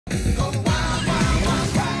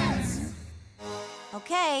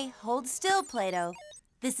Okay, hold still, Play-Doh.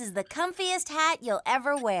 This is the comfiest hat you'll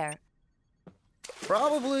ever wear.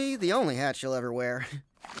 Probably the only hat she'll ever wear.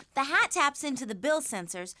 The hat taps into the bill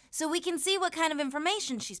sensors so we can see what kind of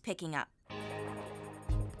information she's picking up.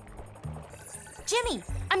 Jimmy,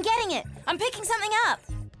 I'm getting it. I'm picking something up.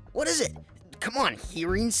 What is it? Come on,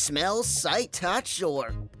 hearing, smell, sight, touch,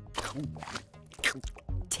 or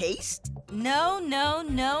taste? No, no,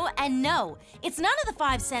 no, and no. It's none of the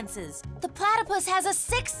 5 senses. The platypus has a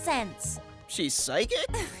 6th sense. She's psychic?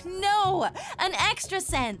 No, an extra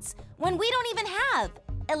sense. One we don't even have.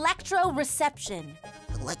 Electroreception.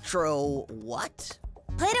 Electro what?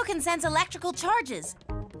 Play-Doh can sense electrical charges.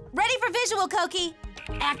 Ready for visual, Koki?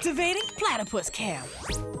 Activating platypus cam.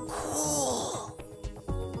 Cool.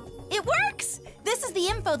 It works! This is the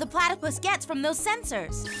info the platypus gets from those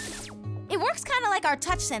sensors. It works kind of like our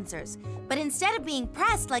touch sensors, but instead of being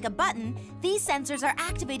pressed like a button, these sensors are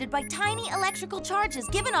activated by tiny electrical charges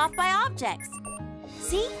given off by objects.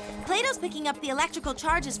 See? Play-Doh's picking up the electrical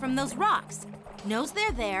charges from those rocks, knows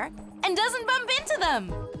they're there, and doesn't bump into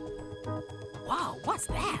them. Wow, what's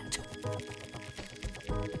that?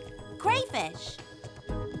 Crayfish.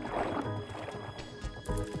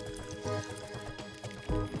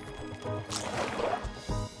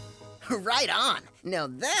 Right on. Now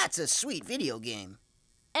that's a sweet video game.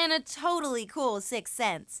 And a totally cool 6th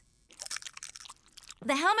sense.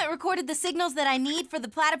 The helmet recorded the signals that I need for the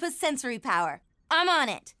platypus sensory power. I'm on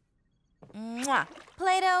it. Mwah.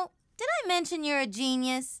 Play-Doh, did I mention you're a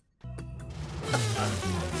genius?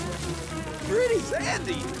 Pretty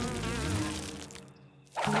sandy.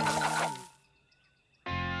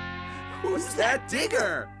 Who's that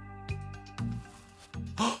digger?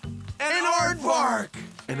 An aardvark!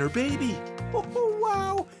 And her baby. Oh,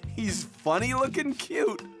 wow. He's funny looking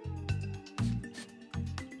cute.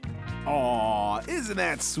 Aw, isn't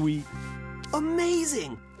that sweet?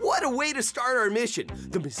 Amazing! What a way to start our mission.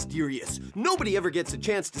 The mysterious, nobody ever gets a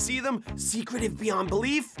chance to see them, secretive beyond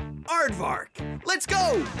belief, aardvark. Let's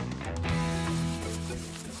go!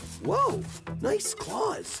 Whoa, nice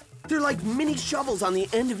claws. They're like mini shovels on the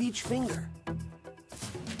end of each finger.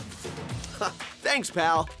 Thanks,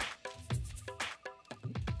 pal.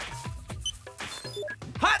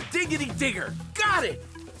 Hot diggity digger, got it!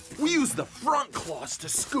 We use the front claws to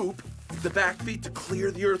scoop, the back feet to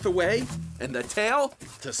clear the earth away, and the tail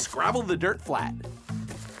to scrabble the dirt flat.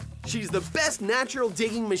 She's the best natural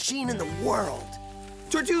digging machine in the world.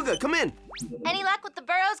 Tortuga, come in. Any luck with the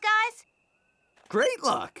burrows, guys? Great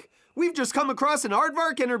luck. We've just come across an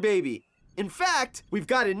aardvark and her baby. In fact, we've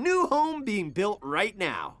got a new home being built right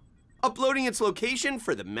now. Uploading its location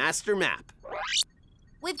for the master map.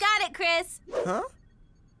 We've got it, Chris. Huh?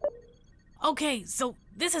 Okay, so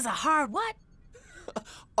this is a hard what?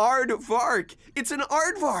 Aardvark. It's an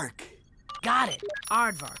aardvark. Got it.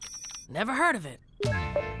 Aardvark. Never heard of it.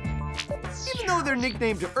 Even though they're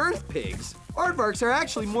nicknamed earth pigs, aardvarks are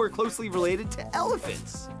actually more closely related to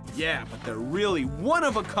elephants. Yeah, but they're really one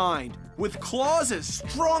of a kind, with claws as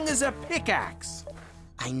strong as a pickaxe.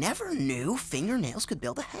 I never knew fingernails could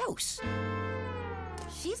build a house.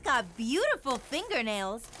 She's got beautiful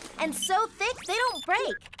fingernails, and so thick they don't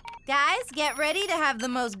break. Guys, get ready to have the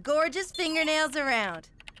most gorgeous fingernails around.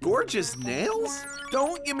 Gorgeous nails?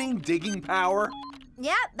 Don't you mean digging power?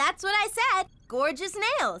 Yeah, that's what I said. Gorgeous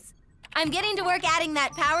nails. I'm getting to work adding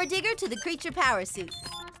that power digger to the creature power suit.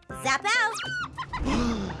 Zap out.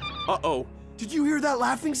 Uh-oh. Did you hear that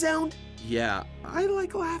laughing sound? Yeah, I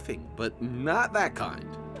like laughing, but not that kind.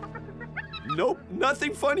 Nope,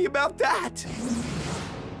 nothing funny about that.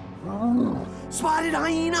 Spotted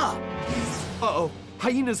hyena! Uh-oh,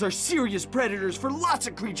 hyenas are serious predators for lots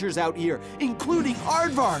of creatures out here, including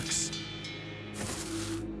aardvarks.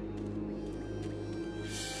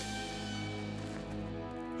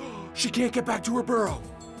 She can't get back to her burrow,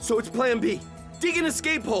 so it's plan B. Dig an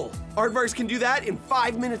escape hole. Aardvarks can do that in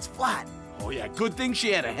 5 minutes flat. Oh yeah, good thing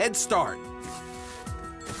she had a head start.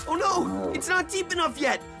 Oh no, it's not deep enough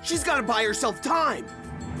yet. She's gotta buy herself time.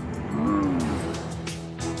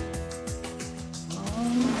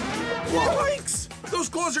 Yikes! Those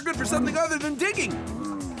claws are good for something other than digging.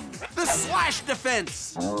 The slash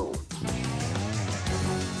defense.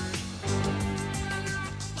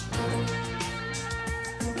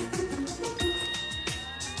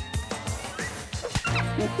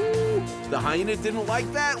 The hyena didn't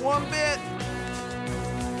like that one bit.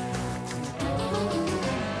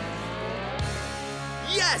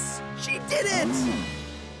 Yes, she did it!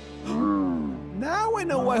 Now I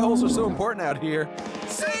know why holes are so important out here.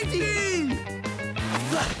 Safety!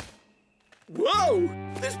 Whoa!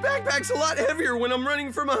 This backpack's a lot heavier when I'm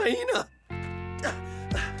running from a hyena.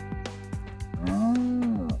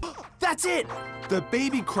 That's it! The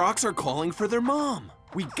baby Crocs are calling for their mom.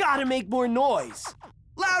 We gotta make more noise.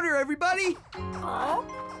 Louder, everybody!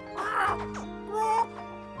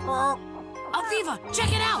 Aviva, check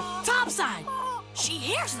it out! Topside! She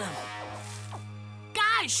hears them!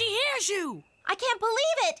 Guys, she hears you! I can't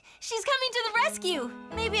believe it! She's coming to the rescue!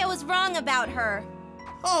 Maybe I was wrong about her.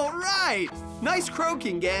 All right! Nice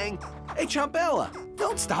croaking, gang. Hey, Chumpella,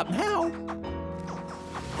 don't stop now.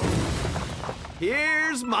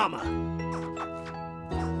 Here's Mama.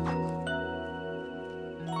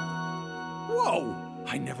 Whoa!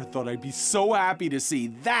 I never thought I'd be so happy to see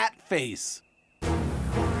that face.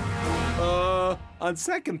 On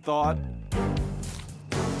second thought.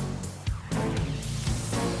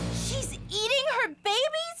 She's eating her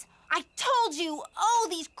babies? I told you! Oh,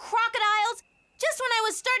 these crocodiles! Just when I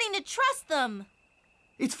was starting to trust them.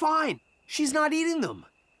 It's fine. She's not eating them.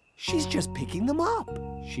 She's just picking them up.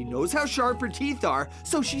 She knows how sharp her teeth are,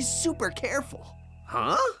 so she's super careful.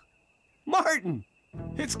 Huh? Martin!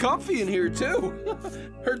 It's comfy in here, too.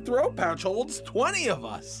 Her throat pouch holds 20 of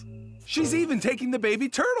us. She's even taking the baby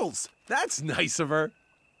turtles. That's nice of her.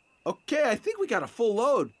 Okay, I think we got a full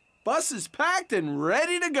load. Bus is packed and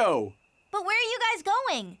ready to go. But where are you guys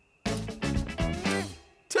going?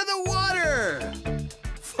 To the water!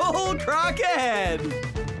 Full croc ahead!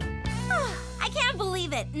 I can't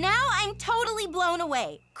believe it. Now I'm totally blown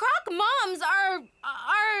away. Croc moms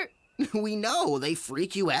are... We know, they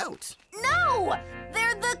freak you out. No!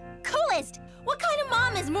 They're the coolest. What kind of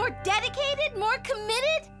mom is more dedicated, more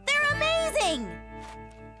committed? They're amazing!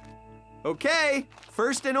 Okay,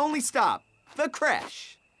 first and only stop, the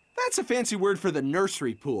creche. That's a fancy word for the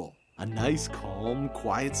nursery pool. A nice, calm,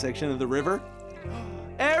 quiet section of the river.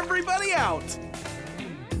 Everybody out!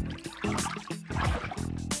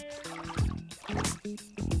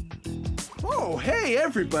 Oh, hey,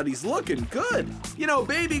 everybody's looking good. You know,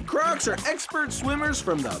 baby Crocs are expert swimmers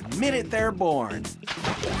from the minute they're born.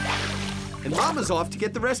 And Mama's off to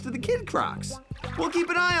get the rest of the kid Crocs. We'll keep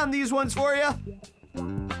an eye on these ones for you.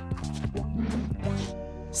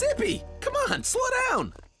 Zippy, come on, slow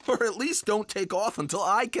down. Or at least don't take off until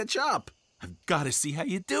I catch up. I've got to see how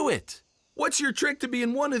you do it. What's your trick to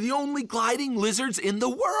being one of the only gliding lizards in the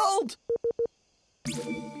world?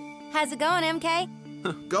 How's it going,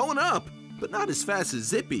 MK? Going up, but not as fast as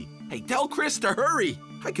Zippy. Hey, tell Chris to hurry.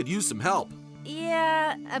 I could use some help.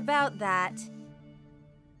 Yeah, about that.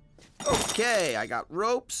 Okay, I got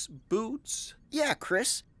ropes, boots. Yeah,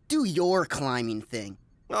 Chris, do your climbing thing.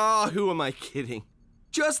 Oh, who am I kidding?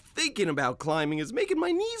 Just thinking about climbing is making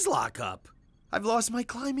my knees lock up. I've lost my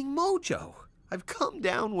climbing mojo. I've come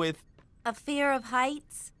down with... A fear of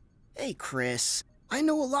heights? Hey, Chris, I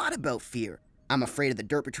know a lot about fear. I'm afraid of the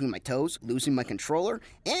dirt between my toes, losing my controller,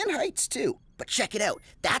 and heights too. But check it out,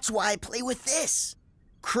 that's why I play with this.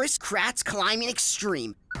 Chris Kratt's Climbing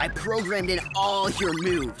Extreme. I programmed in all your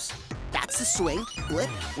moves. That's the swing, blip,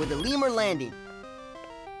 or the lemur landing.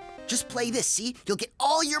 Just play this, see? You'll get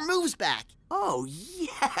all your moves back. Oh,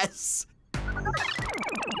 yes!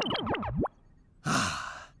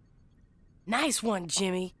 Nice one,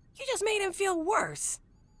 Jimmy. You just made him feel worse.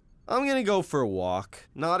 I'm gonna go for a walk,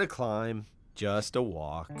 not a climb, just a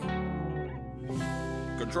walk.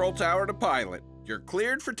 Control tower to pilot. You're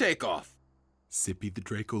cleared for takeoff. Zippy the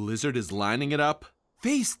Draco Lizard is lining it up.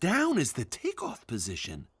 Face down is the takeoff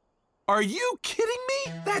position. Are you kidding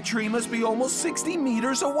me? That tree must be almost 60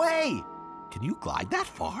 meters away. Can you glide that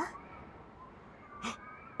far?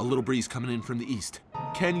 A little breeze coming in from the east.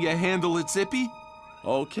 Can you handle it, Zippy?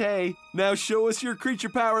 Okay, now show us your creature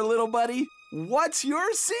power, little buddy. What's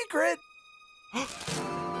your secret?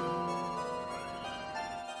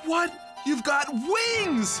 What? You've got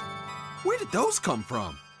wings! Where did those come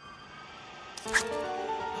from?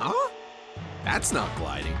 Huh? That's not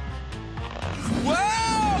gliding.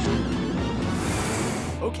 Whoa!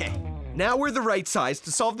 Okay, now we're the right size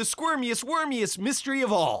to solve the squirmiest, wormiest mystery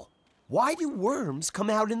of all. Why do worms come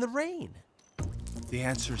out in the rain? The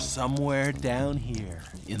answer's somewhere down here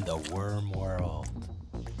in the worm world.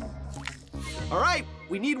 All right,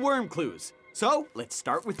 we need worm clues. So let's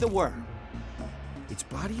start with the worm. Its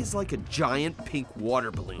body is like a giant pink water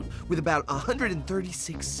balloon with about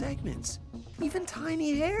 136 segments, even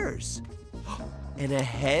tiny hairs, and a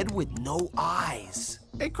head with no eyes.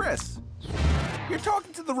 Hey, Chris, you're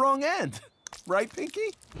talking to the wrong end, right,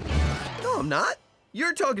 Pinky? No, I'm not.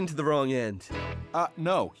 You're talking to the wrong end.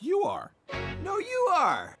 No, you are. No, you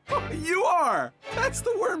are. You are. That's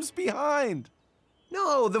the worm's behind.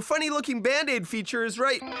 No, the funny-looking Band-Aid feature is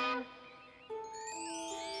right.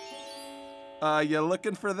 You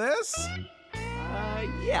looking for this?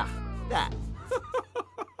 Yeah, that.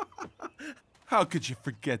 How could you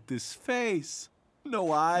forget this face?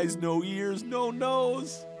 No eyes, no ears, no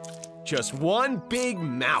nose. Just one big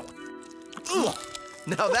mouth. Ugh.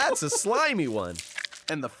 Now that's a slimy one.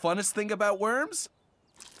 And the funnest thing about worms?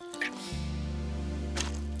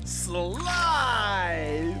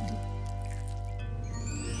 Slime!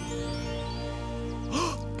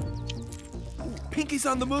 Pinky's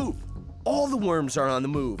on the move. All the worms are on the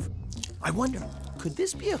move. I wonder, could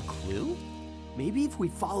this be a clue? Maybe if we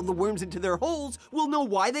follow the worms into their holes, we'll know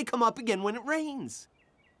why they come up again when it rains.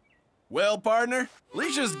 Well, partner,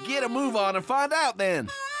 let's just get a move on and find out then.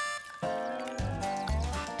 Right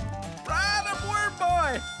up, worm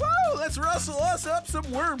boy! Woo! Let's rustle us up some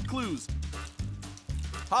worm clues.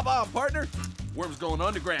 Hop on, partner. Worm's going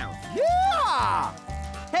underground. Yeah!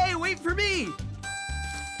 Hey, wait for me!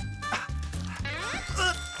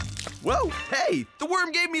 Whoa, hey, the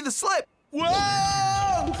worm gave me the slip.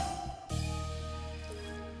 Whoa!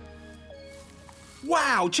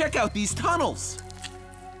 Wow, check out these tunnels.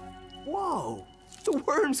 Whoa, the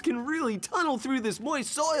worms can really tunnel through this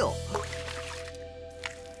moist soil.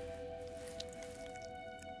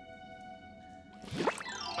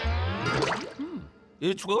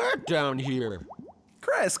 It's wet down here.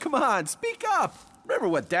 Chris, come on, speak up. Remember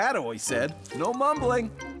what Dad always said, no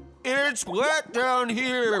mumbling. It's wet down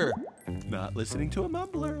here. Not listening to a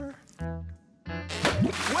mumbler.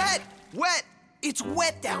 Wet, wet, it's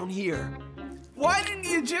wet down here. Why didn't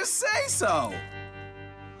you just say so?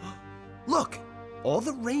 Look, all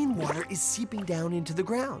the rainwater is seeping down into the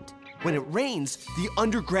ground. When it rains, the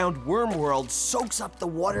underground worm world soaks up the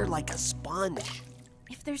water like a sponge.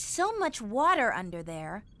 If there's so much water under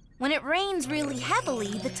there, when it rains really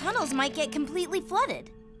heavily, the tunnels might get completely flooded.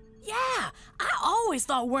 Yeah, I always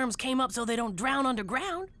thought worms came up so they don't drown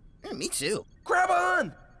underground. Yeah, me too. Grab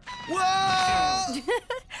on! Whoa!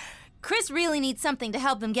 Chris really needs something to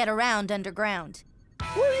help him get around underground.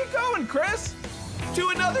 Where are you going, Chris? To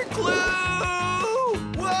another clue!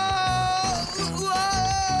 Whoa! Whoa!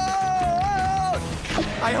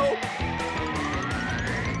 I hope.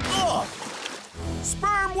 Ugh!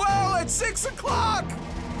 Sperm whale at 6 o'clock!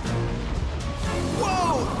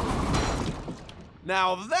 Whoa!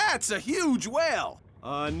 Now that's a huge whale.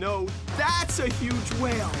 No, that's a huge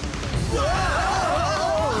whale.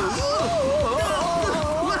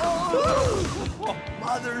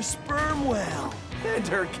 Mother sperm whale. And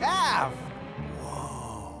her calf.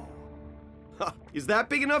 Whoa. Is that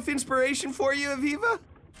big enough inspiration for you, Aviva?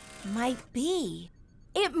 Might be.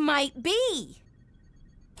 It might be.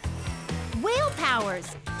 Whale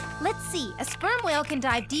powers. Let's see, a sperm whale can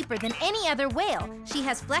dive deeper than any other whale. She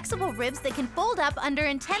has flexible ribs that can fold up under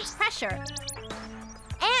intense pressure.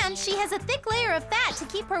 And she has a thick layer of fat to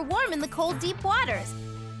keep her warm in the cold, deep waters.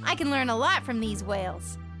 I can learn a lot from these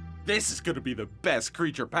whales. This is gonna be the best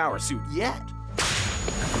creature power suit yet.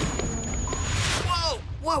 Whoa,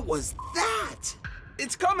 what was that?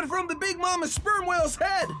 It's coming from the big mama sperm whale's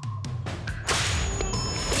head.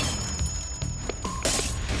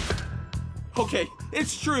 Okay,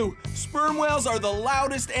 it's true. Sperm whales are the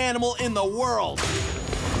loudest animal in the world.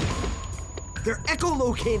 They're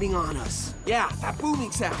echolocating on us. Yeah, that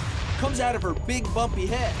booming sound comes out of her big bumpy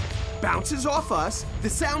head. Bounces off us, the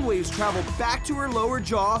sound waves travel back to her lower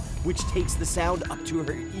jaw, which takes the sound up to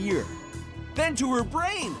her ear. Then to her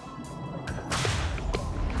brain.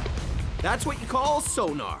 That's what you call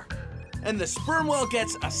sonar. And the sperm whale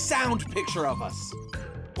gets a sound picture of us.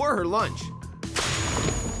 Or her lunch.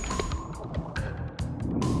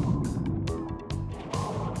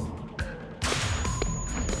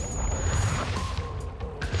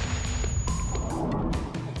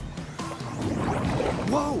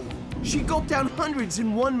 Whoa! She gulped down hundreds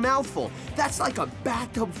in one mouthful. That's like a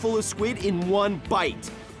bathtub full of squid in one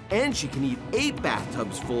bite. And she can eat 8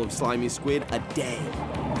 bathtubs full of slimy squid a day.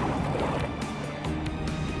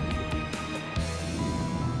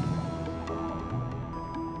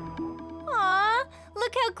 Aw,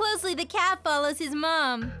 look how closely the calf follows his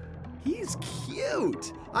mom. He's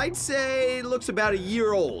cute. I'd say looks about a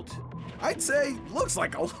year old. I'd say looks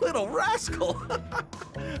like a little rascal.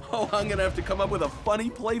 Oh, I'm gonna have to come up with a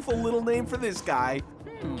funny, playful little name for this guy.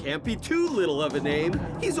 Can't be too little of a name.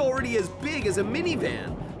 He's already as big as a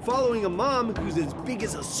minivan, following a mom who's as big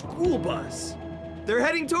as a school bus. They're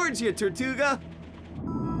heading towards you, Tortuga.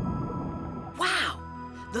 Wow!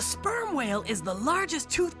 The sperm whale is the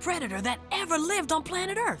largest toothed predator that ever lived on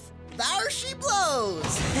planet Earth. There she blows!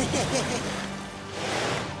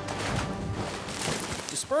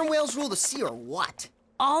 Do sperm whales rule the sea or what?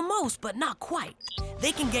 Almost, but not quite.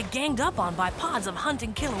 They can get ganged up on by pods of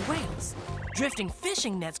hunting killer whales. Drifting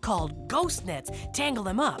fishing nets called ghost nets tangle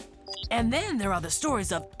them up. And then there are the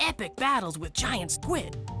stories of epic battles with giant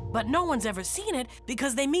squid. But no one's ever seen it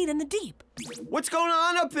because they meet in the deep. What's going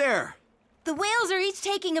on up there? The whales are each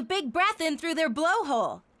taking a big breath in through their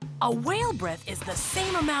blowhole. A whale breath is the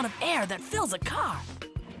same amount of air that fills a car.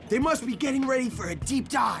 They must be getting ready for a deep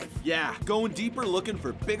dive. Yeah, going deeper looking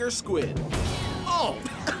for bigger squid. Oh!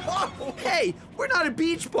 Hey, we're not a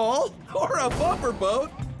beach ball. Or a bumper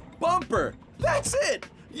boat. Bumper, that's it.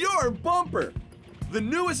 You're Bumper, the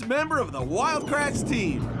newest member of the Wild Kratts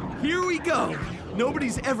team. Here we go.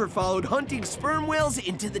 Nobody's ever followed hunting sperm whales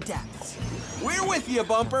into the depths. We're with you,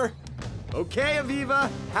 Bumper. Okay, Aviva,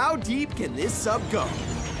 how deep can this sub go?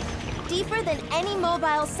 Deeper than any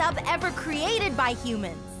mobile sub ever created by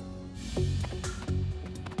humans.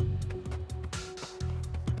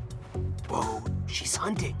 Whoa, she's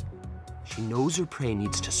hunting. She knows her prey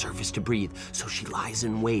needs to surface to breathe, so she lies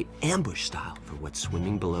in wait, ambush style, for what's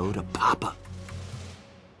swimming below to pop up.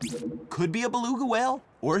 Could be a beluga whale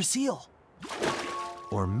or a seal.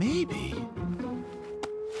 Or maybe...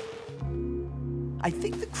 I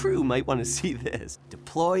think the crew might want to see this.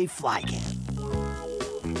 Deploy flycam.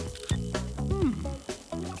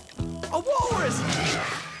 A walrus!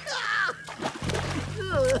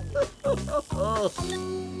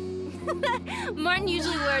 Martin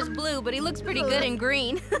usually wears blue, but he looks pretty good in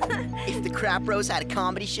green. If the Kratt Bros had a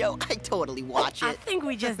comedy show, I'd totally watch I it. think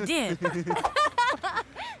we just did.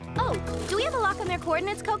 Oh, do we have a lock on their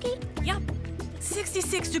coordinates, Koki? Yup.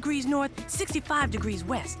 66 degrees north, 65 degrees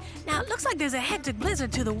west. Now, it looks like there's a hectic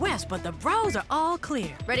blizzard to the west, but the bros are all clear.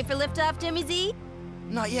 Ready for liftoff, Jimmy Z?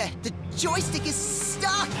 Not yet. The joystick is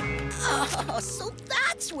stuck. Oh, so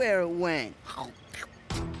that's where it went.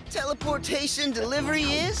 Teleportation delivery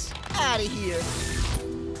is out of here.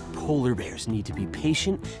 Polar bears need to be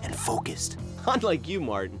patient and focused. Unlike you,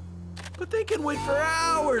 Martin. But they can wait for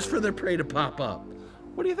hours for their prey to pop up.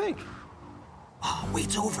 What do you think? Oh,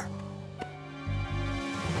 wait's over.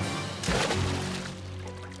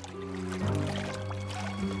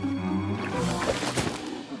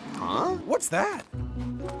 Huh? What's that?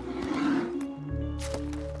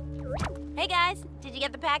 Hey guys, did you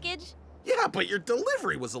get the package? Yeah, but your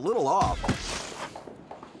delivery was a little off.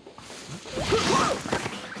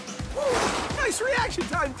 Whoa! Nice reaction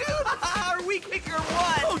time, dude! Our weak kicker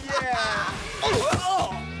won! Oh, yeah!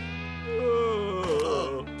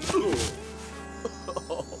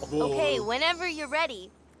 Okay, whenever you're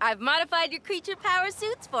ready. I've modified your creature power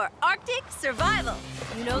suits for Arctic survival.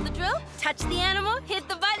 You know the drill? Touch the animal, hit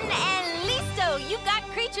the button, and listo! You've got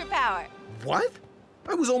creature power. What?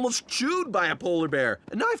 I was almost chewed by a polar bear,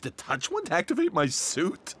 and now I have to touch one to activate my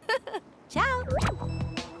suit? Ciao.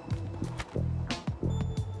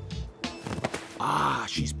 Ah,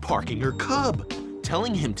 she's parking her cub,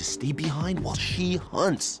 telling him to stay behind while she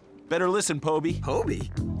hunts. Better listen, Poby. Poby?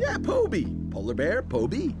 Yeah, Poby. Polar bear,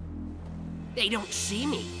 Poby. They don't see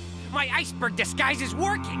me. My iceberg disguise is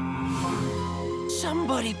working.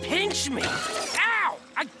 Somebody pinch me. Ow!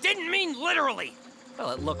 I didn't mean literally.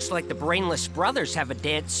 Well, it looks like the brainless brothers have a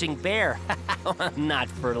dancing bear. Not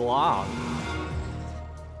for long.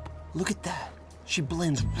 Look at that. She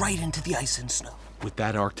blends right into the ice and snow. With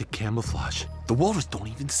that Arctic camouflage, the walrus don't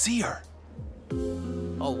even see her.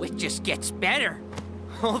 Oh, it just gets better.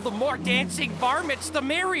 Oh, the more dancing varmints, the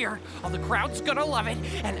merrier. Oh, the crowd's gonna love it,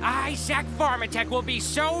 and Isaac Varmitech will be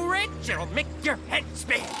so rich, it'll make your head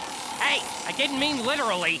spin. Hey, I didn't mean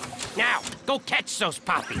literally. Now, go catch those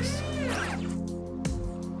puppies.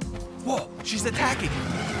 Whoa, she's attacking.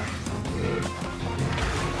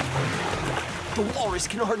 The walrus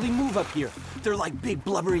can hardly move up here. They're like big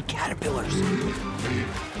blubbery caterpillars.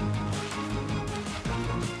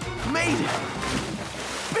 Made it!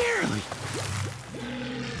 Barely!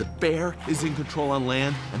 The bear is in control on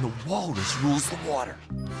land, and the walrus rules the water.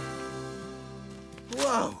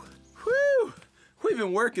 Whoa! Whew! We've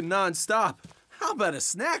been working non-stop. How about a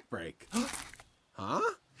snack break? Huh?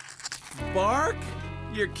 Bark?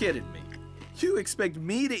 You're kidding me. You expect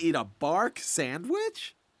me to eat a bark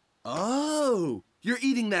sandwich? Oh, you're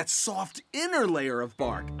eating that soft inner layer of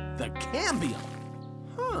bark, the cambium.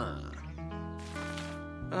 Huh.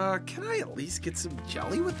 Can I at least get some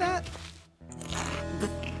jelly with that?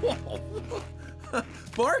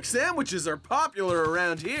 Bark sandwiches are popular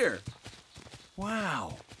around here.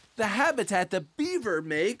 Wow, the habitat the beaver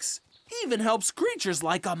makes even helps creatures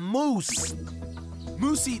like a moose.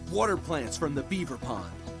 Moose eat water plants from the beaver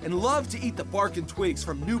pond and love to eat the bark and twigs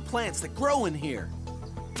from new plants that grow in here.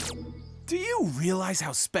 Do you realize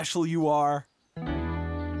how special you are?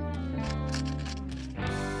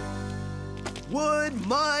 Wood,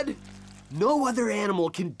 mud. No other animal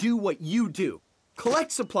can do what you do.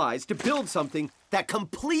 Collect supplies to build something that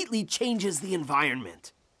completely changes the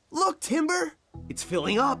environment. Look, Timber, it's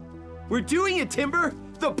filling up. We're doing it, Timber.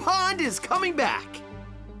 The pond is coming back.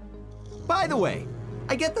 By the way,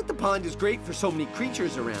 I get that the pond is great for so many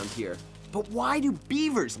creatures around here, but why do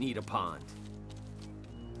beavers need a pond?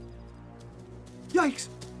 Yikes!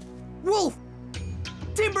 Wolf!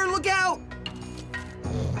 Timber, look out!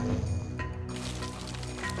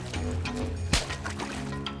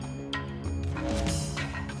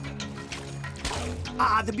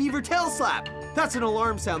 Ah, the beaver tail slap! That's an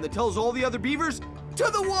alarm sound that tells all the other beavers to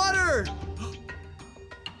the water!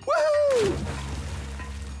 Woohoo!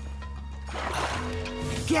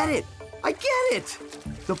 Get it! I get it!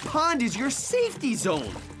 The pond is your safety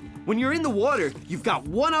zone. When you're in the water, you've got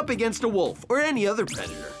one up against a wolf or any other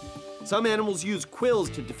predator. Some animals use quills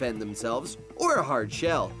to defend themselves, or a hard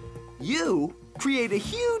shell. You create a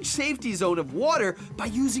huge safety zone of water by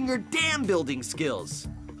using your dam building skills.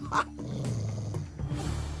 Ha.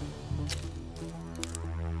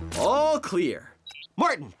 All clear.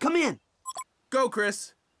 Martin, come in. Go,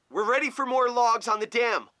 Chris. We're ready for more logs on the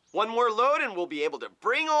dam. One more load and we'll be able to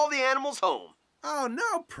bring all the animals home. Oh,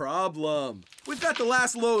 no problem. We've got the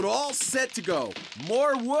last load all set to go.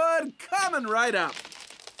 More wood coming right up.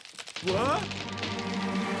 What?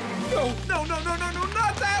 No, no, no, no, no, no,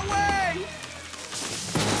 not that way!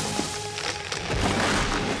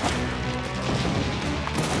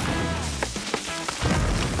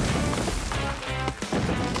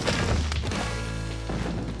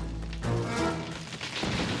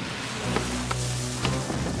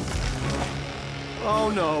 Oh,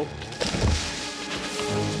 no.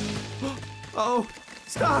 Oh,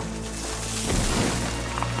 stop!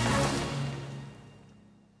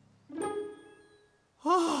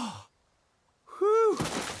 Oh, whew.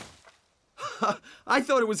 I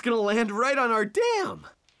thought it was gonna land right on our dam.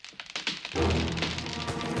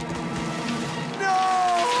 No!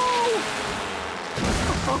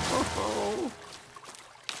 Oh.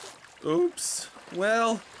 Oops.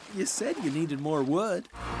 Well, you said you needed more wood.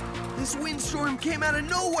 This windstorm came out of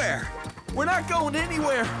nowhere. We're not going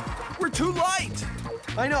anywhere. We're too light.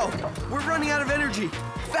 I know. We're running out of energy.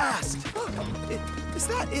 Fast.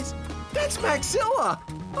 That's Maxilla.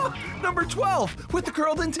 Oh, number 12 with the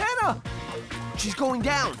curled antenna. She's going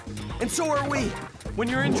down, and so are we. When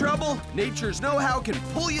you're in trouble, nature's know-how can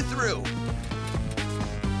pull you through.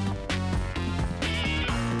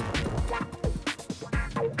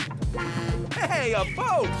 Hey, a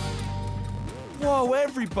boat! Whoa,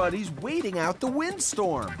 everybody's waiting out the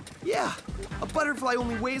windstorm. Yeah, a butterfly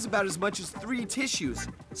only weighs about as much as 3 tissues.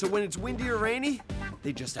 So when it's windy or rainy,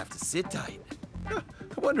 they just have to sit tight. I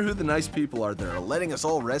wonder who the nice people are that are letting us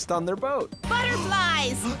all rest on their boat.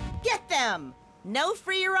 Butterflies! Get them! No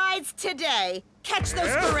free rides today. Catch those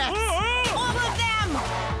Kratts! All of them!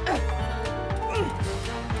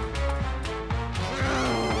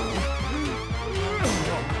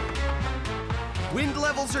 Wind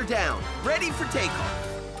levels are down, ready for takeoff.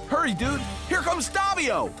 Hurry, dude! Here comes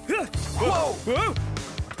Stabio! Whoa!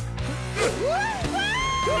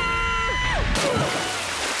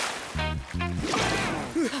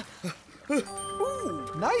 Ooh,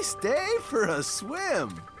 nice day for a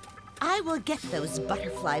swim. I will get those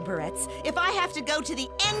butterfly barrettes if I have to go to the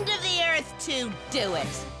end of the earth to do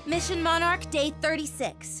it. Mission Monarch, day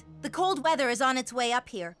 36. The cold weather is on its way up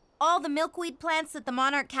here. All the milkweed plants that the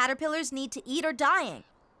monarch caterpillars need to eat are dying.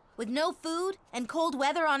 With no food and cold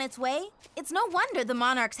weather on its way, it's no wonder the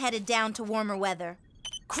monarch's headed down to warmer weather.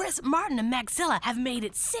 Chris, Martin, and Maxilla have made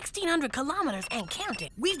it 1,600 kilometers and counting.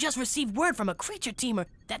 We've just received word from a creature teamer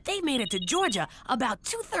that they've made it to Georgia, about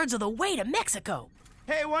 2/3 of the way to Mexico.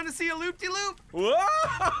 Hey, want to see a loop-de-loop?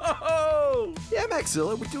 Whoa! Yeah,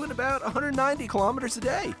 Maxilla, we're doing about 190 kilometers a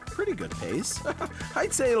day. Pretty good pace.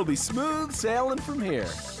 I'd say it'll be smooth sailing from here.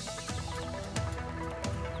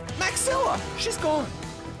 Maxilla! She's gone.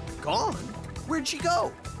 Gone? Where'd she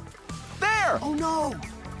go? There! Oh, no.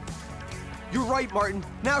 You're right, Martin.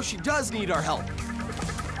 Now she does need our help.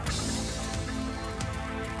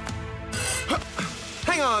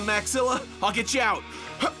 Hang on, Maxilla. I'll get you out.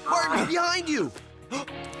 Martin, behind you.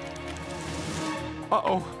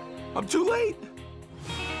 Uh-oh. I'm too late.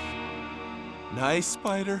 Nice,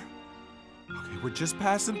 Spider. Okay, we're just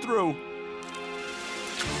passing through.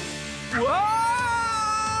 Whoa!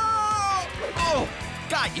 Oh,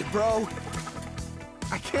 got you, bro.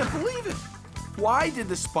 I can't believe it. Why did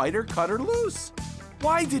the spider cut her loose?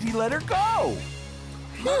 Why did he let her go?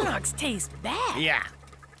 Monarchs taste bad. Yeah.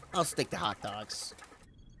 I'll stick to hot dogs.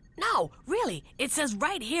 No, really, it says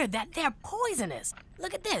right here that they're poisonous.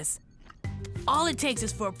 Look at this. All it takes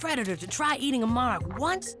is for a predator to try eating a monarch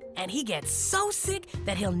once, and he gets so sick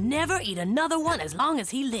that he'll never eat another one as long as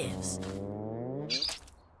he lives.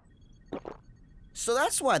 So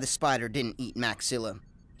that's why the spider didn't eat Maxilla.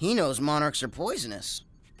 He knows monarchs are poisonous.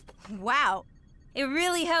 Wow. It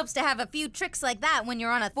really helps to have a few tricks like that when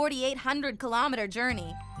you're on a 4,800-kilometer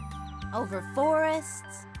journey. Over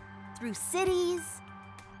forests, through cities,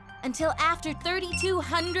 until after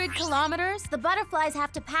 3,200 kilometers, the butterflies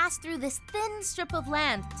have to pass through this thin strip of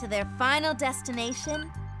land to their final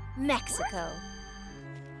destination, Mexico.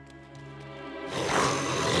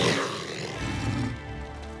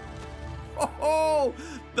 Oh,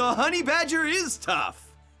 the honey badger is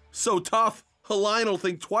tough. So tough, Helene will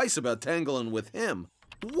think twice about tangling with him.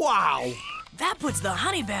 Wow. That puts the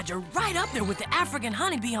honey badger right up there with the African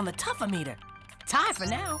honeybee on the tough-o-meter. Tie for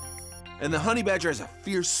now. And the honey badger has a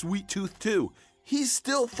fierce sweet tooth too. He's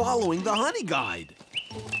still following the honey guide.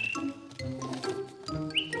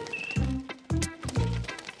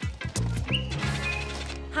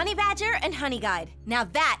 Honey badger and honey guide. Now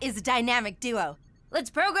that is a dynamic duo. Let's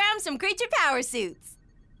program some creature power suits.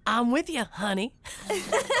 I'm with you, honey.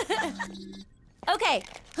 Okay,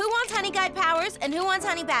 who wants honey guide powers and who wants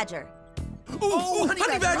honey badger? Oh, honey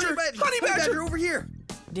badger! Honey badger over here!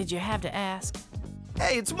 Did you have to ask?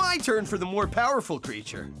 Hey, it's my turn for the more powerful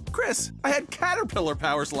creature. Chris, I had caterpillar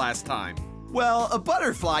powers last time. Well, a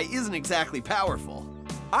butterfly isn't exactly powerful.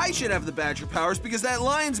 I should have the badger powers because that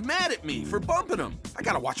lion's mad at me for bumping him. I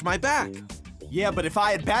gotta watch my back. Yeah, but if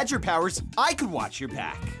I had badger powers, I could watch your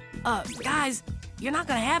back. Guys, you're not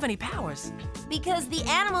gonna have any powers. Because the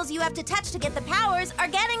animals you have to touch to get the powers are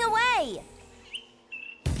getting away.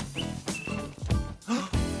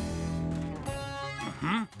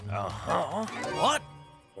 What?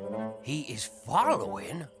 He is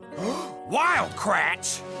following Wild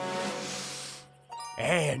Kratts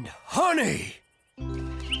and honey.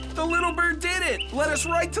 The little bird did it! Led us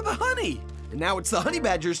right to the honey! And now it's the honey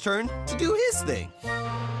badger's turn to do his thing.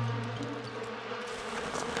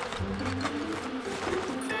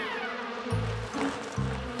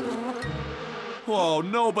 Whoa,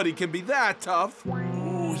 nobody can be that tough.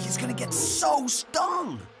 Ooh, he's gonna get so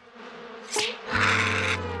stung.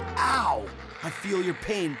 Ow! I feel your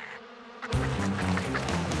pain.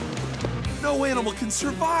 No animal can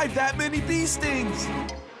survive that many bee stings.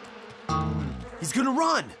 He's gonna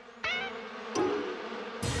run.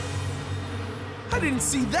 I didn't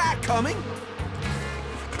see that coming.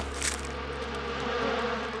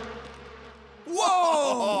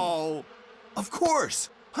 Whoa! Of course,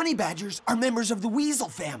 honey badgers are members of the weasel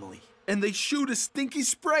family. And they shoot a stinky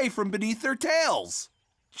spray from beneath their tails.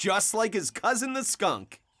 Just like his cousin the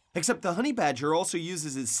skunk. Except the honey badger also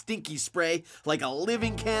uses his stinky spray like a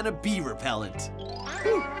living can of bee repellent.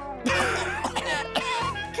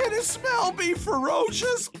 Can his smell be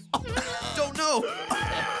ferocious? Don't know.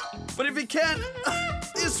 But if it can,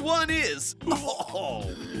 this one is. Oh.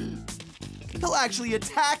 He'll actually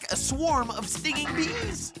attack a swarm of stinging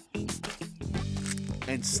bees.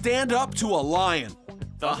 And stand up to a lion.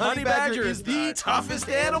 The honey badger is the toughest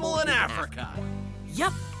animal in Africa.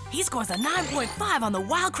 Yup, he scores a 9.5 on the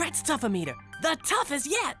Wild Kratts tough-o-meter. The toughest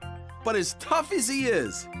yet. But as tough as he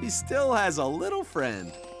is, he still has a little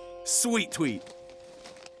friend. Sweet Tweet.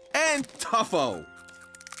 And Tuffo.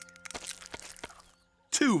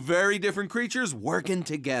 Two very different creatures working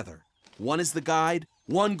together. One is the guide,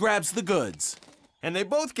 one grabs the goods. And they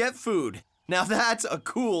both get food. Now that's a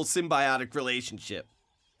cool symbiotic relationship.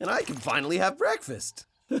 And I can finally have breakfast.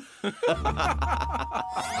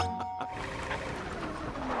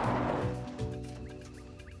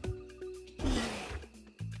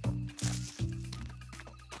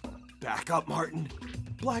 Back up, Martin.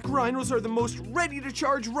 Black rhinos are the most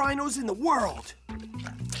ready-to-charge rhinos in the world.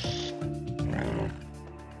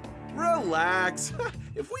 Relax.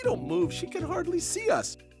 If we don't move, she can hardly see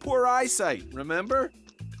us. Poor eyesight, remember?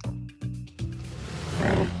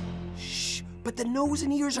 Shh, but the nose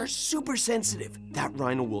and ears are super sensitive. That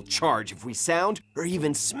rhino will charge if we sound or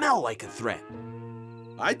even smell like a threat.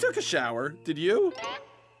 I took a shower. Did you?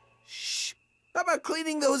 Shh. How about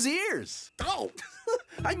cleaning those ears? Oh,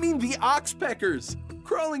 I mean the oxpeckers,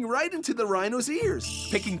 crawling right into the rhino's ears,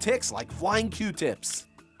 picking ticks like flying Q-tips.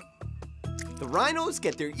 The rhinos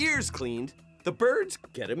get their ears cleaned, the birds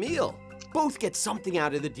get a meal. Both get something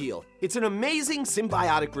out of the deal. It's an amazing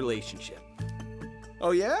symbiotic relationship.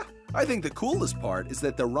 Oh yeah? I think the coolest part is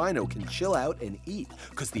that the rhino can chill out and eat,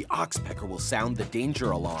 because the oxpecker will sound the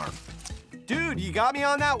danger alarm. Dude, you got me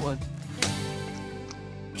on that one.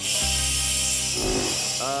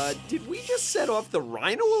 Did we just set off the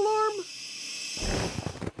rhino alarm?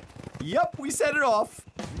 Yep, we set it off.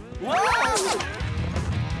 Whoa!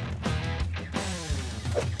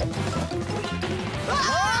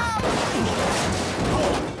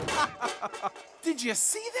 Did you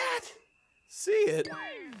see that? See it?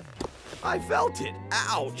 I felt it.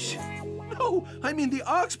 Ouch. No, I mean the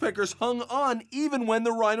oxpeckers hung on even when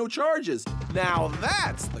the rhino charges. Now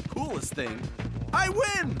that's the coolest thing. I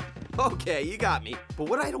win! Okay, you got me. But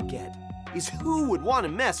what I don't get is who would want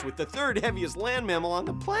to mess with the third heaviest land mammal on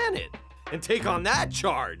the planet and take on that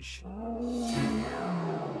charge?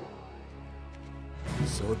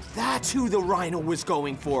 So that's who the rhino was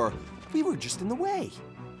going for. We were just in the way.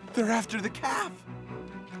 They're after the calf.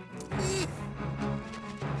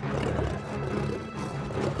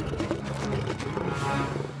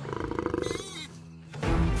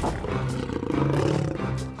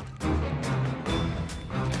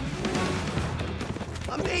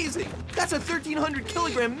 Amazing! That's a 1,300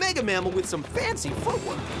 kilogram mega mammal with some fancy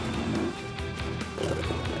footwork.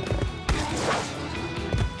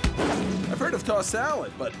 I've heard of tossed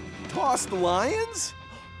salad, but tossed lions?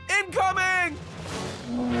 Incoming!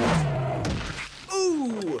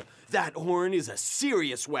 Ooh! That horn is a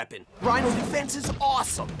serious weapon. Rhino defense is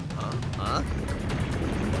awesome.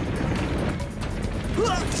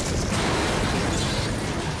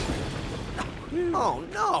 Oh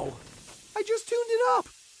no! I just tuned it up.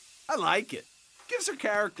 I like it. Gives her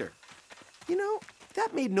character. You know,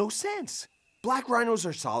 that made no sense. Black rhinos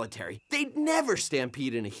are solitary. They'd never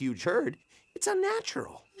stampede in a huge herd. It's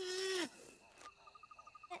unnatural.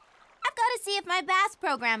 I've got to see if my bass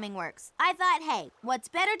programming works. I thought, hey, what's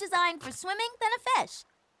better designed for swimming than a fish?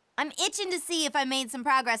 I'm itching to see if I made some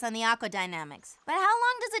progress on the aquadynamics. But how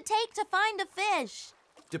long does it take to find a fish?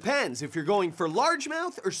 Depends if you're going for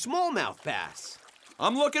largemouth or smallmouth bass.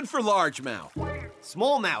 I'm looking for largemouth.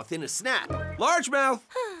 Smallmouth in a snap. Largemouth!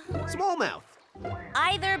 Smallmouth.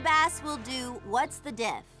 Either bass will do. What's the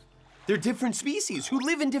diff? They're different species who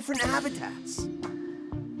live in different habitats.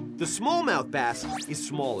 The smallmouth bass is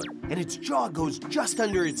smaller, and its jaw goes just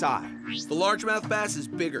under its eye. The largemouth bass is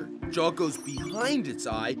bigger. Jaw goes behind its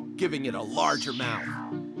eye, giving it a larger mouth.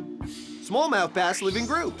 Smallmouth bass live in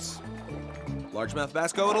groups. Largemouth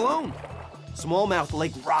bass go it alone. Smallmouth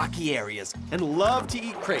like rocky areas and love to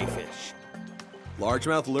eat crayfish.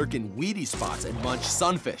 Largemouth lurk in weedy spots and munch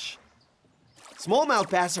sunfish. Smallmouth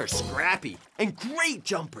bass are scrappy and great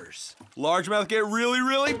jumpers. Largemouth get really,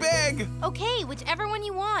 really big. Okay, whichever one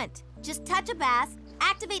you want. Just touch a bass,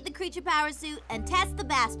 activate the creature power suit, and test the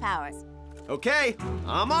bass powers. Okay,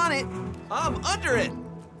 I'm on it. I'm under it.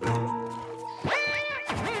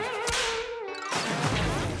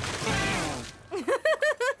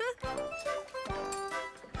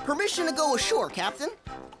 Permission to go ashore, Captain.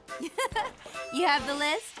 You have the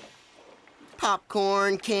list?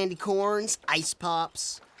 Popcorn, candy corns, ice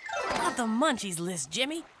pops. Not the munchies list,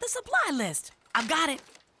 Jimmy. The supply list. I've got it.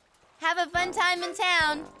 Have a fun time in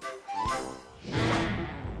town.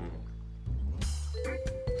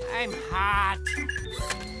 I'm hot.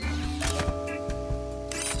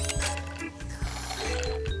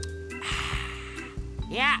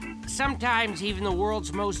 Yeah, sometimes even the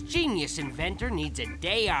world's most genius inventor needs a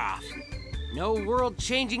day off. No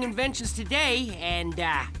world-changing inventions today, and,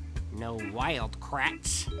 no Wild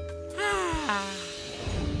Kratts.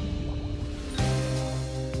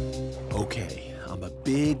 Okay, I'm a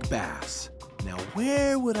big bass. Now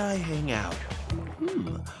where would I hang out?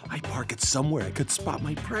 I'd park it somewhere I could spot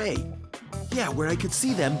my prey. Yeah, where I could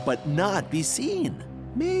see them but not be seen.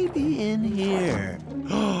 Maybe in here.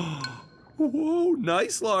 Whoa,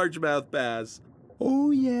 nice largemouth bass.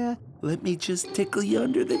 Oh yeah, let me just tickle you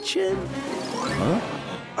under the chin. Huh?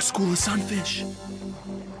 A school of sunfish.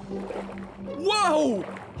 Whoa!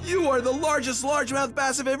 You are the largest largemouth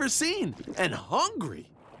bass I've ever seen, and hungry.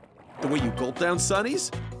 The way you gulp down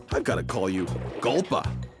sunnies, I've got to call you Gulpa.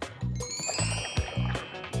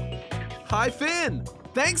 Hi, Finn.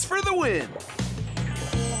 Thanks for the win.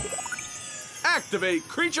 Activate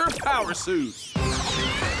creature power suit.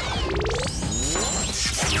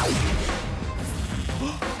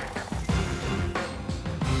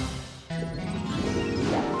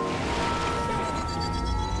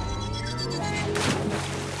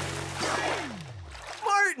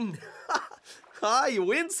 Martin! You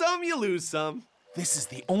win some, you lose some. This is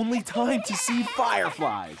the only time to see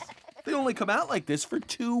fireflies. They only come out like this for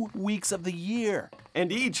 2 weeks of the year.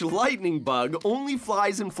 And each lightning bug only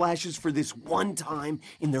flies and flashes for this one time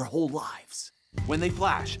in their whole lives. When they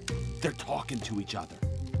flash, they're talking to each other.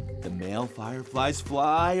 The male fireflies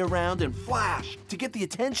fly around and flash to get the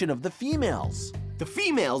attention of the females. The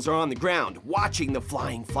females are on the ground watching the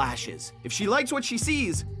flying flashes. If she likes what she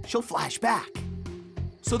sees, she'll flash back.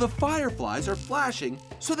 So the fireflies are flashing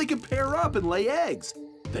so they can pair up and lay eggs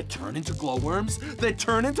that turn into glowworms that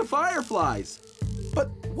turn into fireflies. But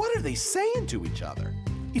what are they saying to each other?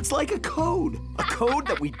 It's like a code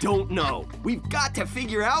that we don't know. We've got to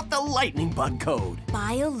figure out the lightning bug code.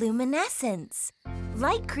 Bioluminescence.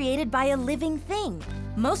 Light created by a living thing.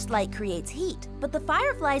 Most light creates heat, but the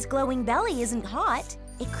firefly's glowing belly isn't hot.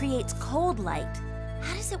 It creates cold light.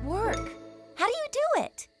 How does it work? How do you do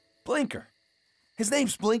it? Blinker. His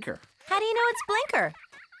name's Blinker. How do you know it's Blinker?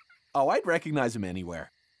 Oh, I'd recognize him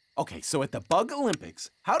anywhere. Okay, so at the Bug Olympics,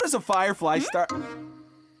 how does a firefly start?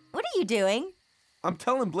 What are you doing? I'm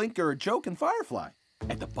telling Blinker a joke in Firefly.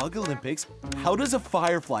 At the Bug Olympics, how does a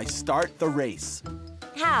firefly start the race?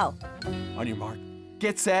 How? On your mark,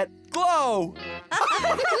 get set, glow!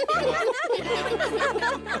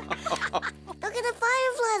 Look at the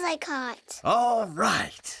fireflies I caught. All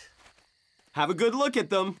right. Have a good look at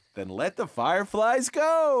them. Then let the fireflies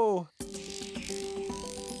go.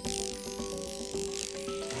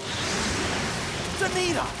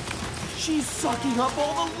 Danita! She's sucking up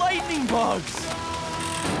all the lightning bugs!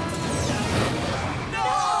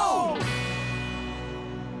 No!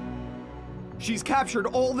 She's captured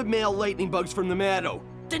all the male lightning bugs from the meadow.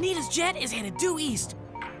 Danita's jet is headed due east.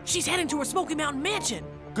 She's heading to her Smoky Mountain mansion.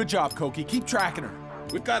 Good job, Koki. Keep tracking her.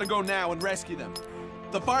 We've got to go now and rescue them.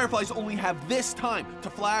 The fireflies only have this time to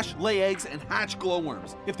flash, lay eggs, and hatch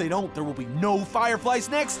glowworms. If they don't, there will be no fireflies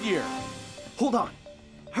next year. Hold on.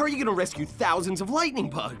 How are you gonna rescue thousands of lightning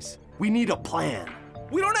bugs? We need a plan.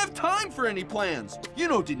 We don't have time for any plans. You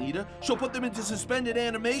know Danita. She'll put them into suspended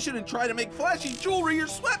animation and try to make flashy jewelry or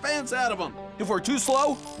sweatpants out of them. If we're too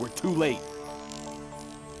slow, we're too late.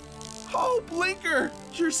 Oh, Blinker,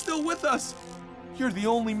 you're still with us. You're the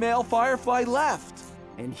only male firefly left.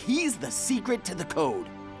 And he's the secret to the code.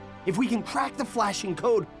 If we can crack the flashing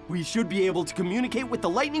code, we should be able to communicate with the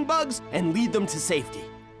lightning bugs and lead them to safety.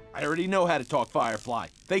 I already know how to talk Firefly.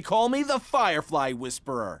 They call me the Firefly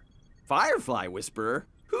Whisperer. Firefly Whisperer?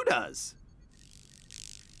 Who does?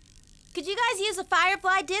 Could you guys use a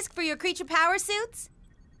firefly disc for your creature power suits?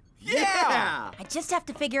 Yeah! I just have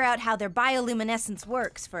to figure out how their bioluminescence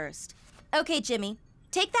works first. Okay, Jimmy,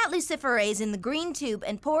 take that luciferase in the green tube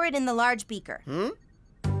and pour it in the large beaker.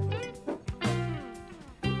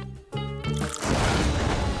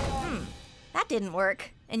 That didn't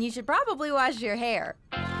work, and you should probably wash your hair.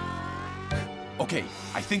 Okay,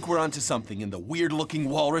 I think we're onto something in the weird-looking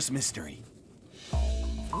walrus mystery.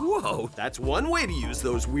 Whoa, that's one way to use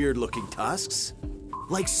those weird-looking tusks.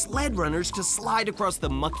 Like sled runners to slide across the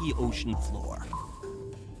mucky ocean floor.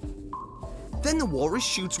 Then the walrus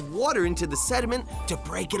shoots water into the sediment to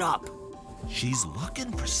break it up. She's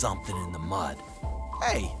looking for something in the mud.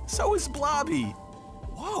 Hey, so is Blobby.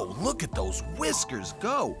 Whoa, look at those whiskers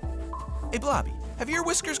go. Hey, Blobby, have your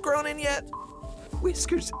whiskers grown in yet?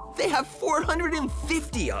 Whiskers, they have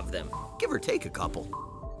 450 of them. Give or take a couple.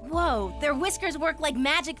 Whoa, their whiskers work like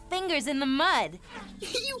magic fingers in the mud.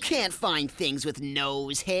 You can't find things with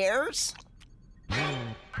nose hairs.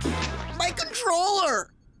 My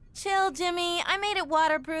controller! Chill, Jimmy. I made it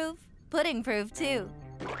waterproof. Pudding-proof, too.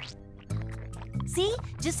 See?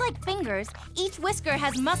 Just like fingers, each whisker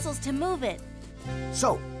has muscles to move it.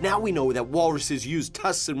 So, now we know that walruses use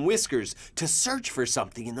tusks and whiskers to search for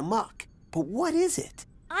something in the muck. But what is it?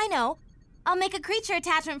 I know. I'll make a creature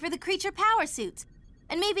attachment for the creature power suits.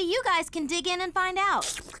 And maybe you guys can dig in and find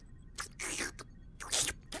out.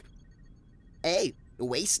 Hey,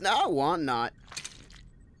 waste not, want not.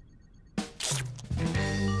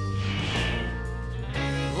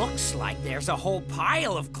 Looks like there's a whole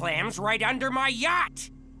pile of clams right under my yacht.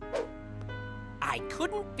 I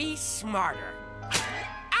couldn't be smarter.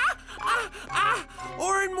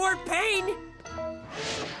 Or in more pain.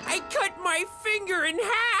 I cut my finger in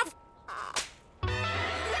half.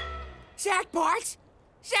 Zach, boss.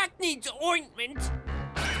 Zach needs ointment.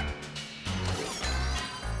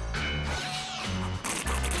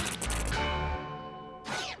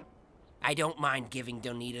 I don't mind giving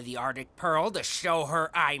Donita the Arctic Pearl to show her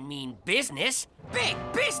I mean business. Big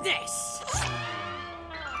business!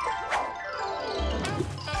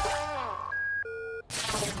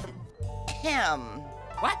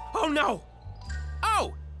 What? Oh, no!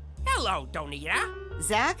 Oh! Hello, Donita.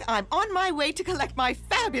 Zach, I'm on my way to collect my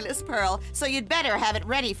fabulous pearl, so you'd better have it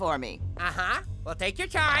ready for me. Uh-huh. Well, take your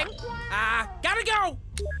time. Gotta go!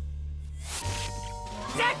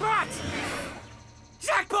 Zachbots!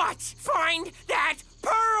 Zachbots! Find that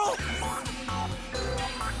pearl!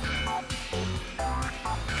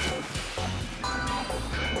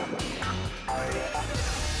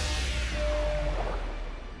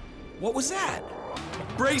 What was that?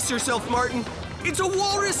 Brace yourself, Martin. It's a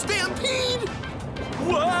walrus stampede!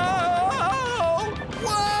 Whoa!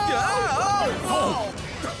 Whoa!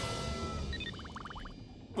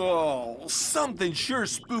 Oh, something sure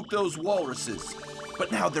spooked those walruses.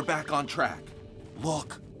 But now they're back on track.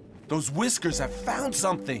 Look, those whiskers have found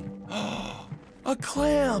something. A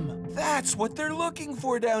clam! That's what they're looking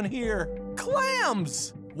for down here.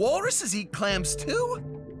 Clams! Walruses eat clams too?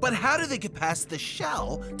 But how do they get past the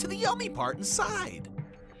shell to the yummy part inside?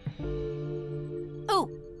 Ooh,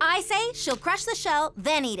 I say she'll crush the shell,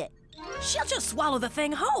 then eat it. She'll just swallow the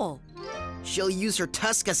thing whole. She'll use her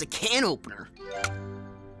tusk as a can opener.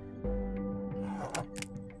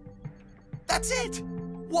 That's it!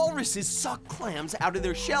 Walruses suck clams out of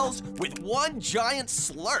their shells with one giant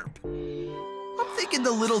slurp. I'm thinking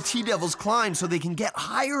the little T-Devils climb so they can get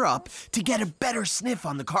higher up to get a better sniff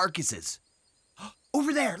on the carcasses.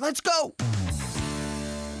 Over there, let's go!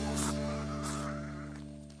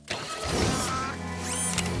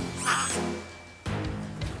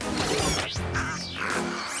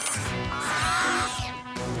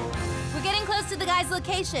 We're getting close to the guy's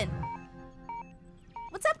location.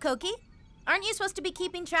 What's up, Koki? Aren't you supposed to be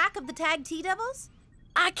keeping track of the tagged T-Devils?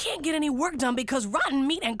 I can't get any work done because rotten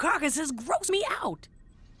meat and carcasses gross me out.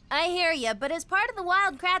 I hear ya, but as part of the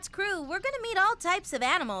Wild Kratts crew, we're gonna meet all types of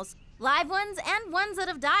animals. Live ones and ones that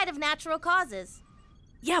have died of natural causes.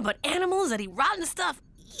 Yeah, but animals that eat rotten stuff,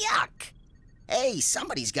 yuck! Hey,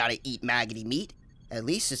 somebody's gotta eat maggoty meat. At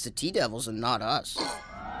least it's the T-Devils and not us.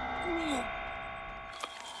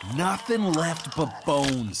 Nothing left but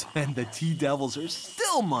bones, and the T-Devils are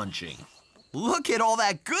still munching. Look at all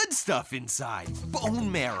that good stuff inside.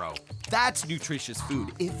 Bone marrow. That's nutritious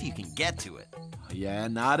food if you can get to it. Yeah,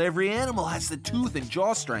 not every animal has the tooth and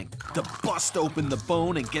jaw strength to bust open the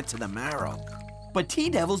bone and get to the marrow. But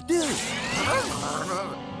T-Devils do.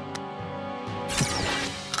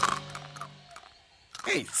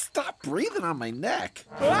 Hey, stop breathing on my neck.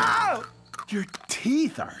 Ah! Your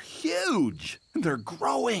teeth are huge. They're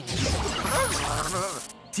growing.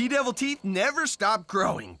 T-Devil teeth never stop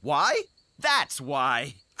growing. Why? That's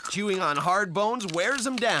why. Chewing on hard bones wears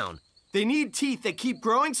them down. They need teeth that keep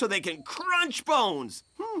growing so they can crunch bones.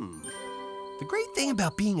 The great thing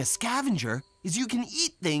about being a scavenger is you can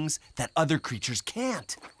eat things that other creatures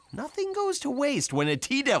can't. Nothing goes to waste when a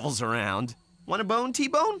T-Devil's around. Want a bone,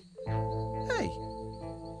 T-Bone? Hey,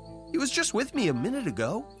 he was just with me a minute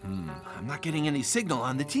ago. I'm not getting any signal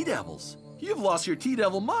on the T-Devils. You've lost your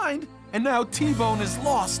T-Devil mind, and now T-Bone is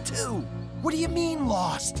lost too. What do you mean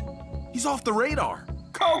lost? He's off the radar.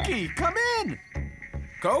 Koki, come in.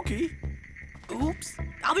 Koki? Oops.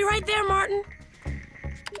 I'll be right there, Martin.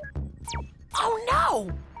 Oh,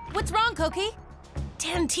 no! What's wrong, Koki?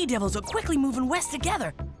 10 T-Devils are quickly moving west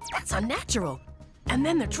together. That's unnatural. And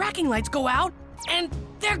then their tracking lights go out, and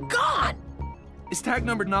they're gone! Is tag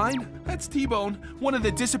number 9? That's T-Bone, one of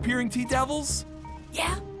the disappearing T-Devils?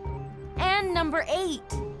 Yeah? And number 8,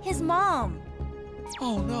 his mom.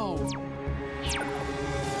 Oh, no.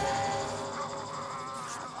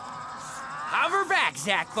 Hover back,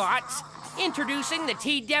 Zachbots. Introducing the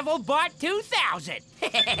T-Devil Bot 2000.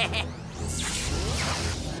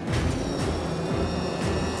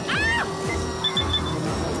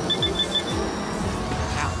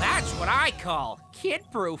 Now that's what I call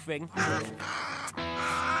kid-proofing.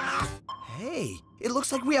 Hey, it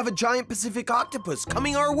looks like we have a giant Pacific octopus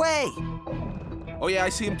coming our way. Oh, yeah, I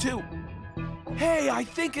see him too. Hey, I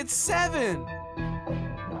think it's 7.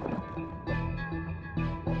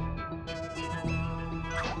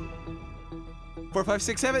 Four, 5,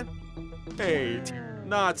 6, 7. 8,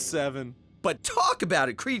 not 7. But talk about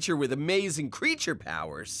a creature with amazing creature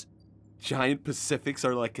powers. Giant Pacifics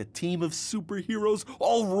are like a team of superheroes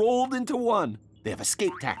all rolled into one. They have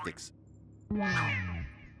escape tactics.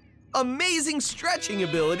 Amazing stretching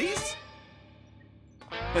abilities.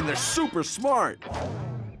 And they're super smart.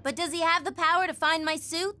 But does he have the power to find my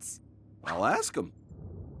suits? I'll ask him.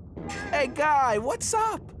 Hey, guy, what's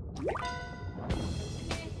up?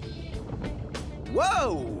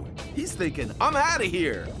 Whoa! He's thinking, I'm out of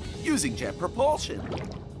here, using jet propulsion.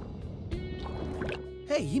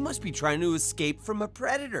 Hey, he must be trying to escape from a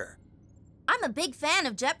predator. I'm a big fan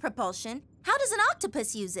of jet propulsion. How does an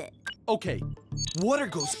octopus use it? Okay, water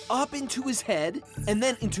goes up into his head and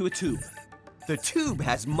then into a tube. The tube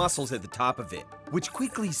has muscles at the top of it, which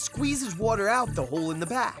quickly squeezes water out the hole in the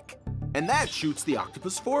back. And that shoots the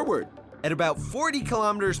octopus forward. At about 40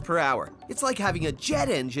 kilometers per hour. It's like having a jet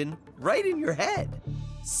engine right in your head.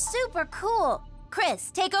 Super cool.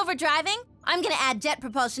 Chris, take over driving. I'm gonna add jet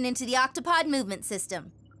propulsion into the octopod movement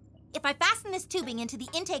system. If I fasten this tubing into the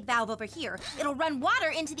intake valve over here, it'll run water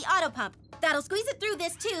into the auto pump. That'll squeeze it through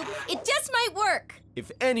this tube. It just might work.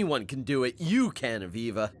 If anyone can do it, you can,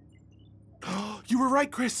 Aviva. You were right,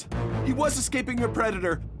 Chris. He was escaping your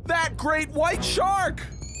predator, that great white shark!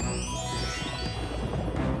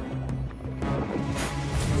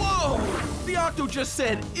 Whoa! The octo just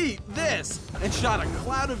said, "Eat this," and shot a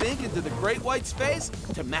cloud of ink into the great white's face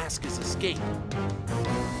to mask his escape.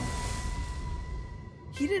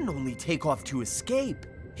 He didn't only take off to escape.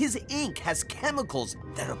 His ink has chemicals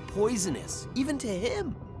that are poisonous, even to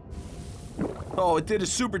him. Oh, it did a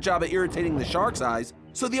super job at irritating the shark's eyes,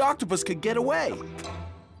 so the octopus could get away.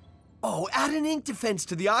 Oh, add an ink defense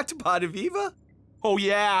to the octopod, Aviva. Oh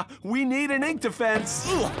yeah, we need an ink defense.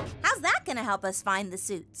 Ugh. How's that gonna help us find the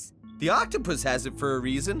suits? The octopus has it for a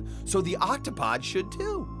reason, so the octopod should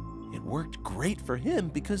too. It worked great for him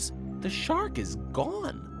because the shark is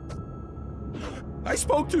gone. I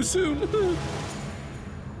spoke too soon.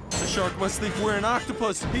 The shark must think we're an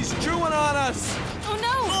octopus. He's chewing on us. Oh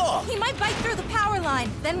no! He might bite through the power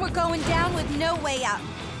line. Then we're going down with no way up.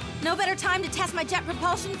 No better time to test my jet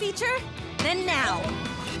propulsion feature than now.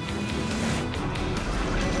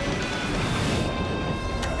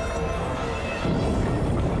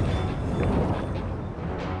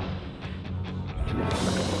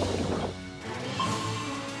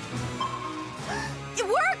 It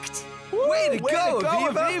worked! Way to go,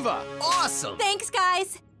 Aviva! Aviva! Awesome! Thanks,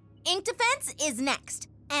 guys. Ink defense is next.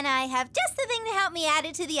 And I have just the thing to help me add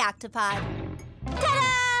it to the octopod.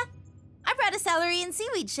 Ta-da! I brought a celery and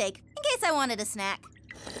seaweed shake, in case I wanted a snack.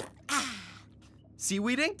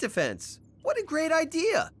 Seaweed ink defense. What a great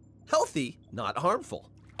idea. Healthy, not harmful.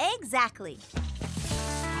 Exactly.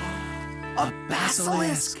 A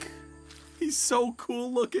basilisk! He's so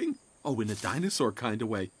cool looking. Oh, in a dinosaur kind of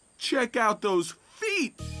way. Check out those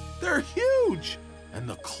feet. They're huge. And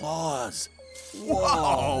the claws.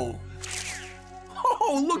 Whoa!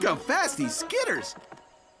 Oh, look how fast he skitters.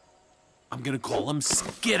 I'm gonna call him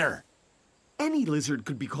Skitter. Any lizard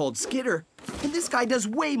could be called Skitter, and this guy does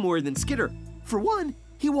way more than Skitter. For one,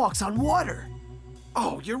 he walks on water.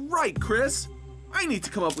 Oh, you're right, Chris. I need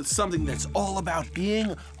to come up with something that's all about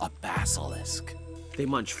being a basilisk. They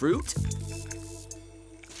munch fruit,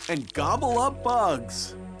 And gobble up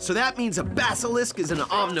bugs. so that means a basilisk is an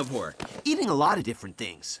omnivore, eating a lot of different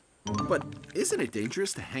things. But isn't it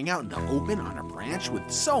dangerous to hang out in the open on a branch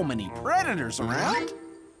with so many predators around?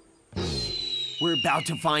 We're about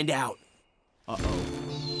to find out.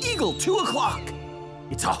 Uh-oh. Eagle, 2 o'clock.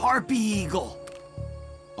 It's a harpy eagle.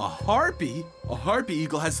 A harpy? A harpy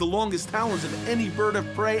eagle has the longest talons of any bird of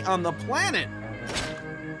prey on the planet.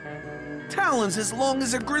 Talons as long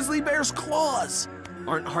as a grizzly bear's claws.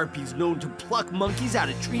 Aren't harpies known to pluck monkeys out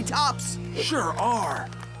of treetops? Sure are.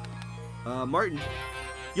 Martin,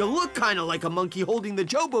 you look kind of like a monkey holding the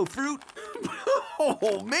jobo fruit.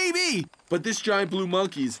 Oh, maybe. But this giant blue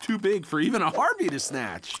monkey is too big for even a harpy to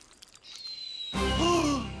snatch.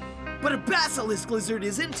 But a basilisk lizard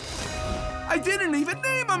isn't. I didn't even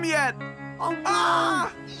name him yet. Oh, no.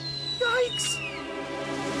 Ah! Yikes!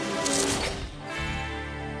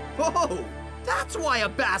 Oh, that's why a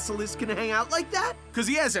basilisk can hang out like that. Because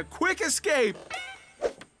he has a quick escape.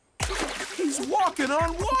 He's walking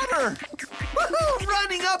on water. Woohoo,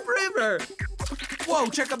 running upriver. Whoa,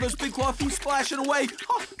 check out those big claw feet splashing away.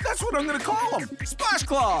 Oh, that's what I'm gonna call him. Splash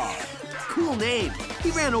Claw. Cool name.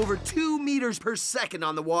 He ran over 2 meters per second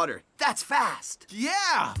on the water. That's fast.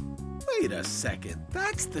 Yeah. Wait a second.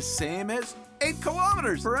 That's the same as 8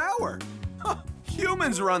 kilometers per hour. Huh,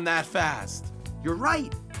 humans run that fast. You're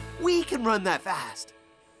right. We can run that fast.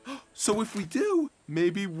 So if we do,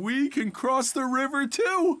 maybe we can cross the river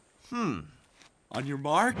too. On your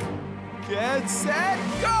mark, get set,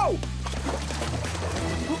 go!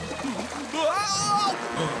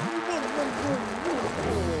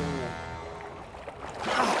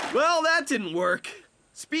 Well, that didn't work.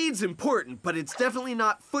 Speed's important, but it's definitely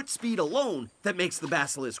not foot speed alone that makes the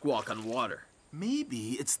basilisk walk on water.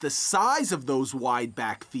 Maybe it's the size of those wide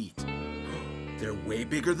back feet. They're way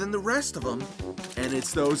bigger than the rest of them. And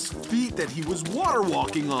it's those feet that he was water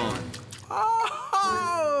walking on.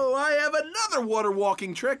 Oh, I have another water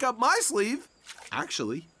walking trick up my sleeve.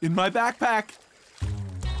 Actually, in my backpack.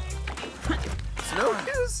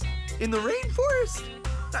 Snowshoes? In the rainforest?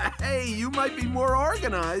 Hey, you might be more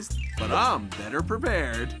organized, but I'm better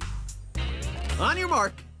prepared. On your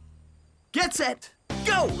mark. Get set.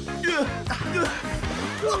 Go!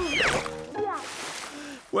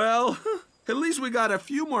 Well, at least we got a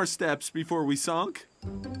few more steps before we sunk.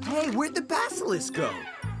 Hey, where'd the basilisk go?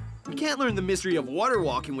 We can't learn the mystery of water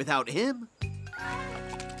walking without him.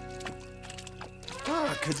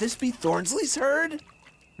 Ah, Could this be Thornsley's herd?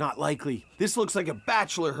 Not likely. This looks like a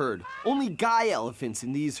bachelor herd. Only guy elephants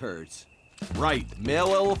in these herds. Right,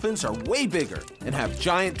 male elephants are way bigger and have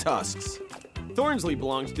giant tusks. Thornsley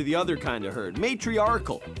belongs to the other kind of herd,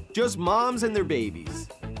 matriarchal. Just moms and their babies.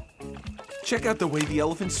 Check out the way the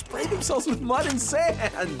elephants spray themselves with mud and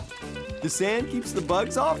sand. The sand keeps the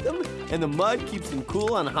bugs off them, and the mud keeps them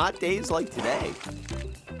cool on hot days like today.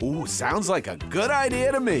 Ooh, sounds like a good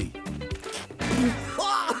idea to me.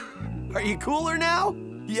 Are you cooler now?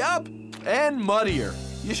 Yup, and muddier.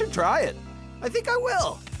 You should try it. I think I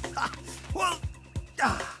will.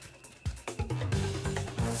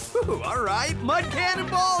 Ooh, all right, mud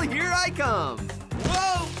cannonball, here I come.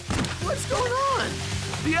 Whoa, what's going on?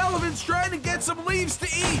 The elephant's trying to get some leaves to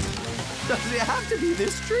eat. Does it have to be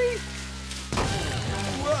this tree?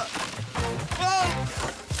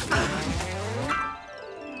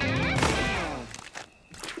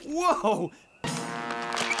 Whoa!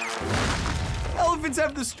 Elephants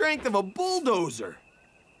have the strength of a bulldozer.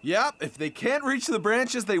 Yep, if they can't reach the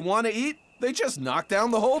branches they want to eat, they just knock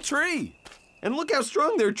down the whole tree. And look how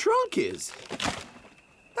strong their trunk is.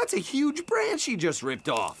 That's a huge branch he just ripped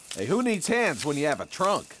off. Hey, who needs hands when you have a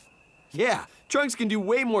trunk? Yeah, trunks can do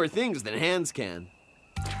way more things than hands can.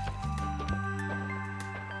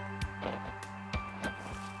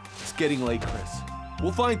 It's getting late, Chris.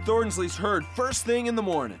 We'll find Thornsley's herd first thing in the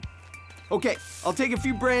morning. Okay, I'll take a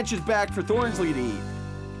few branches back for Thornsley to eat.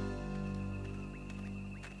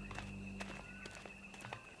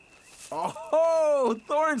 Oh,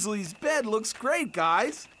 Thornsley's bed looks great,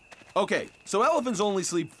 guys. Okay, so elephants only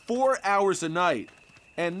sleep 4 hours a night,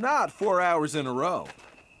 and not 4 hours in a row.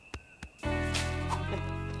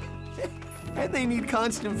 And they need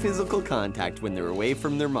constant physical contact when they're away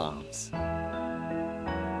from their moms.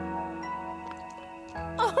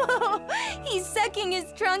 Oh, he's sucking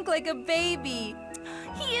his trunk like a baby.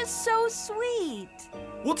 He is so sweet.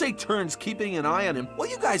 We'll take turns keeping an eye on him while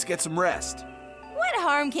you guys get some rest. What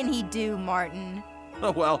harm can he do, Martin?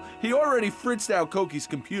 Oh, well, he already fritzed out Koki's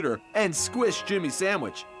computer and squished Jimmy's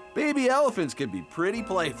sandwich. Baby elephants can be pretty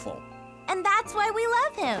playful. And that's why we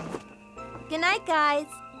love him. Good night, guys.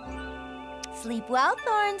 Sleep well,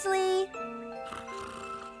 Thornsley.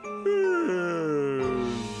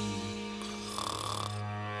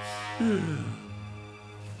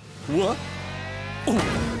 What?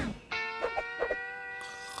 Oh.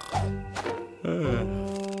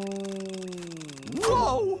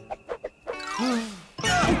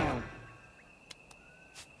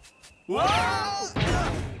 Whoa!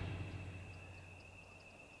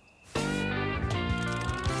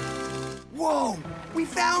 Whoa! We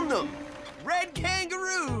found them! Red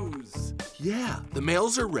kangaroos! Yeah, the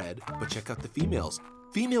males are red, but check out the females.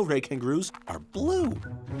 Female red kangaroos are blue.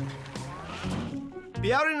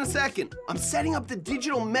 Be out in a second. I'm setting up the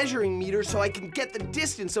digital measuring meter so I can get the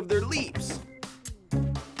distance of their leaps.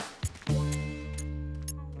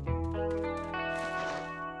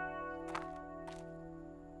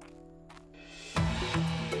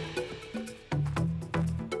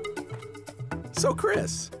 So,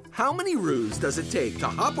 Chris, how many roos does it take to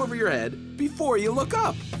hop over your head before you look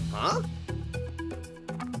up? Huh?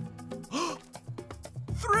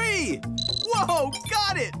 3! Whoa,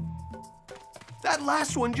 got it! That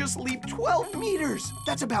last one just leaped 12 meters.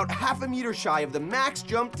 That's about half a meter shy of the max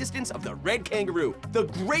jump distance of the red kangaroo, the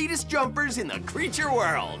greatest jumpers in the creature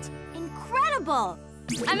world. Incredible!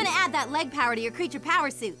 I'm gonna add that leg power to your creature power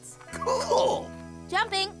suits. Cool!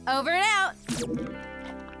 Jumping, over and out.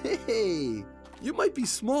 Hey, you might be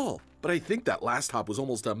small, but I think that last hop was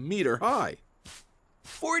almost a meter high.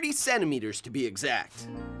 40 centimeters to be exact.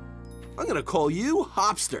 I'm gonna call you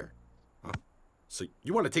Hopster. Huh? So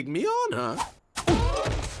you want to take me on, huh?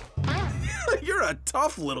 You're a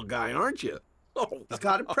tough little guy, aren't you? Oh. He's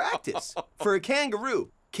got to practice. For a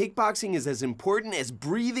kangaroo, kickboxing is as important as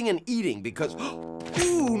breathing and eating because...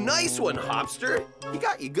 Ooh, nice one, Hopster. He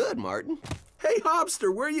got you good, Martin. Hey,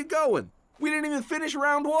 Hopster, where are you going? We didn't even finish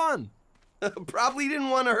round 1. Probably didn't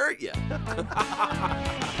want to hurt you.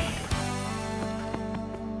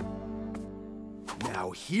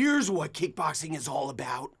 Now here's what kickboxing is all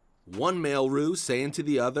about. One male roo saying to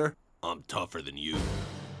the other, I'm tougher than you.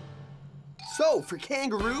 So, for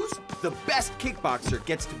kangaroos, the best kickboxer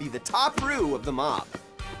gets to be the top roo of the mob.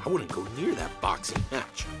 I wouldn't go near that boxing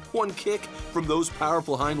match. One kick from those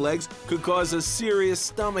powerful hind legs could cause a serious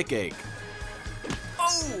stomach ache.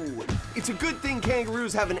 Oh! It's a good thing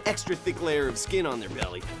kangaroos have an extra thick layer of skin on their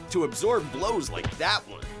belly to absorb blows like that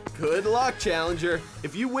one. Good luck, challenger.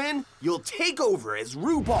 If you win, you'll take over as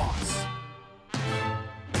Roo Boss.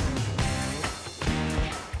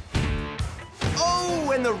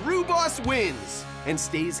 Oh, and the Roo Boss wins. and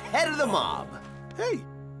stays head of the mob. Hey,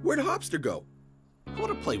 where'd Hopster go? I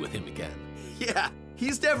want to play with him again. Yeah,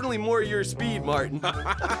 he's definitely more your speed, Martin. Hey,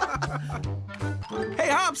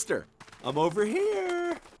 Hopster, I'm over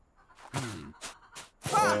here.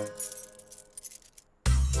 Ah!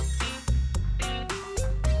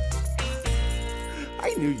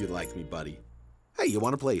 I knew you'd like me, buddy. Hey, you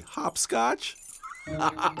want to play hopscotch?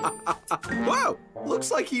 Whoa,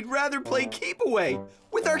 looks like he'd rather play keep away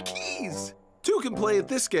with our keys. Two can play at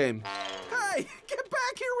this game. Hey, get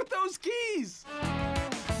back here with those keys!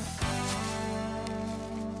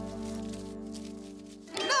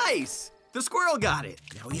 Nice! The squirrel got it.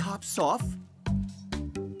 Now he hops off,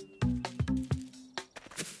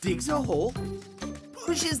 digs a hole,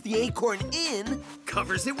 pushes the acorn in,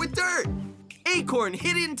 covers it with dirt. Acorn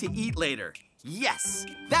hidden to eat later. Yes,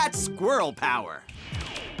 that's squirrel power.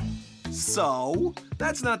 So,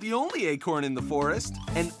 that's not the only acorn in the forest.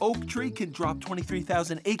 An oak tree can drop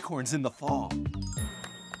 23,000 acorns in the fall.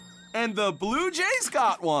 And the blue jay's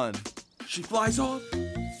got one. She flies off.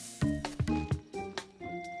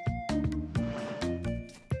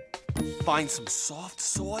 Finds some soft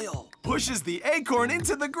soil. Pushes the acorn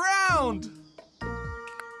into the ground.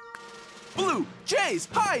 Blue jays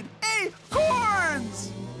hide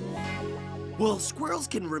acorns! Well, squirrels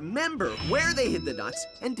can remember where they hid the nuts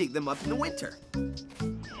and dig them up in the winter.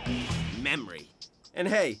 Memory. And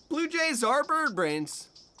hey, blue jays are bird brains.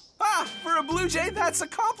 Ah, for a blue jay, that's a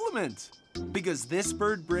compliment. Because this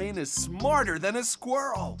bird brain is smarter than a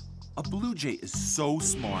squirrel. A blue jay is so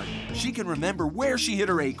smart, she can remember where she hid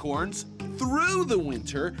her acorns through the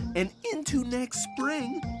winter and into next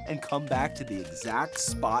spring and come back to the exact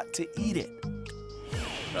spot to eat it.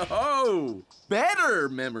 Oh, better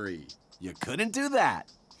memory. You couldn't do that.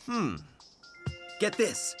 Get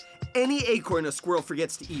this. Any acorn a squirrel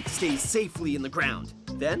forgets to eat stays safely in the ground.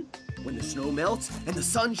 Then, when the snow melts and the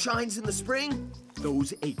sun shines in the spring,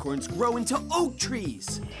 those acorns grow into oak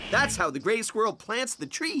trees. That's how the gray squirrel plants the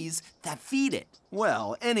trees that feed it.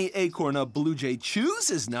 Well, any acorn a blue jay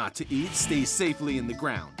chooses not to eat stays safely in the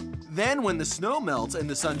ground. Then when the snow melts and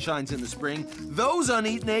the sun shines in the spring, those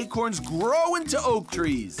uneaten acorns grow into oak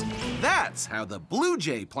trees. That's how the blue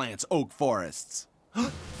jay plants oak forests.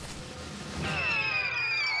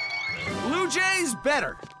 Blue jay's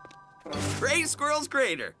better. Gray squirrel's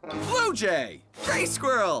greater. Blue jay. Gray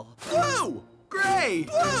squirrel. Blue. Gray.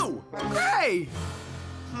 Blue. Gray.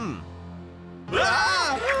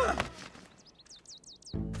 Ah!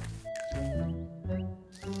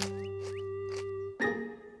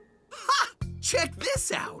 Check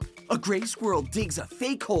this out. A gray squirrel digs a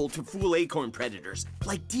fake hole to fool acorn predators,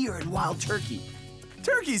 like deer and wild turkey.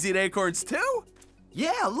 Turkeys eat acorns too?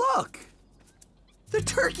 Yeah, look. The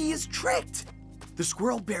turkey is tricked. The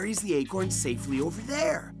squirrel buries the acorn safely over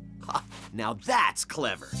there. Ha, now that's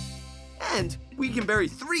clever. And we can bury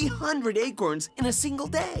 300 acorns in a single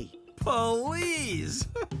day. Please.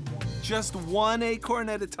 Just one acorn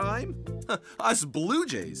at a time? Us blue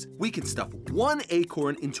jays, we can stuff one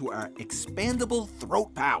acorn into our expandable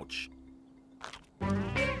throat pouch.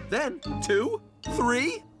 Then 2,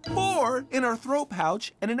 3, 4 in our throat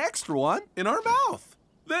pouch and an extra one in our mouth.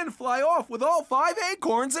 Then fly off with all 5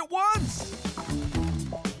 acorns at once.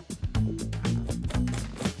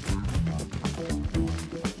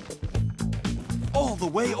 All the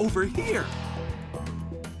way over here.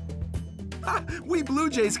 We blue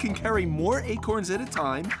jays can carry more acorns at a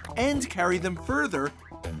time and carry them further,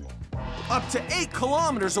 up to 8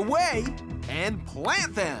 kilometers away, and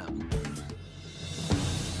plant them.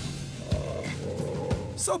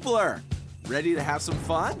 So Blur, ready to have some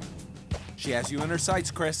fun? She has you in her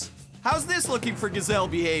sights, Chris. How's this looking for gazelle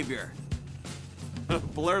behavior?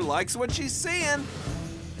 Blur likes what she's seeing.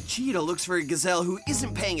 A cheetah looks for a gazelle who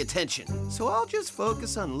isn't paying attention. So I'll just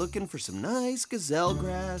focus on looking for some nice gazelle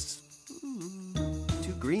grass.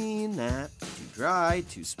 Too green, not too dry,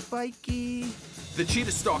 too spiky. The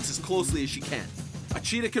cheetah stalks as closely as she can. A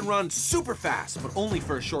cheetah can run super fast, but only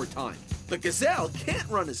for a short time. The gazelle can't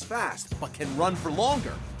run as fast, but can run for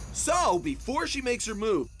longer. So, before she makes her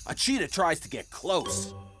move, a cheetah tries to get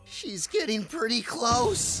close. She's getting pretty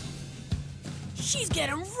close. She's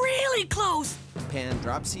getting really close. Pan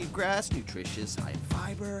drop seed grass, nutritious, high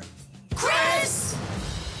fiber. Chris!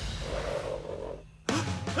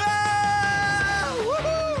 Ah!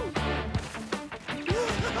 Woohoo!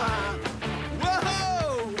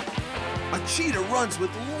 Whoa! A cheetah runs with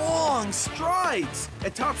long strides.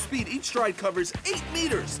 At top speed, each stride covers 8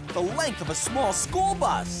 meters, the length of a small school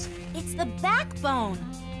bus. It's the backbone.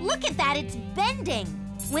 Look at that, it's bending.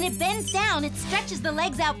 When it bends down, it stretches the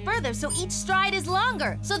legs out further so each stride is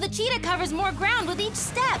longer. So the cheetah covers more ground with each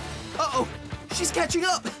step. Uh-oh, She's catching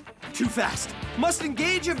up! Too fast. Must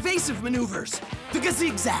engage evasive maneuvers. The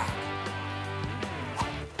gazigzag.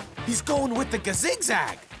 He's going with the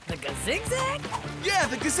gazigzag. The gazigzag? Yeah,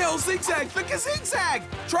 the gazelle zigzag, the gazigzag!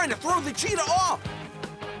 Trying to throw the cheetah off.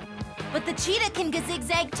 But the cheetah can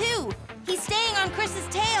gazigzag too. He's staying on Chris's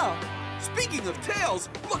tail. Speaking of tails,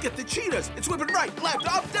 look at the cheetahs. It's whipping right, left,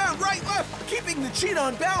 up, down, right, left, keeping the cheetah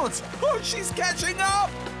on balance. Oh, she's catching up.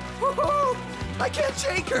 Woohoo! I can't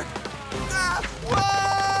shake her. Ah,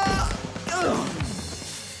 whoa! Ugh.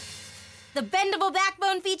 The bendable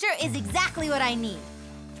backbone feature is exactly what I need.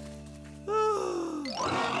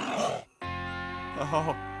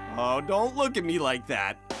 Oh, don't look at me like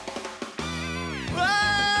that.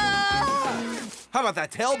 Ah! How about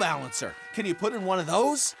that tail balancer? Can you put in one of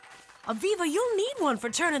those? Aviva, you'll need one for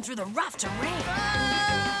turning through the rough terrain.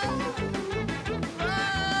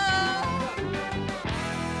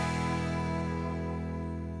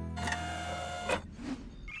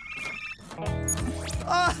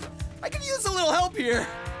 I could use a little help here.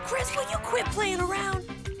 Chris, will you quit playing around?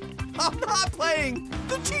 I'm not playing.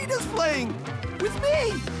 The cheetah's playing with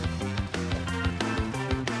me.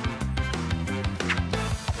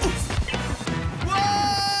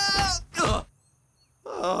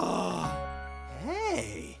 Whoa!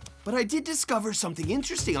 Hey, but I did discover something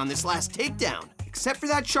interesting on this last takedown. Except for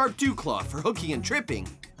that sharp dew claw for hooking and tripping,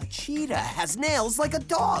 a cheetah has nails like a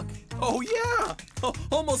dog. Oh, yeah.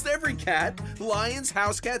 Almost every cat, lions,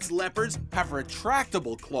 house cats, leopards, have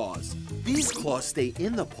retractable claws. These claws stay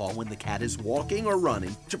in the paw when the cat is walking or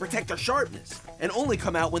running to protect their sharpness, and only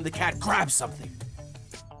come out when the cat grabs something.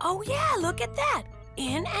 Oh yeah, look at that.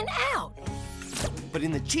 In and out. But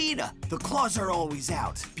in the cheetah, the claws are always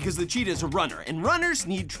out because the cheetah's a runner, and runners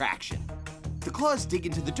need traction. The claws dig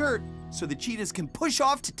into the dirt so the cheetahs can push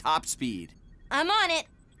off to top speed. I'm on it.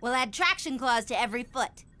 We'll add traction claws to every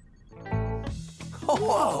foot.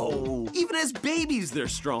 Whoa! Even as babies, they're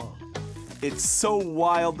strong. It's so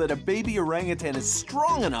wild that a baby orangutan is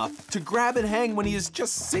strong enough to grab and hang when he is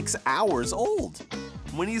just 6 hours old.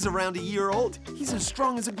 When he's around a year old, he's as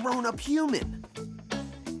strong as a grown-up human.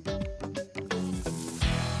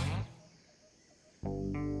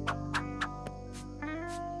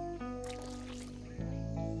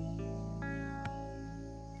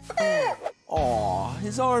 Aw,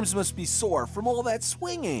 his arms must be sore from all that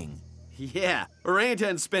swinging. Yeah,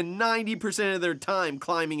 orangutans spend 90% of their time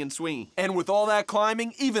climbing and swinging. And with all that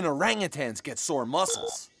climbing, even orangutans get sore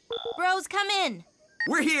muscles. Bros, come in.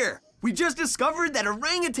 We're here. We just discovered that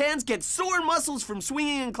orangutans get sore muscles from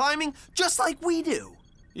swinging and climbing just like we do.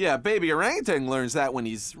 Yeah, baby orangutan learns that when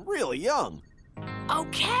he's really young.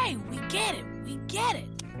 Okay, we get it. We get it.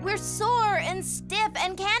 We're sore and stiff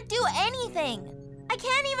and can't do anything. I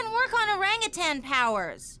can't even work on orangutan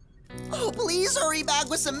powers. Oh, please hurry back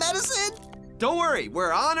with some medicine. Don't worry,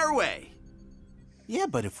 we're on our way. Yeah,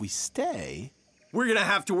 but if we stay... We're gonna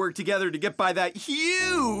have to work together to get by that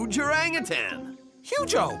huge orangutan.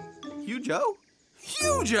 Huge-o! Huge-o?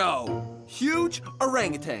 Huge-o! Huge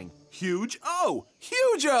orangutan. Huge-o!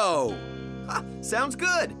 Huge-o! Ha, sounds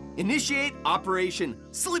good. Initiate Operation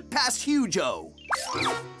Slip Past Huge-o.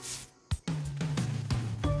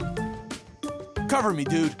 Cover me,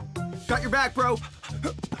 dude. Got your back, bro.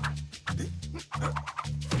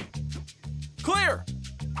 Clear!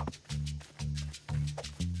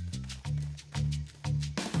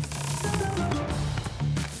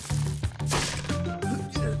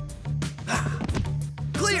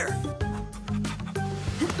 Clear!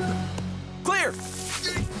 Clear!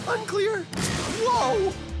 Unclear!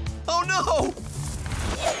 Whoa! Oh no!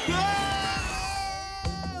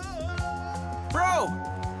 Bro!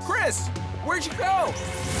 Chris! Where'd you go?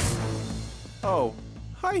 Oh,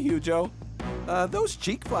 hi, Hugo. Those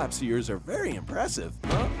cheek flaps of yours are very impressive.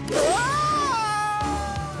 Huh?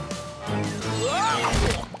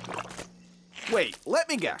 Wait, let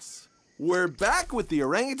me guess. We're back with the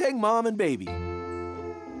orangutan mom and baby.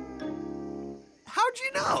 How'd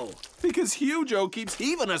you know? Because Hugo keeps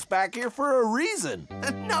heaving us back here for a reason.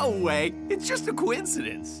 No way. It's just a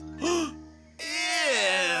coincidence. Ew!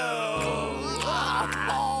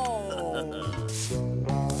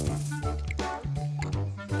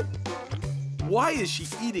 Why is she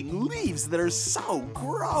eating leaves that are so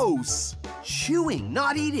gross? Chewing,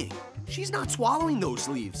 not eating. She's not swallowing those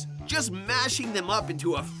leaves, just mashing them up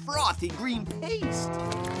into a frothy green paste.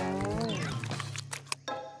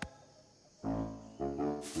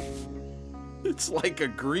 It's like a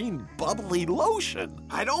green bubbly lotion.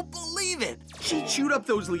 I don't believe it. She chewed up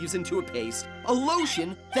those leaves into a paste, a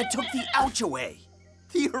lotion that took the ouch away.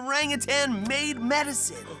 The orangutan made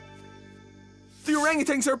medicine. The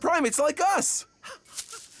orangutans are primates like us.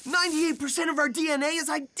 98% of our DNA is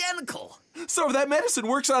identical. So if that medicine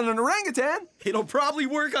works on an orangutan, It'll probably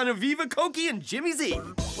work on Aviva, Koki, and Jimmy Z.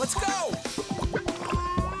 Let's go!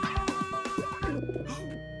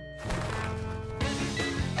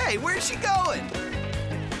 Hey, where's she going?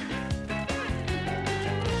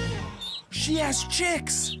 she has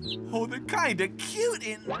chicks. Oh, they're kinda cute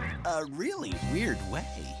in a really weird way.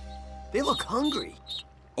 They look hungry.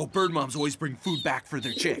 Oh, bird moms always bring food back for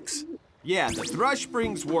their chicks. Yeah, the thrush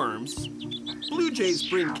brings worms, blue jays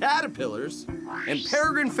bring caterpillars, and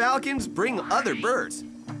peregrine falcons bring other birds.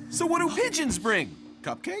 So what do pigeons bring?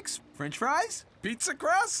 Cupcakes? French fries? Pizza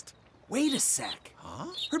crust? Wait a sec. Huh?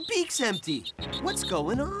 Her beak's empty. What's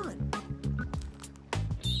going on?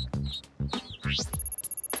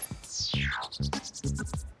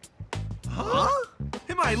 Huh?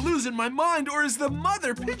 Am I losing my mind, or is the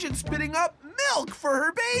mother pigeon spitting up milk for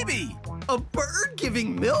her baby? A bird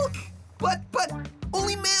giving milk? But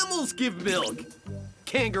only mammals give milk.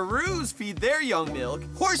 Kangaroos feed their young milk,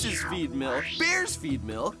 horses feed milk, bears feed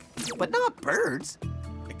milk, but not birds.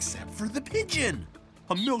 Except for the pigeon.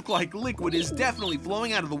 A milk-like liquid is definitely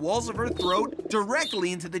flowing out of the walls of her throat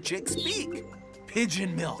directly into the chick's beak.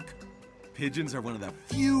 Pigeon milk. Pigeons are one of the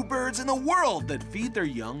few birds in the world that feed their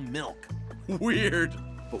young milk. Weird,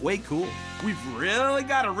 but way cool. We've really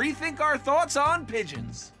got to rethink our thoughts on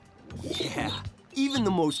pigeons. Yeah, even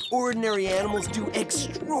the most ordinary animals do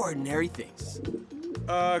extraordinary things.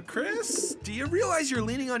 Chris, do you realize you're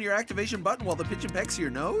leaning on your activation button while the pigeon pecks your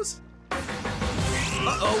nose?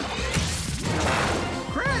 Uh-oh.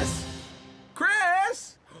 Chris!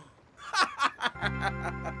 Chris!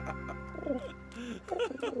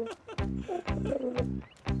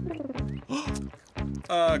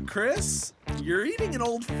 Chris, you're eating an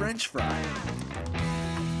old French fry.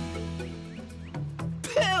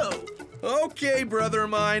 Pew! Okay, brother of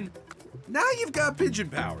mine. Now you've got pigeon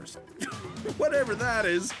powers. Whatever that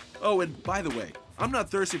is. Oh, and by the way, I'm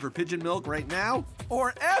not thirsty for pigeon milk right now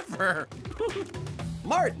or ever.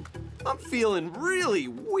 Martin, I'm feeling really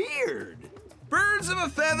weird. Birds of a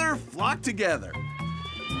feather flock together.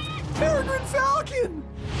 Peregrine falcon!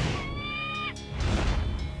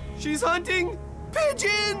 She's hunting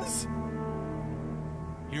pigeons!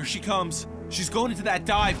 Here she comes. She's going into that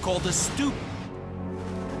dive called the stoop.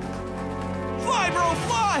 Fly, bro,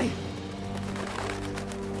 fly!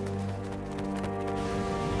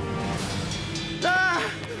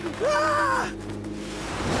 Ah! Ah!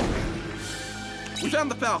 We found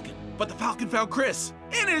the falcon, but the falcon found Chris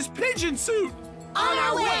in his pigeon suit. On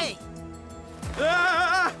our way!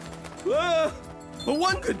 Ah! Ah! But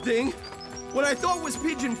one good thing, what I thought was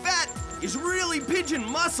pigeon fat is really pigeon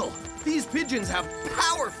muscle. These pigeons have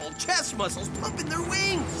powerful chest muscles pumping their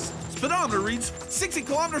wings. Speedometer reads 60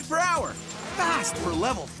 kilometers per hour. Fast for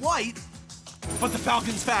level flight. But the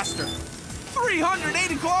falcon's faster.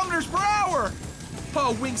 380 kilometers per hour.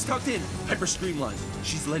 Oh, wings tucked in, hyper streamlined.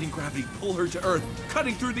 She's letting gravity pull her to Earth,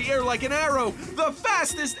 cutting through the air like an arrow. The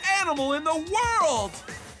fastest animal in the world.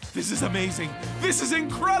 This is amazing. This is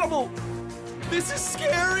incredible. This is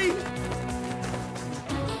scary.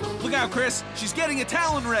 Look out, Chris. She's getting a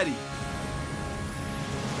talon ready.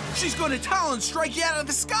 She's going to talon strike you out of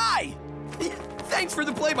the sky. Thanks for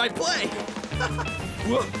the play-by-play.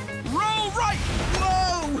 Whoa. Roll right.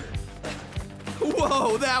 Whoa.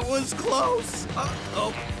 Whoa, that was close.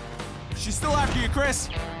 Uh-oh. She's still after you, Chris.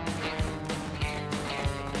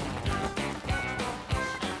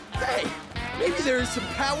 Hey, maybe there is some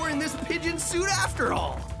power in this pigeon suit after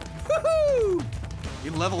all. Woohoo!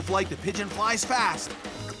 In level flight, the pigeon flies fast.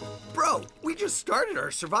 Bro, we just started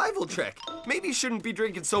our survival trek. Maybe you shouldn't be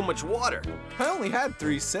drinking so much water. I only had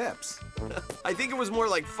 3 sips. I think it was more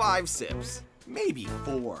like 5 sips. Maybe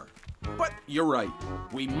 4. But you're right.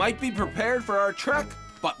 We might be prepared for our trek,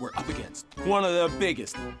 but we're up against one of the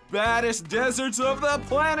biggest, baddest deserts of the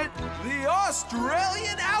planet, the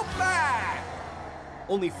Australian outback.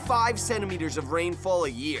 Only 5 centimeters of rainfall a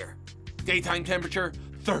year. Daytime temperature,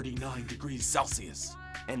 39 degrees Celsius.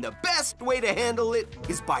 And the best way to handle it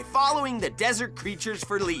is by following the desert creatures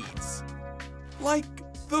for leads. Like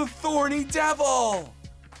the thorny devil.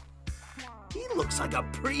 He looks like a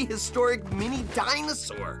prehistoric mini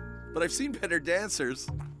dinosaur. But I've seen better dancers.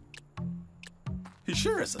 He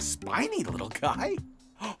sure is a spiny little guy.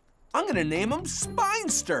 I'm gonna name him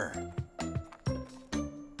Spinester.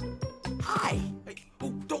 Hi. Hey,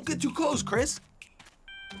 oh, don't get too close, Chris.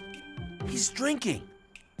 He's drinking.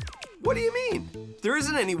 What do you mean? There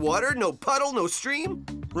isn't any water, no puddle, no stream?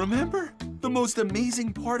 Remember? The most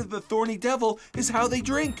amazing part of the thorny devil is how they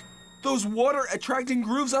drink. Those water-attracting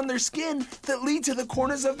grooves on their skin that lead to the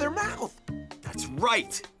corners of their mouth. That's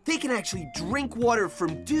right. they can actually drink water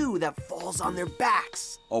from dew that falls on their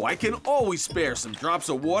backs. Oh, I can always spare some drops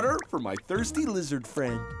of water for my thirsty lizard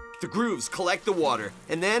friend. The grooves collect the water,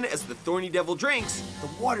 and then as the thorny devil drinks, the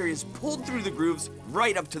water is pulled through the grooves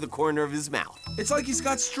right up to the corner of his mouth. It's like he's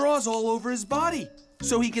got straws all over his body,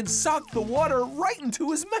 so he can suck the water right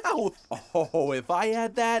into his mouth. Oh, if I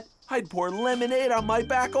had that, I'd pour lemonade on my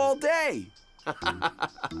back all day.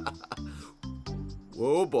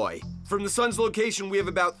 Whoa, boy. From the sun's location, we have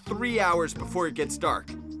about 3 hours before it gets dark.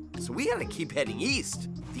 So we gotta keep heading east,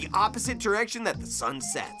 the opposite direction that the sun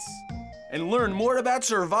sets. And learn more about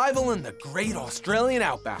survival in the great Australian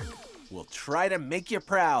outback. We'll try to make you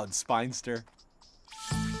proud, Spinester.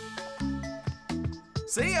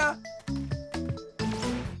 See ya!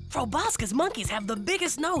 Proboscis monkeys have the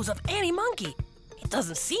biggest nose of any monkey. It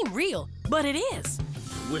doesn't seem real, but it is.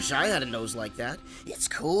 Wish I had a nose like that. It's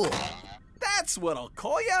cool. That's what I'll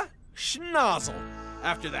call ya, Schnozzle,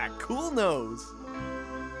 after that cool nose.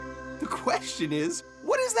 The question is,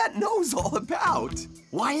 what is that nose all about?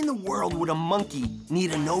 Why in the world would a monkey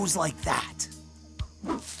need a nose like that?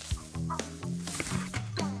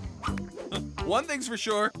 One thing's for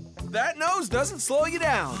sure, that nose doesn't slow you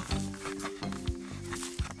down.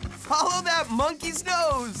 Follow that monkey's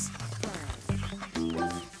nose!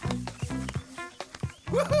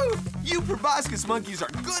 Woohoo! You proboscis monkeys are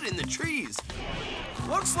good in the trees.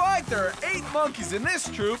 Looks like there are 8 monkeys in this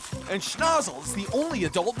troop, and Schnozzle is the only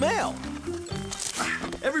adult male.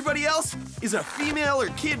 Everybody else is a female or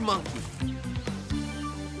kid monkey.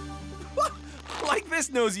 Like this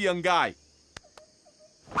nosy young guy.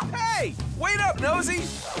 Hey, wait up, nosy!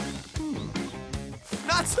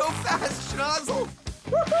 Not so fast, Schnozzle!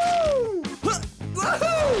 Woohoo!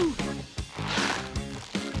 Woohoo!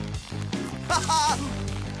 Ha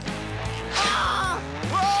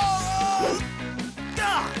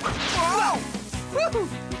Whoa!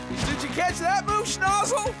 Did you catch that move,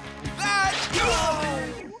 Schnozzle? That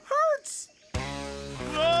hurts!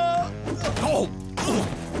 Oh!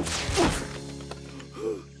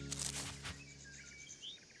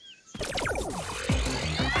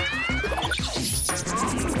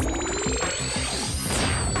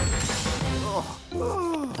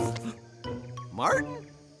 Martin?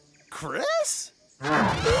 Chris?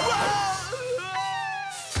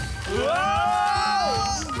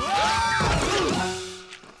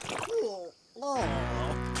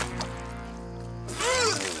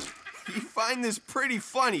 You find this pretty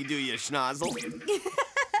funny, do you, Schnozzle?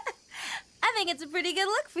 I think it's a pretty good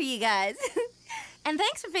look for you guys. And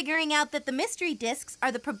thanks for figuring out that the mystery discs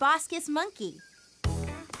are the proboscis monkey.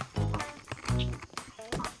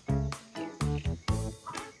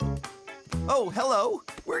 Oh, hello.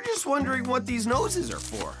 We're just wondering what these noses are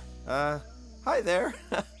for. Hi there.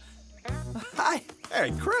 Hi.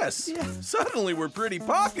 Hey, Chris. Yeah. Suddenly we're pretty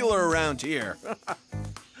popular around here.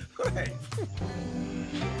 Hey.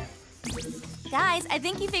 Guys, I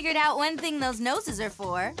think you figured out one thing those noses are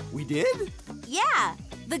for. We did? Yeah,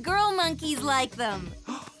 the girl monkeys like them.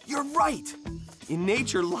 You're right. In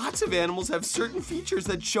nature, lots of animals have certain features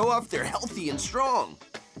that show off they're healthy and strong.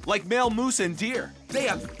 Like male moose and deer. They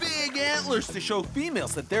have big antlers to show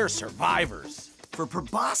females that they're survivors. For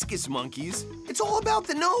proboscis monkeys, it's all about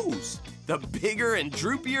the nose. The bigger and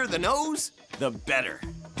droopier the nose, the better.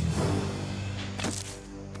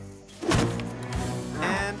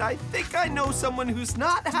 And I think I know someone who's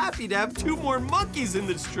not happy to have 2 more monkeys in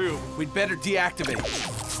this troop. We'd better deactivate.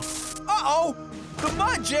 Uh-oh! The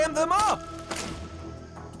mud jammed them up!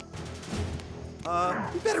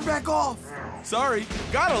 We better back off. Sorry,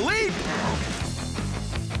 gotta leave!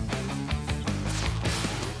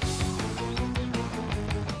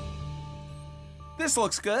 This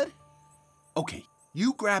looks good. Okay,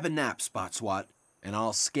 you grab a nap spot, Swat, and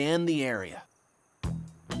I'll scan the area.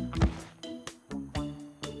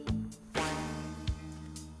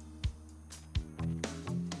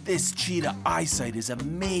 This cheetah eyesight is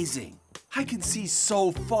amazing. I can see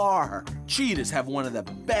so far. Cheetahs have one of the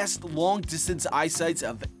best long-distance eyesights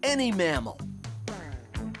of any mammal.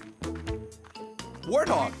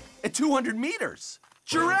 Warthog at 200 meters.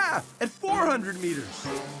 Giraffe at 400 meters.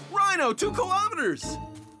 Rhino, 2 kilometers.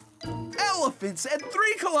 Elephants at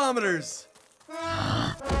 3 kilometers.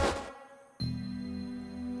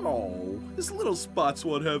 Oh, this little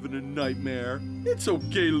Spotswat having a nightmare. It's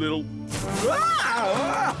okay, little...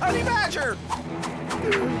 Ah! Honey badger!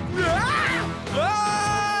 Ah!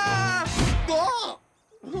 Ah! Ah!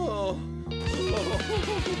 Oh.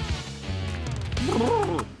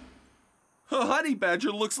 A honey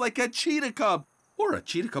badger looks like a cheetah cub. Or a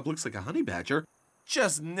cheetah cub looks like a honey badger.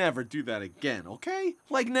 Just never do that again, okay?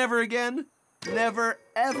 Like never again? Never,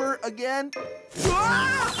 ever again.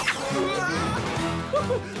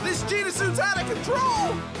 This cheetah suit's out of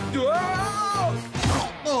control!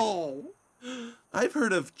 Oh! I've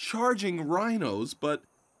heard of charging rhinos, but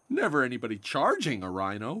never anybody charging a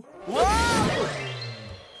rhino.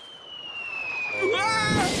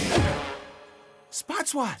 Spot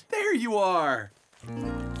Swat, there you are!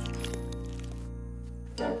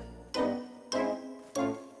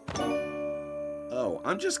 Oh,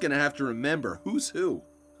 I'm just gonna have to remember who's who.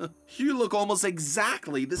 You look almost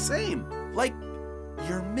exactly the same, like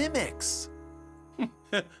you're mimics.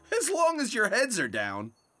 As long as your heads are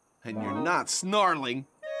down and you're not snarling.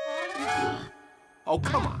 Oh,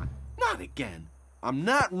 come on, not again. I'm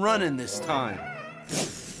not running this time.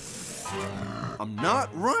 I'm not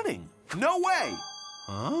running. No way.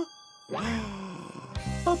 Huh?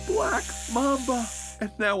 A black mamba.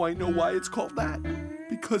 And now I know why it's called that.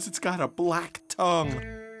 Because it's got a black tongue.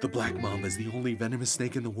 The black mamba is the only venomous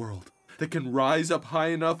snake in the world that can rise up high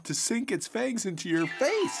enough to sink its fangs into your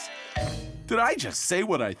face. Did I just say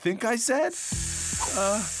what I think I said?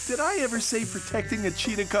 Did I ever say protecting a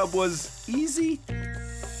cheetah cub was easy?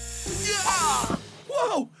 Yeah!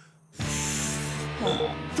 Whoa!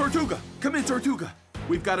 Tortuga, come in, Tortuga.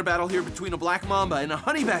 We've got a battle here between a black mamba and a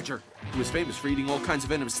honey badger, who is famous for eating all kinds of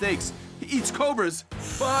venomous snakes. He eats cobras,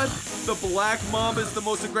 but the black mamba is the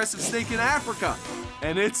most aggressive snake in Africa,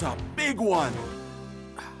 and it's a big one.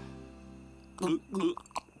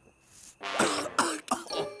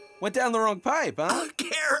 Went down the wrong pipe, huh?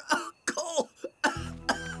 Careful.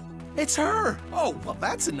 It's her. Oh, well,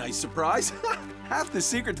 that's a nice surprise. Half the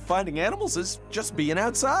secret to finding animals is just being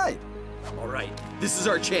outside. All right, this is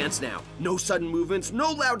our chance now. No sudden movements,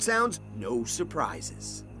 no loud sounds, no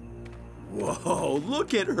surprises. Whoa,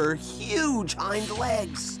 look at her huge hind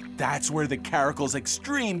legs. That's where the caracal's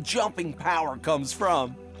extreme jumping power comes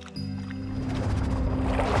from.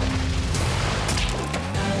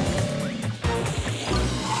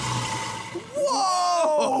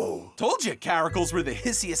 Whoa! Told you caracals were the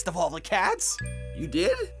hissiest of all the cats. You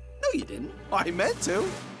did? No, you didn't. I meant to.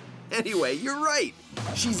 Anyway, you're right.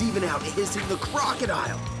 She's even out hissing the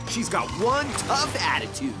crocodile. She's got one tough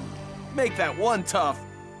attitude. Make that one tough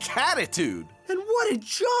catitude. And what a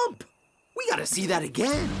jump! We gotta see that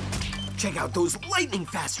again. Check out those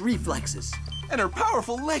lightning-fast reflexes. And her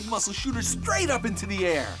powerful leg muscles shoot her straight up into the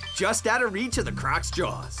air. Just out of reach of the croc's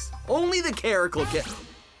jaws. Only the caracal can...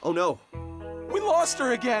 Oh no. We lost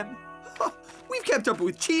her again. We've kept up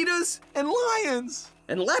with cheetahs and lions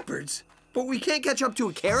and leopards, but we can't catch up to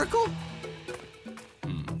a caracal?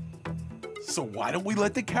 So why don't we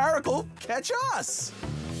let the caracal catch us?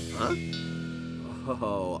 Huh?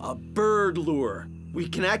 Oh, a bird lure. We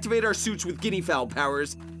can activate our suits with guinea fowl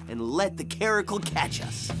powers and let the caracal catch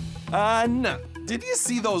us. No. Did you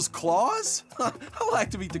see those claws? I'll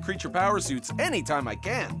activate the creature power suits anytime I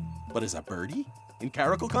can. But as a birdie? In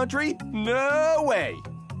caracal country? No way.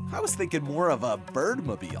 I was thinking more of a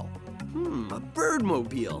birdmobile. A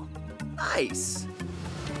birdmobile. Nice.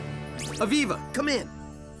 Aviva, come in.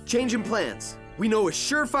 Changing plans. We know a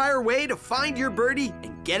surefire way to find your birdie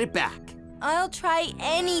and get it back. I'll try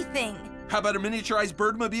anything. How about a miniaturized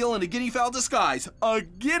birdmobile in a guinea fowl disguise? A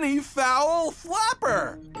guinea fowl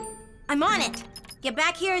flapper! I'm on it. Get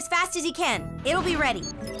back here as fast as you can. It'll be ready.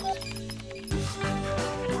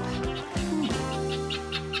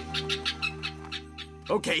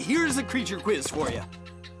 Okay, here's a creature quiz for you.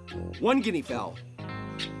 One guinea fowl.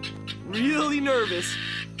 Really nervous.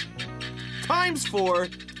 Times 4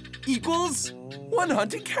 equals... one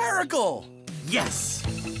hunted caracal. Yes!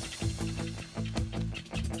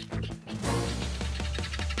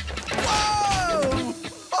 Whoa!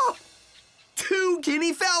 Oh! 2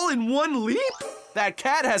 guinea fowl in one leap? That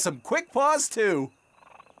cat has some quick paws, too.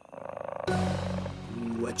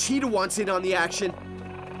 Ooh, a cheetah wants in on the action.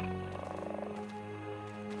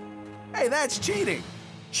 Hey, that's cheating.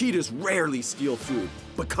 Cheetahs rarely steal food,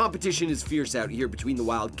 but competition is fierce out here between the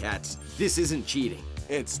Wild Kratts. This isn't cheating.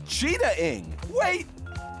 It's cheetah-ing. Wait.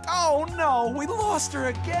 Oh, no, we lost her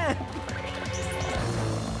again.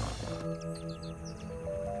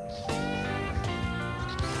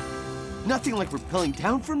 Nothing like rappelling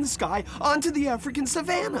down from the sky onto the African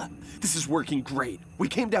savannah. This is working great. We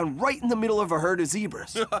came down right in the middle of a herd of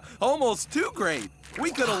zebras. Almost too great.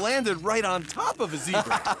 We could have landed right on top of a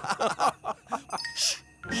zebra. Shh,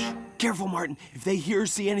 shh. Careful, Martin. If they hear or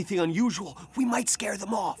see anything unusual, we might scare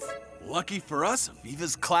them off. Lucky for us,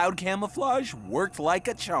 Aviva's cloud camouflage worked like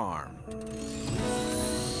a charm.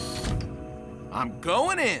 I'm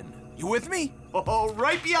going in. You with me? Oh,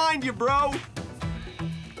 right behind you, bro.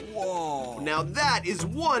 Whoa. Now that is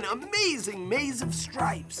one amazing maze of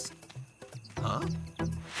stripes. Huh?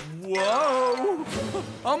 Whoa!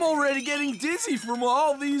 I'm already getting dizzy from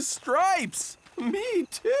all these stripes. Me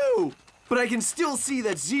too. But I can still see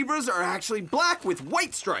that zebras are actually black with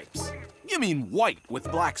white stripes. You mean white with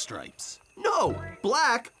black stripes? No,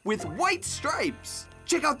 black with white stripes.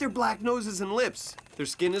 Check out their black noses and lips. Their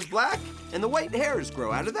skin is black, and the white hairs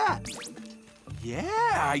grow out of that.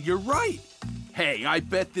 Yeah, you're right. Hey, I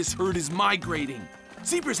bet this herd is migrating.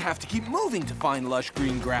 Zebras have to keep moving to find lush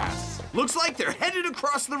green grass. Looks like they're headed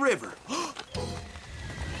across the river.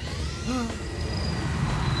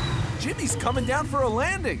 Jimmy's coming down for a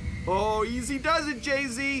landing. Oh, easy does it,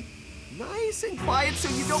 Jay-Z. Nice and quiet so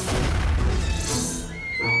you don't...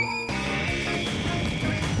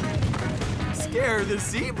 scare the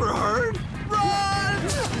zebra herd. Run!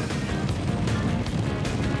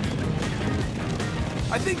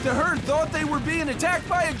 I think the herd thought they were being attacked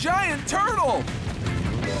by a giant turtle.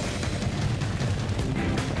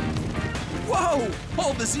 Whoa!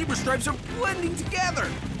 All the zebra stripes are blending together.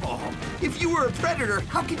 Oh, if you were a predator,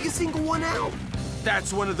 how could you single one out?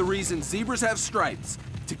 That's one of the reasons zebras have stripes,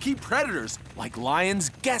 to keep predators like lions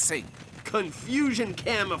guessing. Confusion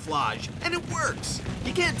camouflage, and it works.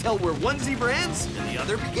 You can't tell where one zebra ends and the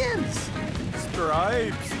other begins.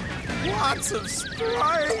 Stripes. Lots of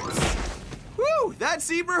stripes. Whew, that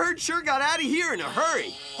zebra herd sure got out of here in a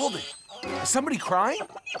hurry. Hold it. Is somebody crying?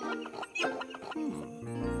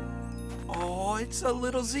 Oh, it's a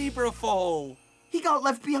little zebra foal. He got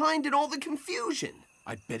left behind in all the confusion.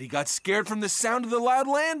 I bet he got scared from the sound of the loud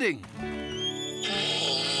landing.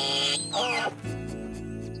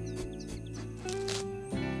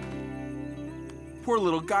 Poor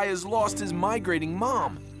little guy has lost his migrating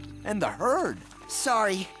mom and the herd.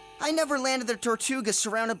 Sorry, I never landed the Tortuga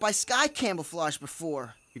surrounded by sky camouflage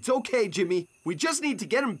before. It's okay, Jimmy. We just need to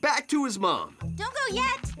get him back to his mom. Don't go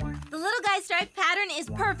yet. The little guy's stripe pattern is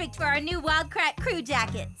perfect for our new Wild Kratts crew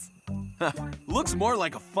jackets. Looks more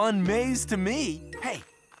like a fun maze to me. Hey,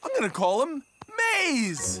 I'm gonna call him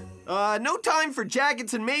Maze. No time for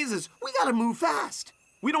jackets and mazes. We gotta move fast.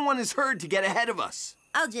 We don't want his herd to get ahead of us.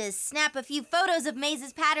 I'll just snap a few photos of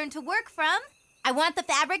Maze's pattern to work from. I want the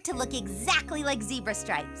fabric to look exactly like zebra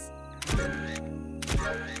stripes.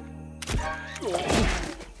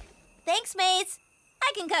 Thanks, Maze.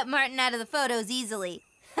 I can cut Martin out of the photos easily.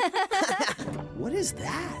 What is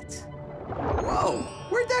that? Whoa,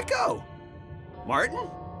 where'd that go? Martin?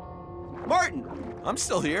 Martin! I'm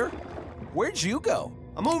still here. Where'd you go?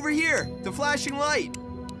 I'm over here, the flashing light.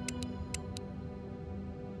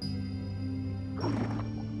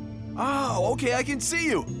 Oh, okay, I can see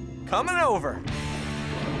you. Coming over.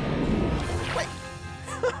 Wait.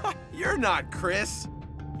 You're not Chris.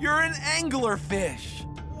 You're an anglerfish.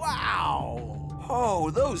 Wow. Oh,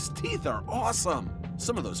 those teeth are awesome.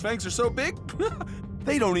 Some of those fangs are so big,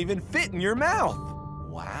 they don't even fit in your mouth.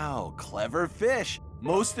 Wow, clever fish.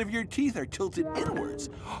 Most of your teeth are tilted inwards,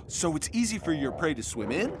 so it's easy for your prey to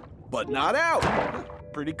swim in, but not out.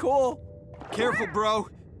 Pretty cool. Careful, bro.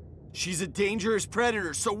 She's a dangerous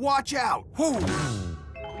predator, so watch out. Martin,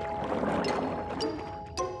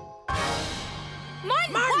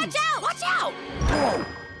 watch out! Watch out! Whoa!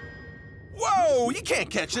 Whoa! You can't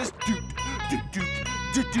catch this. Doot, doot, doot,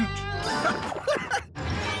 doot, doot.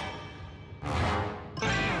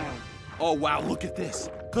 Oh, wow, look at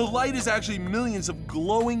this. The light is actually millions of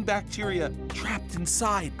glowing bacteria trapped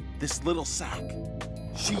inside this little sack.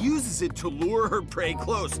 She uses it to lure her prey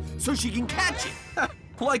close so she can catch it.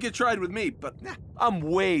 Like it tried with me, but I'm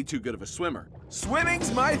way too good of a swimmer.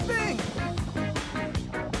 Swimming's my thing.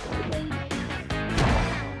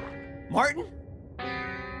 Martin?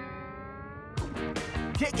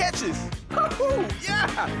 Can't catch this. Oh,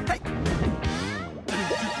 yeah. Hey.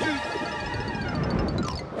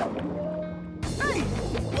 Hey,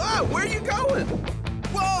 wow, where are you going?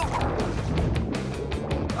 Whoa.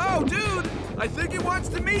 Oh, dude, I think it wants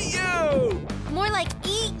to meet you. More like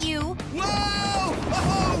eat you. Whoa!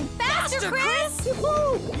 Oh! Faster, Chris!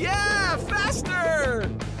 Woo! Yeah, faster!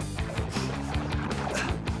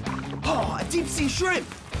 Oh, a deep sea shrimp.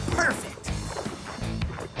 Perfect.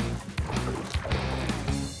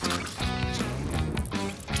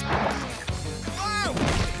 Whoa!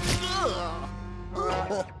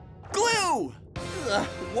 Glue!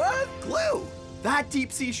 What? Glue? That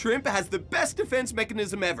deep sea shrimp has the best defense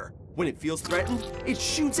mechanism ever. When it feels threatened, it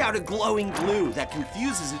shoots out a glowing glue that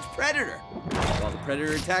confuses its predator. While the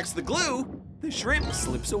predator attacks the glue, the shrimp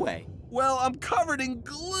slips away. Well, I'm covered in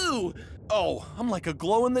glue. Oh, I'm like a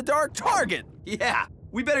glow-in-the-dark target. Yeah,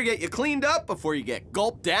 we better get you cleaned up before you get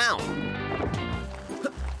gulped down.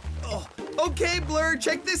 Oh, okay, Blur,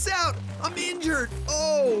 check this out. I'm injured.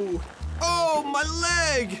 Oh, my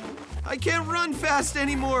leg. I can't run fast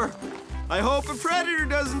anymore. I hope a predator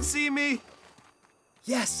doesn't see me.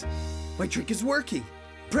 Yes, my trick is working.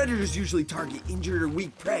 Predators usually target injured or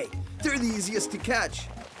weak prey. They're the easiest to catch.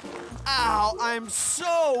 Ow, I'm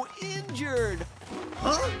so injured.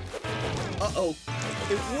 Huh? Uh-oh,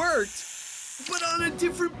 it worked, but on a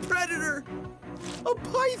different predator. A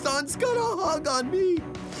python's got a hug on me.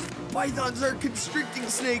 Pythons are constricting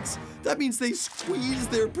snakes. That means they squeeze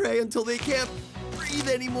their prey until they can't breathe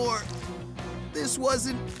anymore. This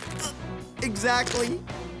wasn't exactly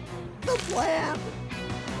the plan,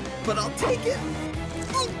 but I'll take it.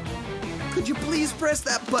 Could you please press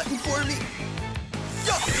that button for me?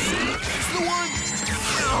 It's the one.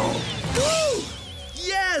 Ow. Woo!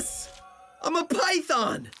 Yes! I'm a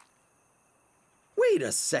python. Wait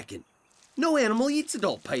a second. No animal eats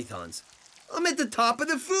adult pythons. I'm at the top of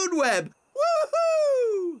the food web.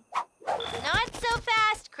 Woohoo! Not so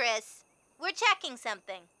fast, Chris. We're checking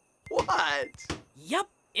something. What? Yup,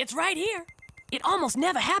 it's right here. It almost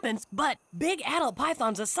never happens, but big adult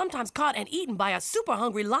pythons are sometimes caught and eaten by a super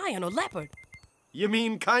hungry lion or leopard. You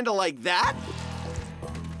mean kinda like that?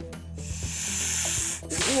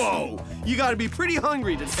 Whoa, you gotta be pretty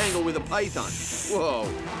hungry to tangle with a python. Whoa,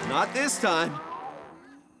 not this time.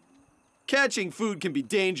 Catching food can be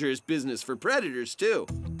dangerous business for predators, too.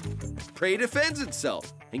 Prey defends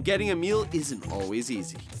itself, and getting a meal isn't always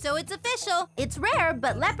easy. So it's official. It's rare,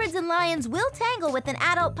 but leopards and lions will tangle with an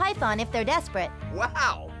adult python if they're desperate.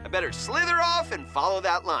 Wow, I better slither off and follow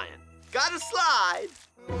that lion. Gotta slide.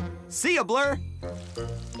 See ya, Blur.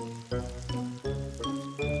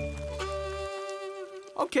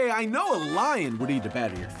 Okay, I know a lion would eat a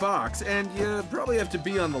bat-eared fox, and you probably have to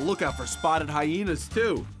be on the lookout for spotted hyenas,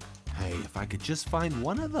 too. Hey, if I could just find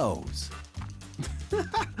one of those.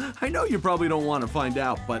 I know you probably don't want to find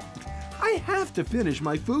out, but I have to finish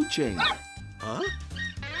my food chain.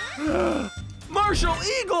 Huh? Martial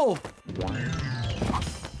Eagle!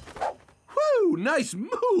 Whew, nice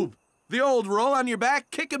move! The old roll on your back,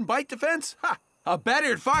 kick and bite defense? Ha! A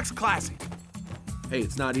bat-eared fox classic. Hey,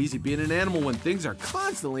 it's not easy being an animal when things are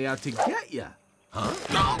constantly out to get you. Huh?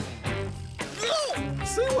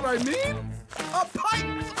 See what I mean? A pipe!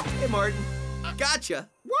 Hey, Martin. Gotcha.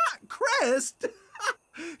 What, Chris?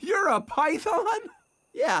 You're a python?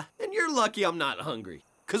 Yeah, and you're lucky I'm not hungry,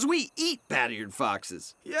 'cause we eat bat-eared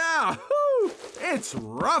foxes. Yeah, whew, it's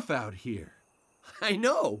rough out here. I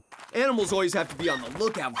know. Animals always have to be on the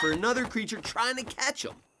lookout for another creature trying to catch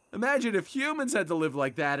them. Imagine if humans had to live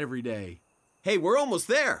like that every day. Hey, we're almost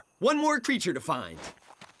there. One more creature to find.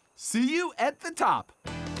 See you at the top.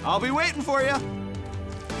 I'll be waiting for you.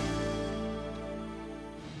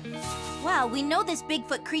 Well, we know this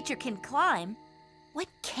Bigfoot creature can climb. What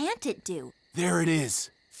can't it do? There it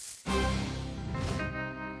is.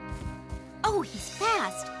 Oh, he's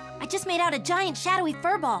fast. I just made out a giant shadowy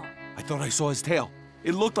furball. I thought I saw his tail.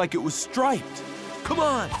 It looked like it was striped. Come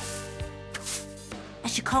on. I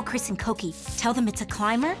should call Chris and Koki. Tell them it's a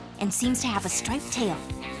climber and seems to have a striped tail.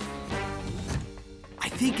 I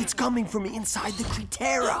think it's coming from inside the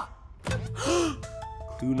Cratera.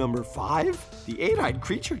 Clue number 5? The 8-eyed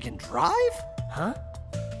creature can drive? Huh?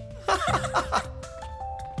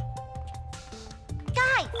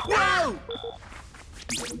 Guys! Whoa!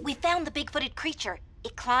 We found the big-footed creature.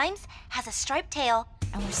 It climbs, has a striped tail,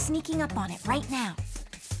 and we're sneaking up on it right now.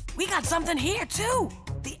 We got something here, too.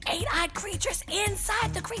 The 8-eyed creature's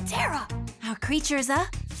inside the Cratera. Our creature's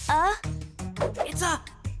It's a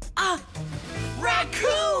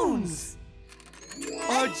raccoons!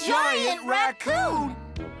 A giant raccoon!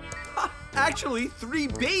 Actually, 3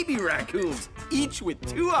 baby raccoons, each with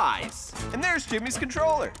 2 eyes. And there's Jimmy's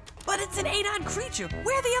controller. But it's an 8-eyed creature.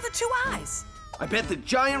 Where are the other 2 eyes? I bet the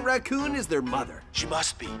giant raccoon is their mother. She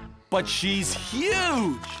must be. But she's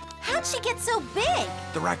huge. How'd she get so big?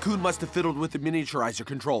 The raccoon must have fiddled with the miniaturizer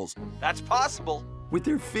controls. That's possible. With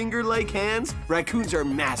their finger-like hands, raccoons are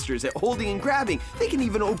masters at holding and grabbing. They can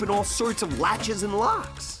even open all sorts of latches and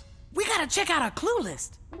locks. We gotta check out our clue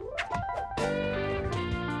list.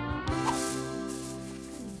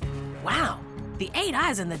 Wow, the 8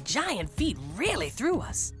 eyes and the giant feet really threw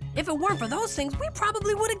us. If it weren't for those things, we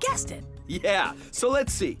probably would have guessed it. Yeah, so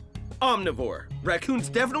let's see. Omnivore. Raccoons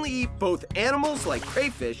definitely eat both animals like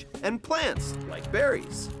crayfish and plants like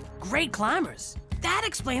berries. Great climbers. That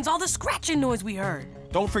explains all the scratching noise we heard.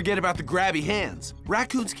 Don't forget about the grabby hands.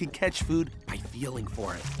 Raccoons can catch food by feeling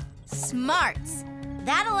for it. Smarts.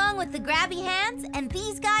 That along with the grabby hands, and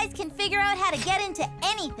these guys can figure out how to get into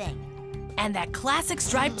anything. And that classic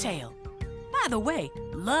striped tail. By the way,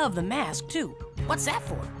 love the mask too. What's that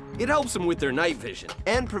for? It helps them with their night vision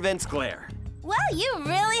and prevents glare. Well, you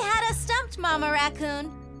really had us stumped, Mama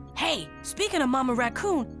Raccoon. Hey, speaking of Mama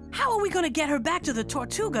Raccoon, how are we gonna get her back to the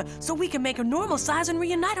Tortuga so we can make her normal size and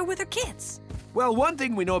reunite her with her kids? Well, one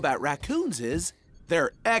thing we know about raccoons is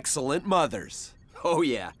they're excellent mothers. Oh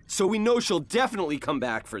yeah, so we know she'll definitely come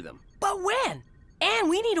back for them. But when? And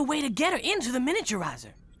we need a way to get her into the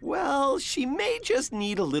miniaturizer. Well, she may just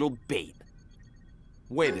need a little bait.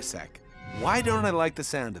 Wait a sec. Why don't I like the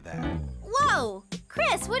sound of that? Whoa!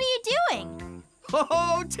 Chris, what are you doing?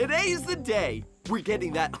 Oh, today's the day. We're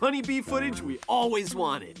getting that honeybee footage we always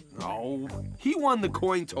wanted. Oh, he won the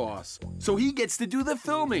coin toss, so he gets to do the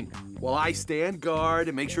filming, while I stand guard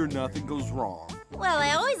and make sure nothing goes wrong. Well,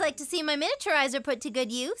 I always like to see my miniaturizer put to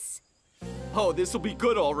good use. Oh, this'll be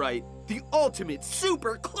good, all right. The ultimate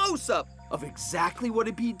super close-up of exactly what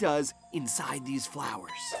a bee does inside these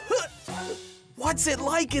flowers. What's it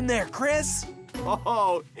like in there, Chris?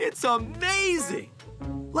 Oh, it's amazing!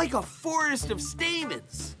 Like a forest of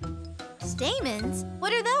stamens. Stamens?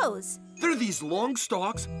 What are those? They're these long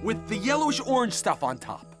stalks with the yellowish-orange stuff on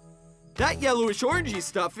top. That yellowish-orangey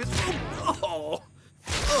stuff is... Oh!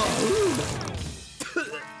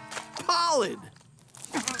 Pollen!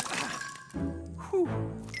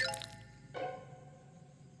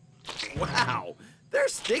 Wow, they're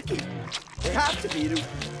sticky. They have to be to...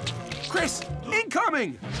 Chris,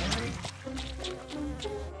 incoming!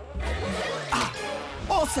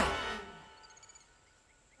 All set.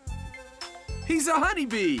 He's a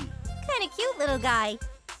honeybee. Kind of cute little guy.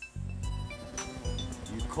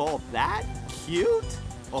 You call that cute?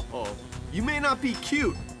 Oh, you may not be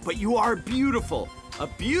cute, but you are beautiful. A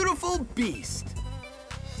beautiful beast.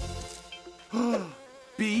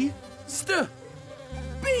 Beast?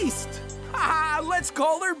 Beast! Ha! Let's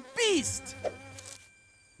call her Beast!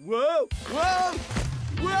 Whoa, whoa,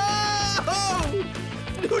 whoa!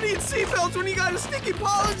 Who needs seatbelts when you got a sticky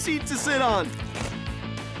pollen seat to sit on?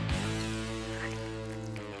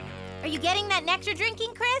 Are you getting that nectar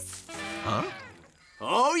drinking, Chris? Huh?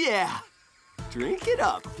 Oh, yeah. Drink it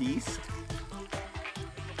up, Beast.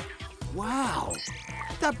 Wow,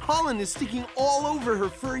 that pollen is sticking all over her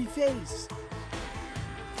furry face.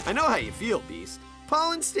 I know how you feel, Beast.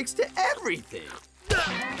 Pollen sticks to everything.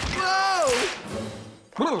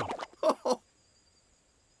 Whoa!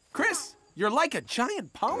 Chris, you're like a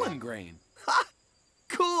giant pollen grain. Ha!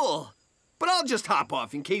 Cool. But I'll just hop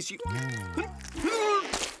off in case you...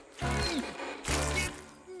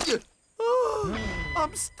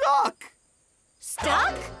 I'm stuck.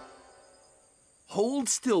 Stuck? Hold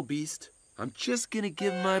still, Beast. I'm just gonna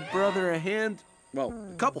give my brother a hand. Well,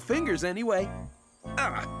 a couple fingers anyway.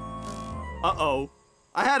 Uh-oh.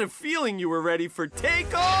 I had a feeling you were ready for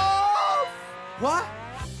takeoff! What?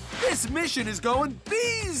 This mission is going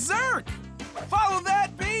berserk! Follow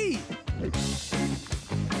that bee!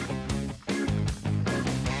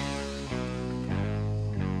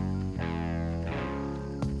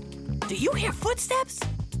 Do you hear footsteps?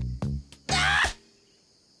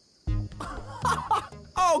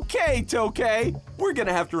 Okay, Tokay. We're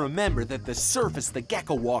gonna have to remember that the surface the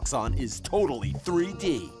gecko walks on is totally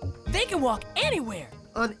 3D. They can walk anywhere.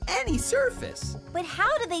 On any surface. But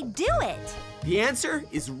how do they do it? The answer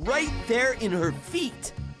is right there in her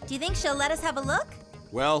feet. Do you think she'll let us have a look?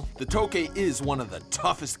 Well, the Tokay is one of the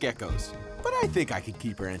toughest geckos, but I think I can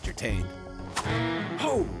keep her entertained.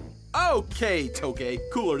 Oh, okay, Tokay.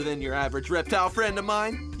 Cooler than your average reptile friend of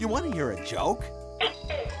mine. You want to hear a joke?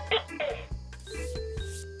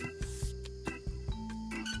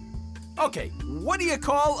 Okay, what do you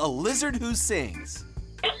call a lizard who sings?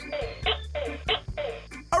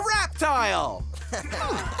 A reptile!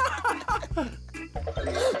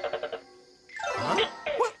 Huh?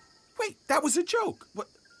 What? Wait, that was a joke. What?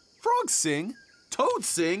 Frogs sing, toads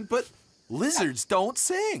sing, but lizards don't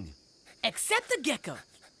sing. Except the gecko.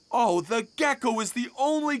 Oh, the gecko is the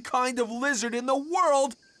only kind of lizard in the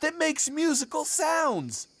world that makes musical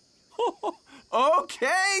sounds.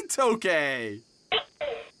 Okay, Tokay.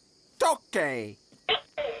 Tokay.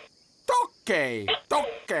 Tokay.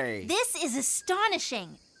 Tokay. This is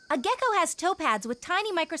astonishing. A gecko has toe pads with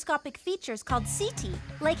tiny microscopic features called setae,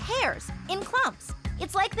 like hairs, in clumps.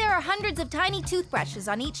 It's like there are hundreds of tiny toothbrushes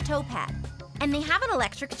on each toe pad, and they have an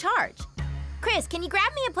electric charge. Chris, can you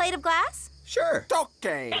grab me a plate of glass? Sure.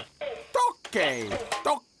 Tokay. Tokay.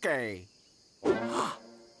 Tokay.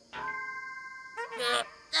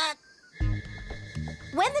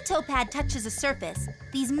 When the toe pad touches a surface,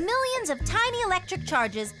 these millions of tiny electric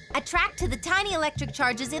charges attract to the tiny electric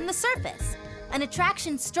charges in the surface, an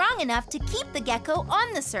attraction strong enough to keep the gecko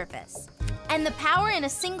on the surface. And the power in a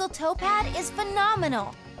single toe pad is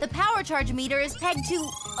phenomenal. The power charge meter is pegged to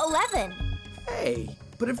 11. Hey,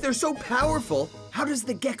 but if they're so powerful, how does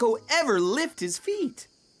the gecko ever lift his feet?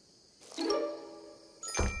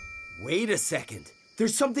 Wait a second.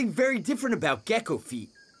 There's something very different about gecko feet.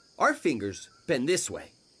 Our fingers bend this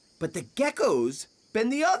way, but the geckos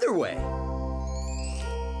bend the other way.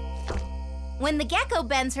 When the gecko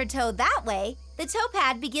bends her toe that way, the toe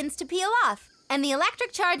pad begins to peel off, and the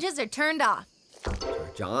electric charges are turned off.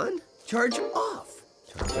 Charge on, charge off.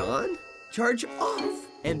 Charge on, charge off.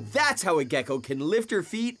 And that's how a gecko can lift her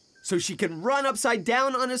feet so she can run upside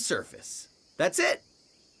down on a surface. That's it.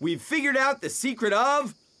 We've figured out the secret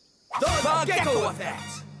of the gecko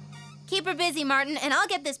effect. Keep her busy, Martin, and I'll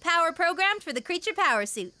get this power programmed for the creature power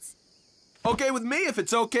suits. Okay with me if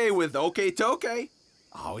it's okay with OK Toke.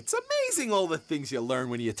 Oh, it's amazing all the things you learn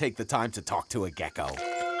when you take the time to talk to a gecko.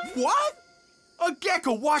 What? A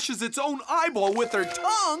gecko washes its own eyeball with her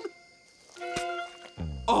tongue?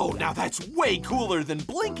 Oh, now that's way cooler than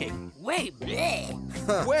blinking. Wait,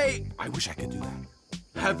 bleh. Wait, I wish I could do that.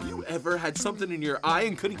 Have you ever had something in your eye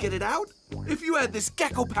and couldn't get it out? If you had this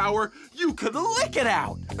gecko power, you could lick it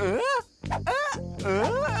out.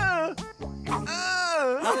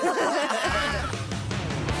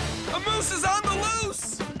 A moose is on the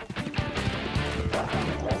loose!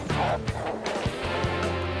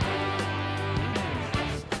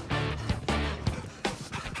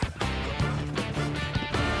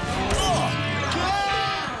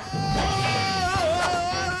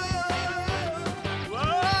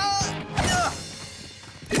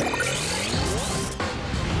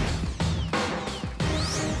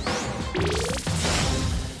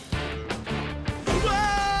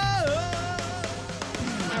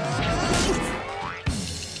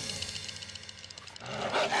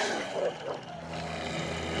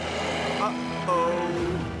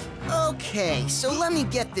 Okay, so let me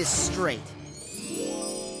get this straight.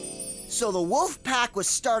 So the wolf pack was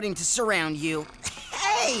starting to surround you.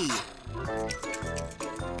 Hey!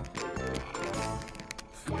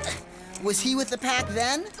 Was he with the pack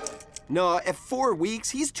then? No, at 4 weeks,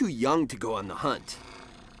 he's too young to go on the hunt.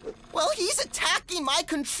 Well, he's attacking my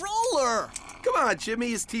controller! Come on,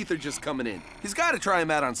 Jimmy, his teeth are just coming in. He's got to try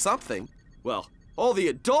him out on something. Well, all the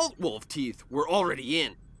adult wolf teeth were already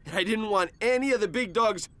in. And I didn't want any of the big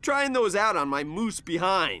dogs trying those out on my moose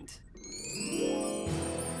behind.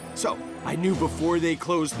 So, I knew before they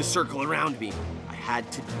closed the circle around me, I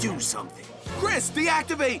had to do something. Chris,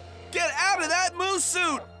 deactivate! Get out of that moose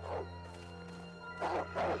suit!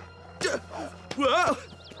 Well,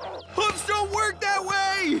 hooves don't work that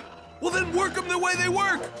way! Well, then work them the way they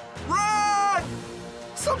work! Run!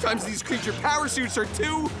 Sometimes these creature power suits are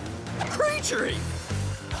too creaturey.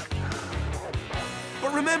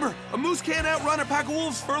 But remember, a moose can't outrun a pack of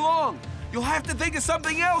wolves for long. You'll have to think of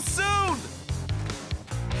something else soon.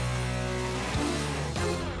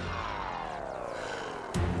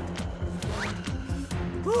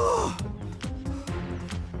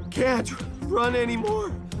 Can't run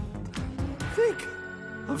anymore. Think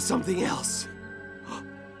of something else.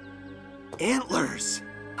 Antlers.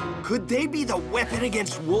 Could they be the weapon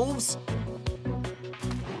against wolves?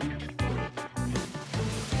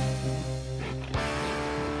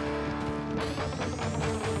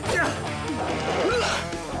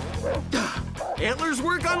 Antlers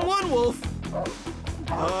work on one wolf.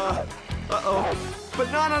 Uh-oh.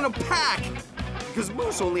 But not on a pack. Because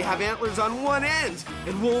moose only have antlers on one end.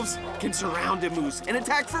 And wolves can surround a moose and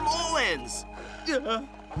attack from all ends.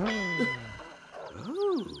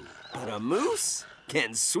 Ooh, but a moose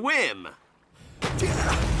can swim.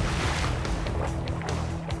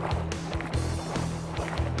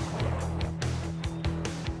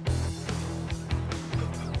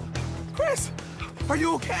 Chris, are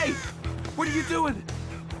you okay? What are you doing?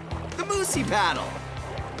 The moosey paddle.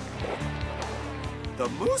 The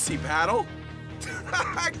moosey paddle?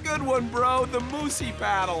 Good one, bro, the moosey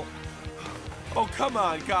paddle. Oh, come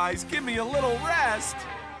on, guys, give me a little rest.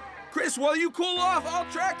 Chris, while you cool off, I'll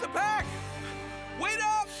track the pack. Wait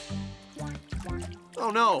up! Oh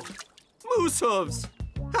no, moose hooves.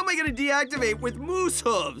 How am I gonna deactivate with moose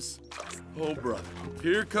hooves? Oh, brother,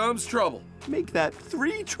 here comes trouble. Make that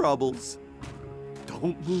 3 troubles.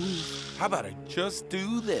 Don't move. How about I just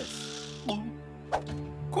do this?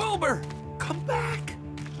 Quilber, come back.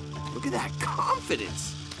 Look at that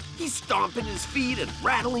confidence. He's stomping his feet and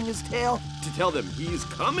rattling his tail to tell them he's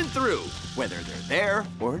coming through, whether they're there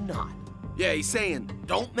or not. Yeah, he's saying,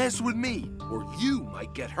 don't mess with me, or you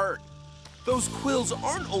might get hurt. Those quills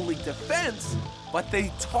aren't only defense, but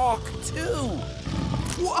they talk too.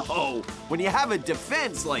 Whoa! When you have a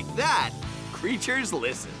defense like that, creatures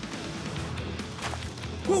listen.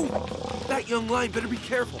 Whoa! That young lion better be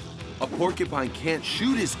careful. A porcupine can't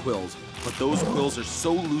shoot his quills, but those quills are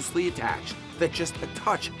so loosely attached that just a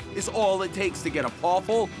touch is all it takes to get a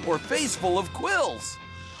pawful or face full of quills.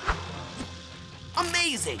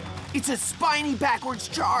 Amazing! It's a spiny backwards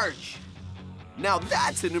charge. Now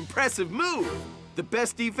that's an impressive move. The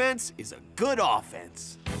best defense is a good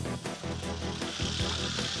offense.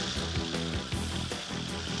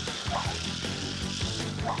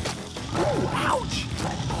 Ouch!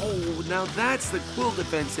 Oh, now that's the quill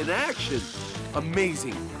defense in action.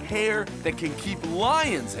 Amazing hair that can keep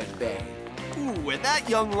lions at bay. Ooh, and that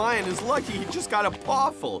young lion is lucky he just got a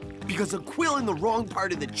pawful, because a quill in the wrong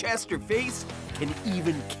part of the chest or face can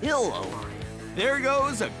even kill a lion. There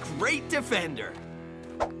goes a great defender.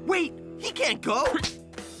 Wait, he can't go.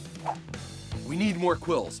 We need more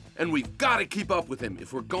quills, and we've got to keep up with him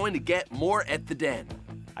if we're going to get more at the den.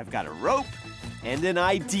 I've got a rope and an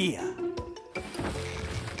idea.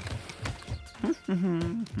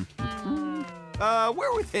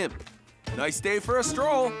 We're with him. Nice day for a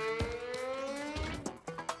stroll.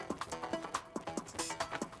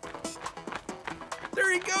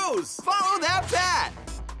 There he goes. Follow that bat.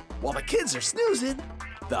 While the kids are snoozing,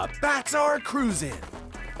 the bats are cruising.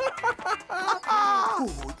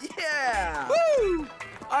 Oh, yeah. Woo!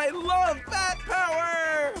 I love bat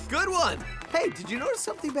power! Good one. Hey, did you notice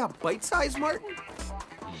something about bite size, Martin?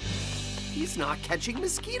 He's not catching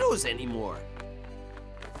mosquitoes anymore.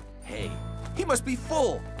 Hey, he must be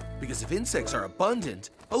full, because if insects are abundant,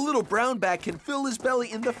 a little brown bat can fill his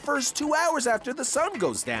belly in the first 2 hours after the sun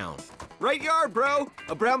goes down. Right yard, bro.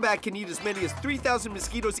 A brown bat can eat as many as 3,000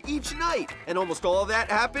 mosquitoes each night, and almost all of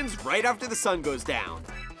that happens right after the sun goes down.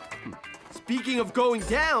 Speaking of going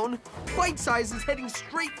down, Bite Size is heading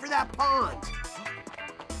straight for that pond.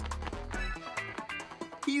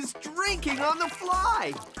 He's drinking on the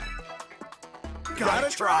fly. Gotta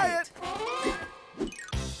try it.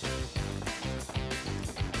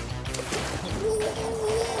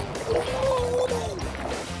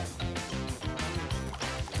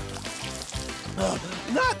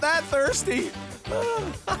 Not that thirsty.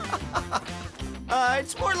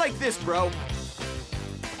 It's more like this, bro.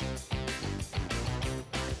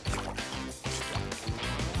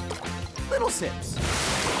 Little sips.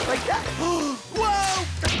 Like that. Whoa!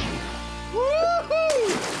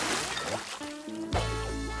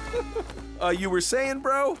 Woohoo! You were saying,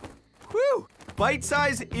 bro? Whew! Bite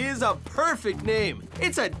Size is a perfect name.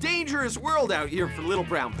 It's a dangerous world out here for little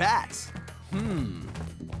brown bats.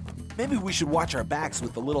 Maybe we should watch our backs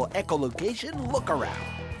with a little echolocation look around.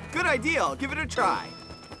 Good idea. I'll give it a try.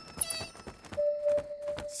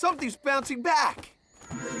 Something's bouncing back.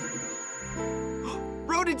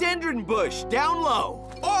 Rhododendron bush, down low.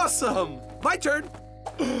 Awesome! My turn.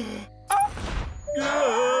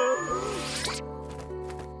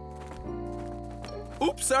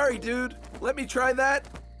 Oops, sorry, dude. Let me try that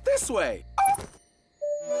this way.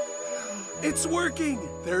 It's working.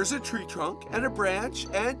 There's a tree trunk and a branch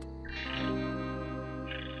and...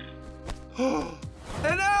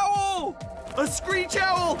 an owl! A screech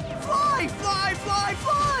owl! Fly, fly, fly,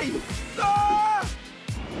 fly! Ah!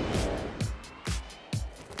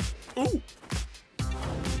 Ooh.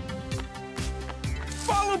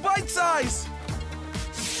 Follow Bite Size!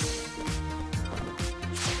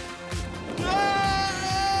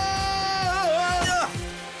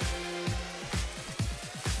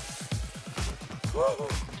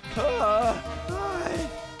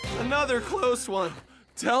 Another close one.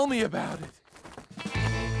 Tell me about it.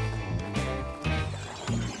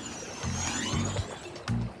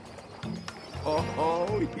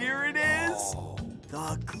 Oh, here it is.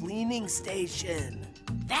 The cleaning station.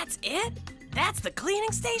 That's it? That's the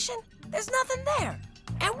cleaning station? There's nothing there.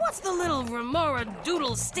 And what's the little Remora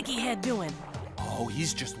Doodle sticky head doing? Oh,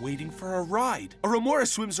 he's just waiting for a ride. A Remora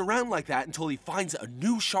swims around like that until he finds a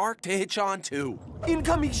new shark to hitch on to.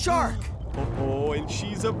 Incoming shark. Oh, and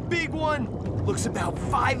she's a big one. Looks about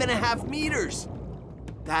 5.5 meters.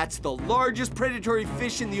 That's the largest predatory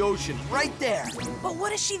fish in the ocean, right there. But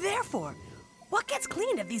what is she there for? What gets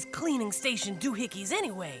cleaned at these cleaning station doohickeys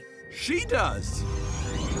anyway? She does.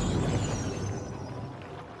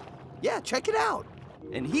 Yeah, check it out.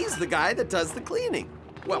 And he's the guy that does the cleaning.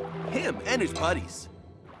 Well, him and his buddies.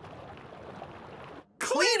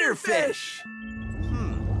 Cleaner fish!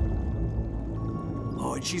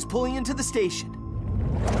 Oh, and she's pulling into the station.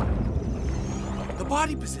 The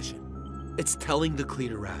body position. It's telling the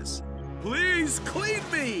cleaner wrasse, please clean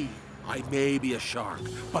me. I may be a shark,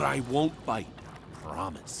 but I won't bite.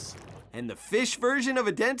 Promise. And the fish version of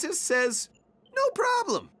a dentist says, no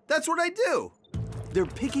problem. That's what I do. They're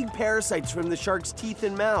picking parasites from the shark's teeth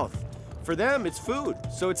and mouth. For them, it's food,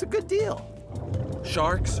 so it's a good deal.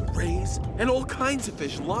 Sharks, rays, and all kinds of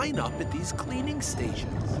fish line up at these cleaning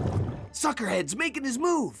stations. Suckerhead's making his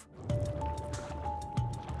move.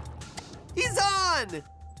 He's on!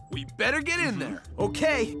 We better get in there.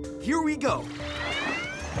 Okay, here we go.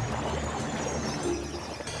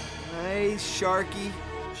 Nice, Sharky.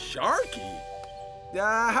 Sharky?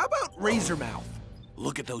 How about Razormouth?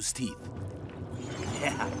 Look at those teeth.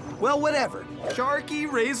 Yeah, well, whatever. Sharky,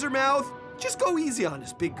 Razormouth, just go easy on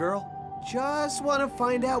us, big girl. Just want to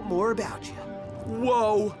find out more about you.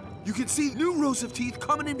 Whoa! You can see new rows of teeth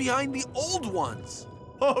coming in behind the old ones.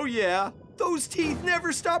 Oh, yeah? Those teeth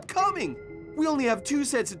never stop coming. We only have 2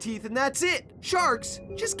 sets of teeth and that's it. Sharks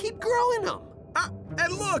just keep growing them.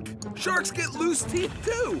 And look! Sharks get loose teeth,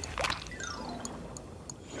 too.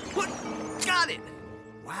 What? Got it!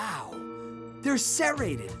 Wow. They're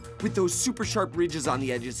serrated with those super sharp ridges on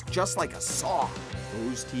the edges, just like a saw.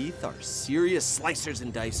 Those teeth are serious slicers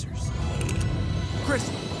and dicers. Chris,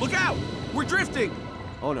 look out! We're drifting!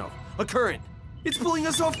 Oh no, a current. It's pulling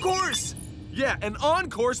us off course. Yeah, and on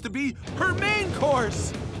course to be her main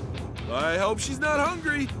course. I hope she's not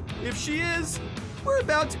hungry. If she is, we're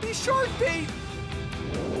about to be shark bait.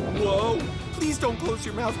 Whoa, please don't close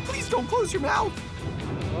your mouth. Please don't close your mouth.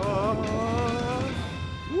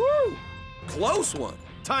 Woo! Close one.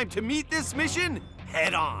 Time to meet this mission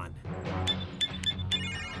head on.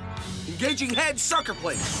 Engaging head, sucker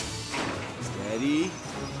place. Steady,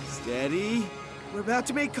 steady. We're about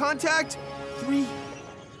to make contact. 3,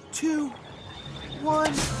 2,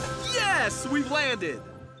 1. Yes, we've landed.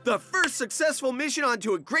 The first successful mission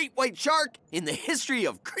onto a great white shark in the history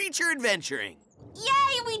of creature adventuring.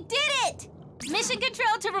 Yay, we did it! Mission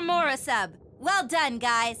control to Remora sub. Well done,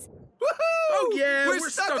 guys. Woohoo! Oh yeah, we're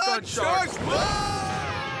stuck on sharks.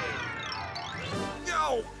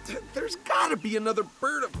 Yo, there's gotta be another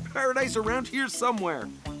bird of paradise around here somewhere.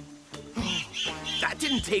 That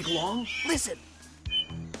didn't take long. Listen.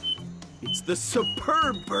 It's the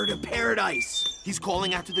superb bird of paradise. He's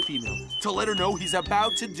calling out to the female To let her know he's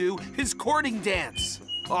about to do his courting dance.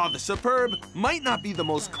 Oh, the superb might not be the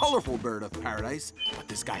most colorful bird of paradise, but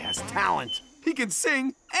this guy has talent. He can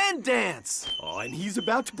sing and dance. Oh, and he's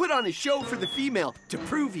about to put on a show for the female to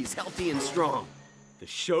prove he's healthy and strong. The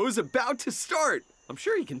show's about to start. I'm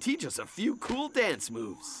sure he can teach us a few cool dance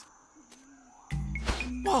moves.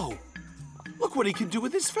 Whoa, look what he can do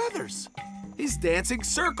with his feathers. He's dancing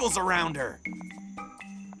circles around her.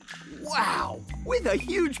 Wow, with a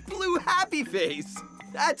huge blue happy face.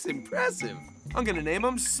 That's impressive. I'm gonna name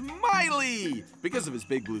him Smiley because of his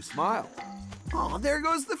big blue smile. Oh, there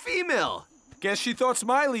goes the female. Guess she thought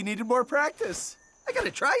Smiley needed more practice. I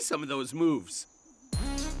gotta try some of those moves.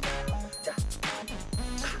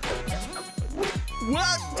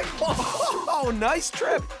 What? Oh, nice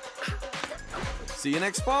trip. See you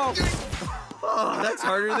next fall. Oh, that's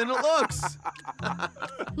harder than it looks.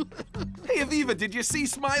 Hey, Aviva, did you see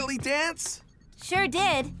Smiley dance? Sure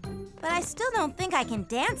did, but I still don't think I can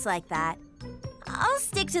dance like that. I'll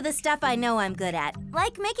stick to the stuff I know I'm good at,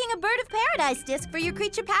 like making a bird of paradise disc for your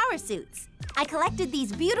creature power suits. I collected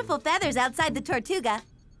these beautiful feathers outside the Tortuga.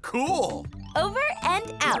 Cool. Over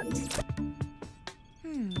and out.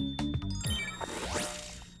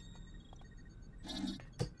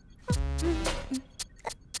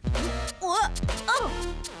 Oh!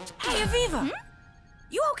 Hey, Aviva!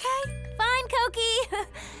 You okay? Fine, Koki.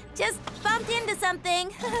 Just bumped into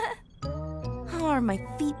something. Or my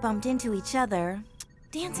feet bumped into each other.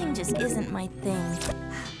 Dancing just isn't my thing.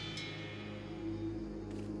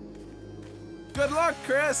 Good luck,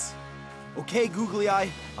 Chris. Okay, Googly Eye,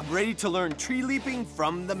 I'm ready to learn tree leaping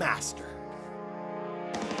from the master.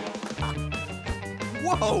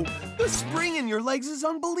 Whoa, the spring in your legs is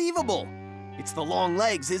unbelievable. It's the long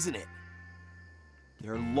legs, isn't it?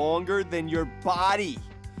 They're longer than your body.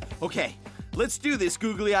 Okay, let's do this,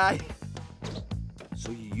 Googly Eye.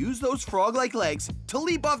 So you use those frog-like legs to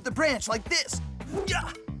leap off the branch like this. Yeah!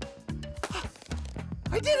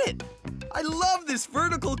 I did it! I love this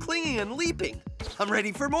vertical clinging and leaping. I'm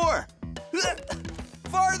ready for more.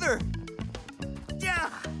 Farther! Yeah!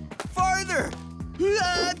 Farther!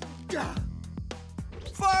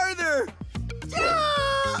 Farther!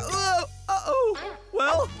 Uh-oh!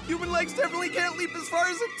 Well, human legs definitely can't leap as far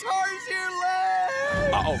as a Tarzan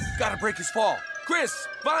leg! Uh-oh, gotta break his fall. Chris,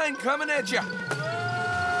 Vine coming at ya.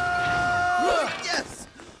 Yes!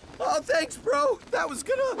 Oh, thanks, bro. That was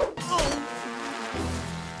gonna...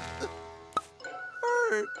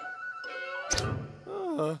 hurt.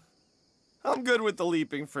 I'm good with the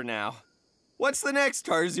leaping for now. What's the next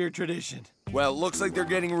Tarsier tradition? Well, it looks like they're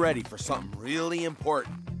getting ready for something really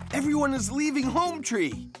important. Everyone is leaving Home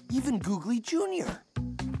Tree, even Googly Jr.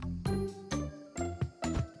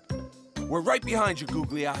 We're right behind you,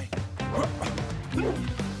 Googly Eye.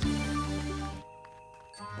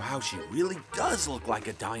 Wow, she really does look like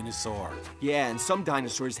a dinosaur. Yeah, and some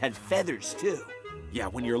dinosaurs had feathers, too. Yeah,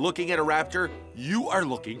 when you're looking at a raptor, you are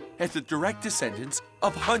looking at the direct descendants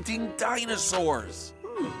of hunting dinosaurs.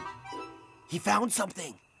 He found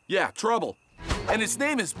something. Yeah, trouble. And its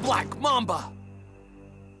name is Black Mamba.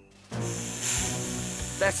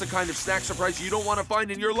 That's the kind of snack surprise you don't want to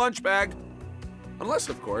find in your lunch bag. Unless,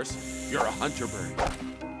 of course, you're a hunter bird.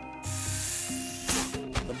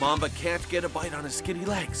 The mamba can't get a bite on his skinny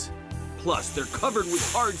legs. Plus, they're covered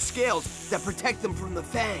with hard scales that protect them from the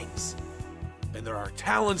fangs. And there are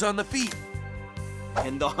talons on the feet.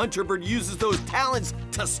 And the hunter bird uses those talons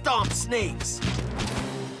to stomp snakes.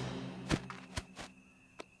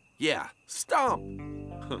 Yeah, stomp.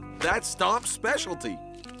 That's Stomp's specialty.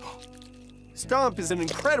 Stomp is an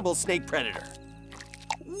incredible snake predator.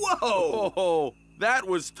 Whoa! Oh, that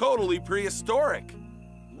was totally prehistoric.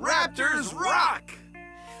 Raptors rock!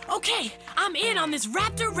 Okay, I'm in on this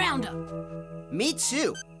raptor roundup. Me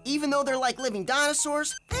too. Even though they're like living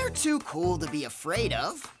dinosaurs, they're too cool to be afraid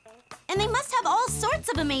of. And they must have all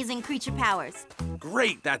sorts of amazing creature powers.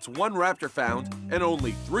 Great, that's one raptor found and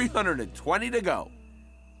only 320 to go.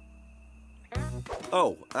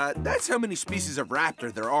 Oh, that's how many species of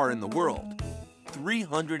raptor there are in the world.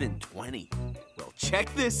 320. Well,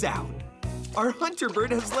 check this out. Our hunter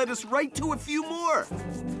bird has led us right to a few more.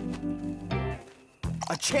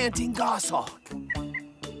 A chanting goshawk.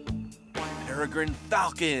 Peregrine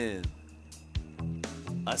falcon.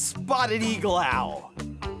 A spotted eagle owl.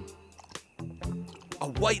 A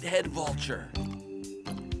white-head vulture.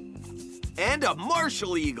 And a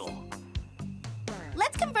martial eagle.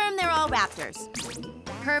 Let's confirm they're all raptors.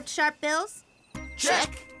 Curved sharp bills?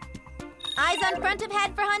 Check. Eyes on front of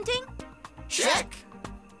head for hunting? Check.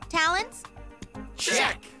 Talons?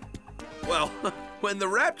 Check. Well, when the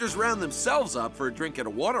raptors round themselves up for a drink at a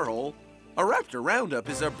waterhole, a raptor roundup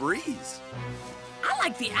is a breeze. I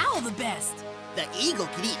like the owl the best. The eagle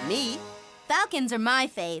could eat me. Falcons are my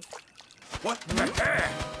fave. What the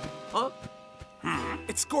heck? Huh?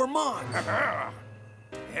 It's Gourmand.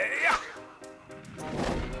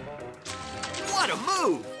 What a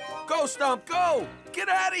move! Go, Stomp, go! Get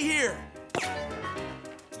out of here!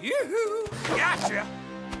 Yoo-hoo! Gotcha!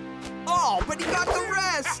 Oh, but he got the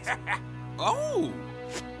rest! Oh!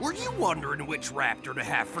 Were you wondering which raptor to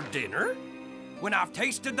have for dinner? When I've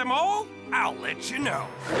tasted them all, I'll let you know.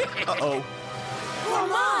 Uh-oh.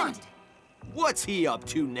 Gourmand! What's he up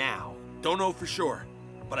to now? Don't know for sure,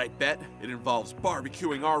 but I bet it involves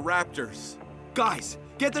barbecuing our raptors. Guys,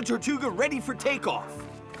 get the Tortuga ready for takeoff.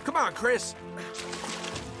 Come on, Chris.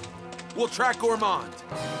 We'll track Gourmand.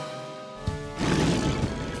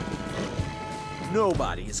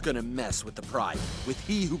 Nobody is gonna mess with the Pride, with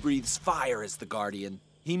he who breathes fire as the guardian.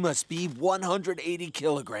 He must be 180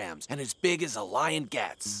 kilograms and as big as a lion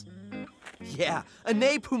gets. Yeah,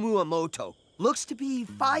 Ane Pumuamoto looks to be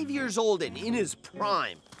 5 years old and in his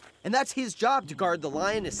prime. And that's his job to guard the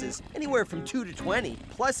lionesses, anywhere from 2 to 20,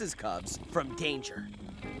 plus his cubs, from danger.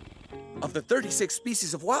 Of the 36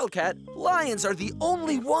 species of wildcat, lions are the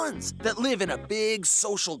only ones that live in a big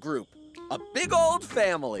social group. A big old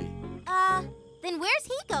family. Then where's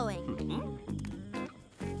he going?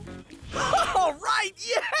 All right,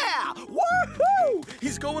 yeah! Woohoo!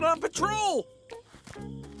 He's going on patrol!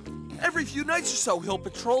 Every few nights or so, he'll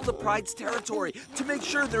patrol the Pride's territory to make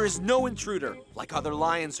sure there is no intruder, like other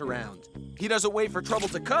lions around. He doesn't wait for trouble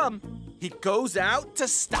to come. He goes out to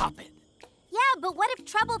stop it. Yeah, but what if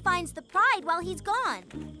trouble finds the Pride while he's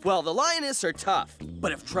gone? Well, the lioness are tough,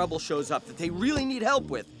 but if trouble shows up that they really need help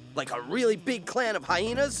with, like a really big clan of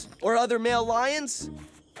hyenas or other male lions,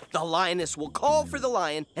 the lioness will call for the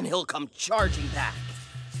lion and he'll come charging back.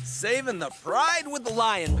 Saving the Pride with the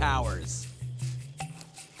lion powers.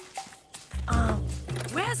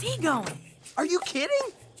 Where's he going? Are you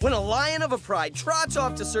kidding? When a lion of a pride trots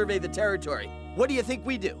off to survey the territory, what do you think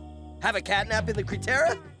we do? Have a catnap in the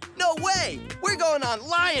Cratera? No way! We're going on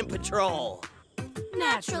lion patrol!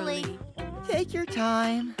 Naturally. Take your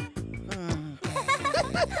time.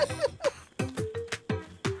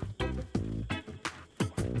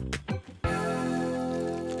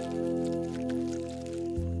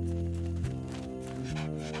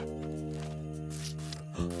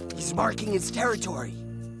 He's marking his territory.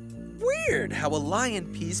 Weird how a lion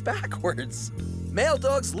pees backwards. Male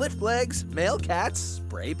dogs lift legs, male cats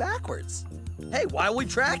spray backwards. Hey, while we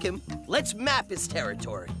track him, let's map his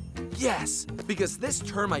territory. Yes, because this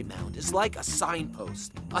termite mound is like a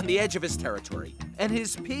signpost on the edge of his territory. And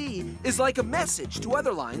his pee is like a message to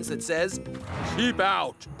other lines that says, "Keep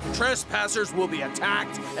out. Trespassers will be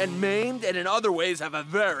attacked and maimed and in other ways have a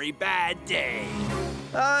very bad day."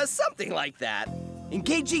 Something like that.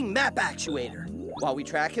 Engaging map actuator. While we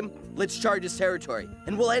track him, let's chart his territory,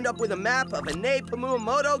 and we'll end up with a map of Ine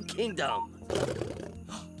Pamuamoto Kingdom.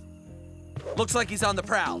 Looks like he's on the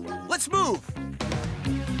prowl. Let's move!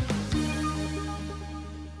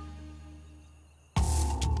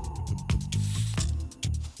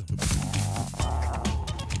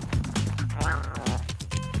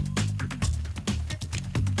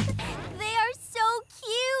 They are so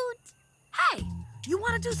cute. Hey, you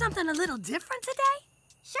want to do something a little different today?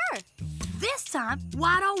 Sure. This time,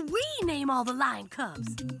 why don't we name all the lion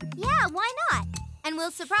cubs? Yeah, why not? And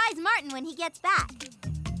we'll surprise Martin when he gets back.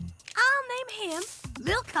 I'll name him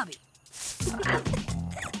Lil Cubby.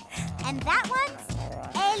 And that one's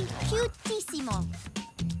El Cutissimo.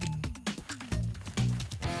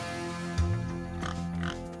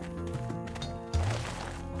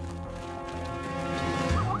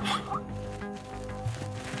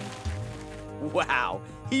 Wow,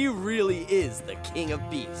 he really is the king of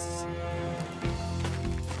beasts.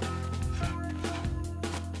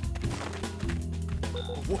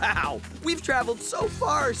 Wow, we've traveled so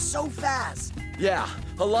far, so fast. Yeah,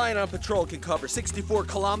 a lion on patrol can cover 64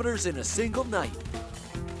 kilometers in a single night.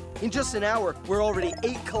 In just an hour, we're already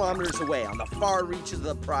 8 kilometers away on the far reaches of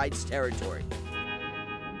the Pride's territory.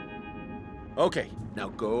 Okay, now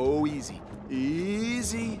go easy.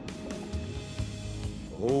 Easy.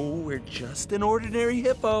 Oh, we're just an ordinary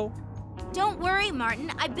hippo. Don't worry,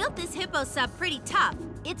 Martin. I built this hippo sub pretty tough.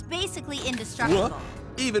 It's basically indestructible. What?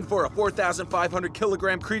 Even for a 4,500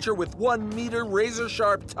 kilogram creature with 1 meter razor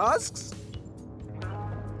sharp tusks?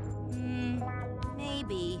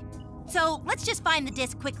 Maybe. So let's just find the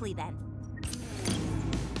disc quickly then.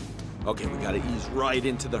 Okay, we gotta ease right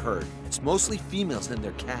into the herd. It's mostly females and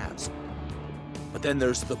their calves. But then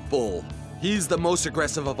there's the bull. He's the most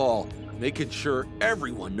aggressive of all, making sure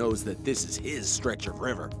everyone knows that this is his stretch of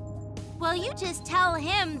river. Well, you just tell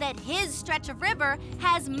him that his stretch of river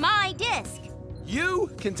has my disc.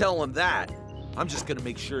 You can tell him that. I'm just gonna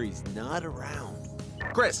make sure he's not around.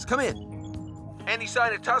 Chris, come in. Any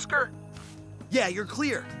sign of Tusker? Yeah, you're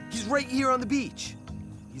clear. He's right here on the beach.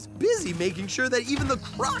 He's busy making sure that even the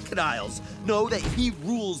crocodiles know that he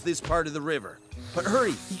rules this part of the river. But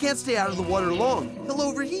hurry, he can't stay out of the water long. He'll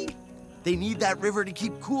overheat. They need that river to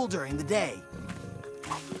keep cool during the day.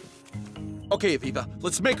 Okay, Aviva,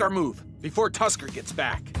 let's make our move before Tusker gets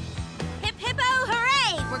back. Hip hippo,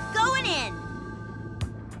 hooray! We're going in.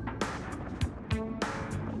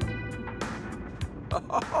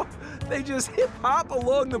 Oh, they just hip-hop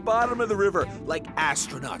along the bottom of the river like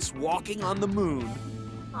astronauts walking on the moon.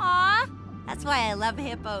 Aw, that's why I love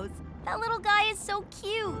hippos. That little guy is so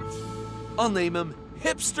cute. I'll name him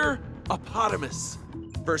Hipster Opotamus.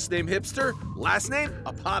 First name Hipster, last name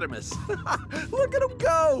Opotamus. Look at him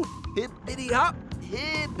go! Hippity-hop,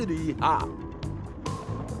 hippity-hop.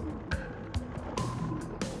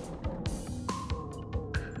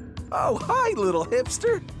 Oh, hi, little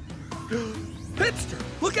hipster. Hipster,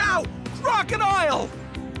 look out! Crocodile!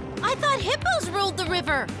 I thought hippos ruled the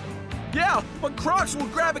river. Yeah, but crocs will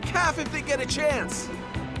grab a calf if they get a chance.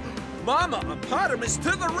 Mama Opotamus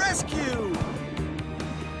to the rescue!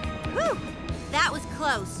 Whew, that was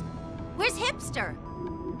close. Where's Hipster?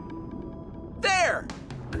 There!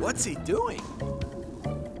 What's he doing?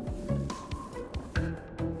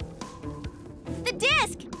 The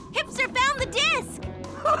disc! Hipster found the disc!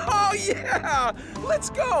 Oh, yeah! Let's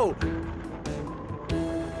go!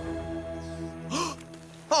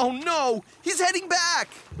 Oh, no! He's heading back!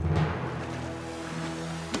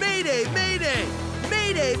 Mayday! Mayday!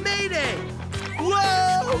 Mayday! Mayday!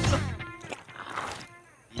 Whoa!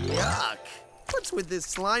 Yuck. What's with this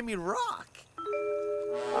slimy rock?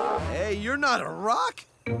 Hey, you're not a rock.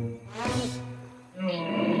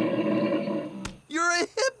 You're a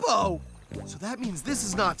hippo! So that means this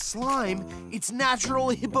is not slime, it's natural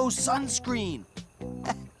hippo sunscreen.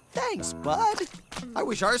 Thanks, bud. I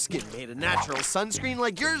wish our skin made a natural sunscreen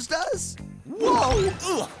like yours does. Whoa!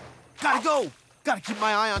 Ugh. Gotta go. Gotta keep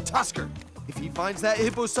my eye on Tusker. If he finds that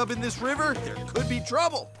hippo sub in this river, there could be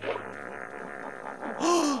trouble.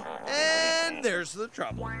 And there's the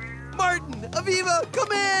trouble. Martin, Aviva,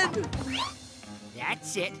 come in!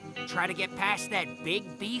 That's it. Try to get past that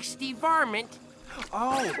big beastie varmint.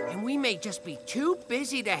 Oh, and we may just be too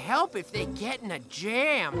busy to help if they get in a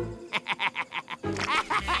jam.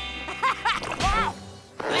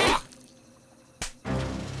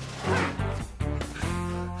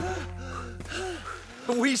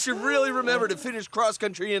 We should really remember to finish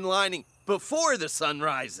cross-country inlining before the sun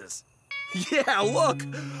rises. Yeah, look!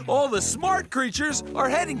 All the smart creatures are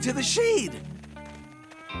heading to the shade.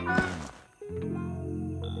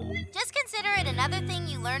 Just consider it another thing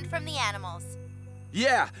you learned from the animals.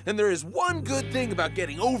 Yeah, and there is one good thing about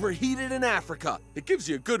getting overheated in Africa. It gives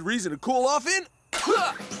you a good reason to cool off in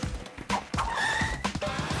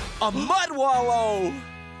a mud wallow.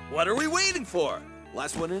 What are we waiting for?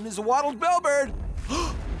 Last one in is a wattled bellbird.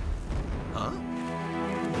 Huh?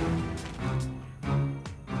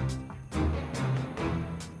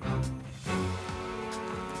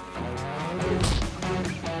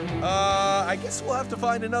 I guess we'll have to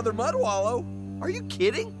find another mud wallow. Are you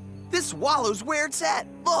kidding? This wallow's where it's at.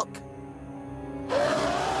 Look.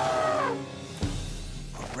 A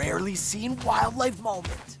rarely seen wildlife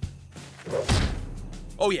moment.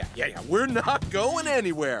 Oh, yeah. We're not going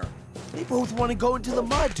anywhere. They both want to go into the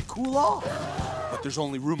mud to cool off. But there's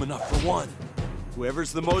only room enough for one.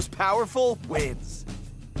 Whoever's the most powerful wins.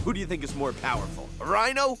 Who do you think is more powerful, a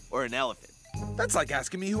rhino or an elephant? That's like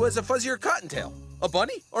asking me who has a fuzzier cottontail, a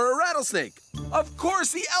bunny or a rattlesnake. Of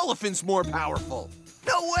course the elephant's more powerful.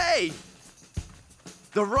 No way!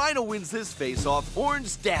 The rhino wins this face-off,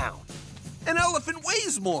 horns down. An elephant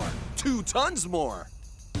weighs more, 2 tons more.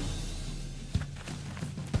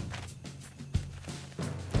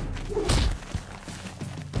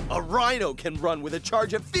 A rhino can run with a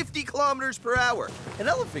charge of 50 kilometers per hour. An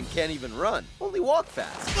elephant can't even run, only walk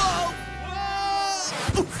fast. Whoa!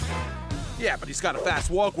 Yeah, but he's got a fast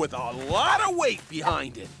walk with a lot of weight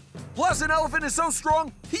behind it. Plus, an elephant is so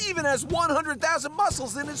strong, he even has 100,000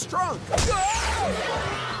 muscles in his trunk.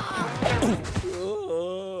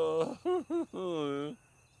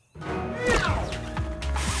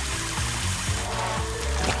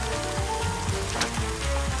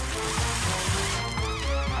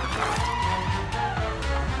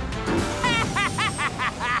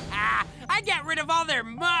 I got rid of all their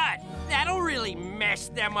mud. That'll really mess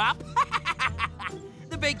them up.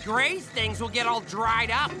 The big gray things will get all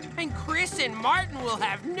dried up, and Chris and Martin will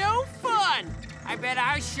have no fun. I bet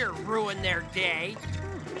I sure ruined their day.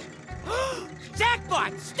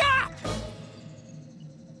 Jackpot, stop!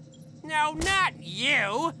 No, not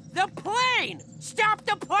you. The plane! Stop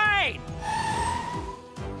the plane!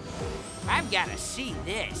 I've got to see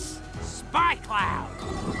this. Spy cloud.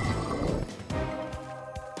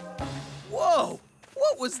 Whoa!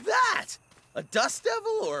 What was that? A dust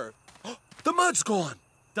devil or... The mud's gone.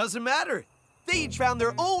 Doesn't matter. They each found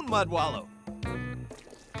their own mud wallow.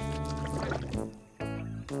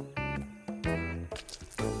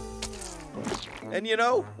 And you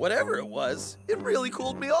know, whatever it was, it really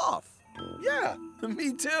cooled me off. Yeah,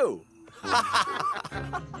 me too.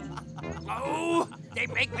 Oh, they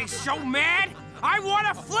make me so mad, I want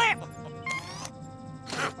to flip!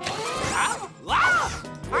 Huh?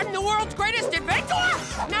 I'm the world's greatest inventor,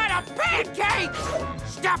 not a pancake!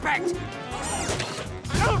 Stop it!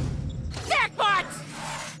 Jackpots!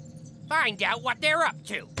 Find out what they're up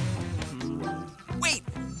to. Wait!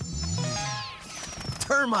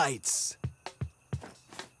 Termites!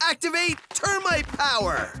 Activate termite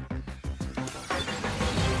power!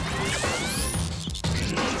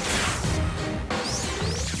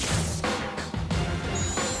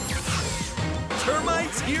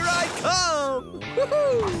 Termites, here I come!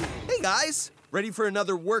 Woohoo! Hey guys, ready for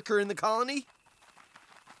another worker in the colony?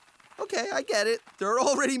 Okay, I get it. There are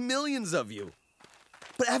already millions of you.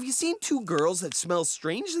 But have you seen 2 girls that smell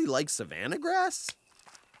strangely like savanna grass?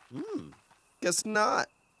 Guess not.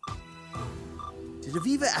 Did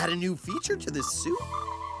Aviva add a new feature to this suit?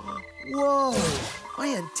 Whoa, my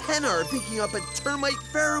antennae are picking up a termite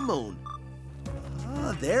pheromone.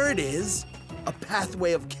 Ah, there it is. A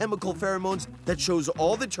pathway of chemical pheromones that shows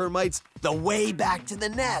all the termites the way back to the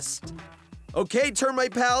nest. Okay,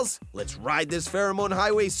 termite pals, let's ride this pheromone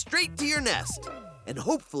highway straight to your nest. And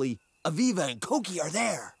hopefully, Aviva and Koki are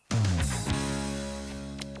there.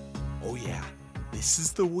 Oh yeah, this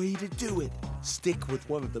is the way to do it. Stick with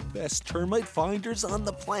one of the best termite finders on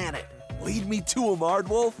the planet. Lead me to him,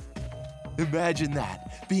 Aardwolf. Imagine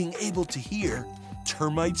that, being able to hear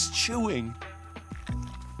termites chewing.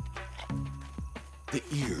 The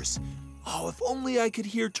ears. Oh, if only I could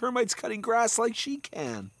hear termites cutting grass like she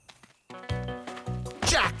can.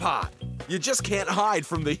 Jackpot! You just can't hide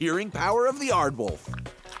from the hearing power of the Aardwolf.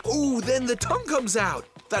 Ooh, then the tongue comes out.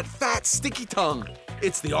 That fat, sticky tongue.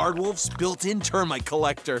 It's the Aardwolf's built-in termite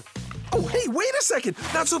collector. Oh, hey, wait a second.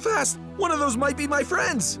 Not so fast. One of those might be my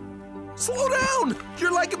friends. Slow down.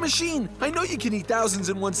 You're like a machine. I know you can eat thousands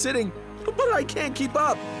in one sitting, but I can't keep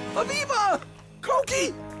up. Aviva!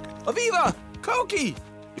 Koki! Aviva! Koki!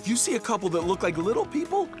 If you see a couple that look like little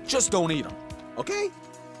people, just don't eat them, okay?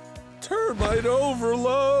 Termite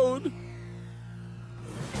overload!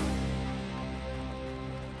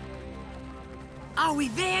 Are we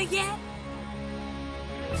there yet?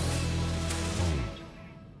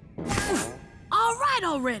 All right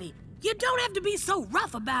already. You don't have to be so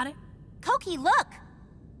rough about it. Koki, look!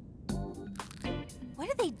 What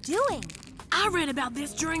are they doing? I read about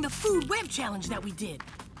this during the food web challenge that we did.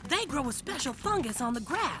 They grow a special fungus on the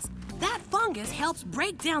grass. That fungus helps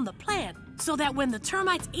break down the plant so that when the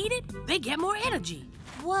termites eat it, they get more energy.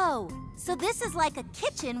 Whoa, so this is like a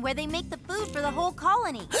kitchen where they make the food for the whole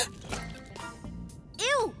colony.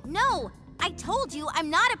 Ew, no! I told you I'm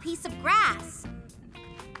not a piece of grass.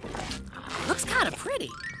 Looks kind of pretty.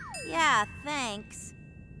 Yeah, thanks.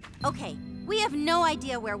 Okay, we have no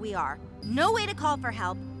idea where we are, no way to call for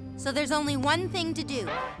help, so there's only one thing to do.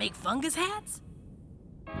 Make fungus hats?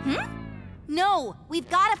 No, we've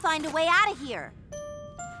got to find a way out of here.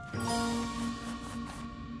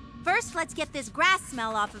 First, let's get this grass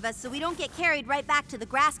smell off of us so we don't get carried right back to the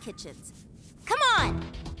grass kitchens. Come on!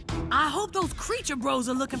 I hope those creature bros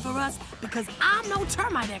are looking for us because I'm no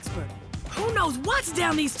termite expert. Who knows what's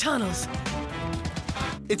down these tunnels?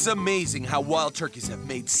 It's amazing how wild turkeys have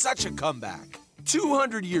made such a comeback.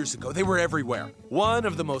 200 years ago, they were everywhere. One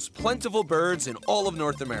of the most plentiful birds in all of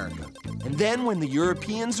North America. And then when the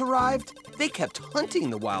Europeans arrived, they kept hunting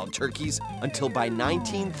the wild turkeys until by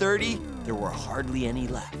 1930, there were hardly any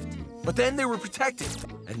left. But then they were protected,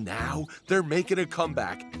 and now they're making a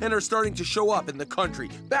comeback and are starting to show up in the country,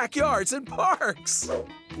 backyards, and parks.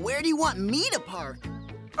 Where do you want me to park?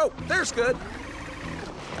 Oh, there's good.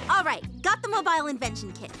 All right, got the mobile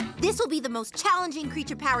invention kit. This will be the most challenging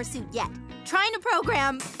creature power suit yet. Trying to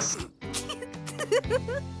program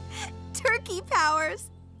turkey powers.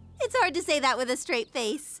 It's hard to say that with a straight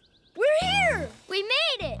face. We're here! We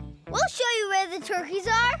made it! We'll show you where the turkeys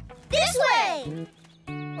are. This way!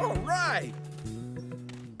 All right.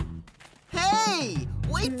 Hey,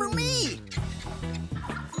 wait for me!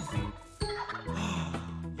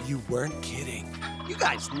 You weren't kidding. You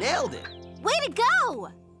guys nailed it. Way to go!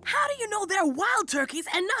 How do you know they're wild turkeys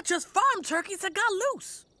and not just farm turkeys that got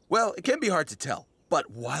loose? Well, it can be hard to tell,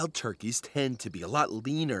 but wild turkeys tend to be a lot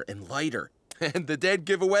leaner and lighter. And the dead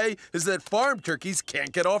giveaway is that farm turkeys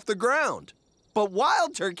can't get off the ground. But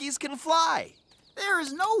wild turkeys can fly. There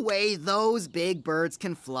is no way those big birds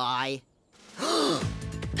can fly.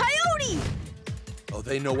 Coyote! Oh,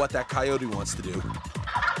 they know what that coyote wants to do.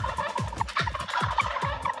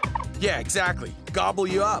 Yeah, exactly. Gobble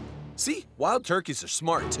you up. See, wild turkeys are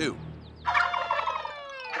smart, too.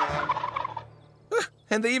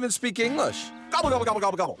 And they even speak English. Gobble, gobble, gobble,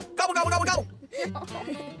 gobble, gobble. Gobble, gobble, gobble, gobble.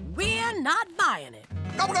 We're not buying it.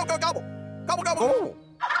 Gobble, gobble, gobble. Gobble, gobble, gobble.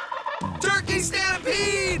 Turkey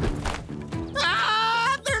stampede!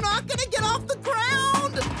 Ah, they're not gonna get off the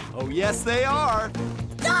ground! Oh, yes, they are.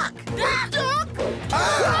 Duck! Duck!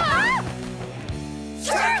 Ah!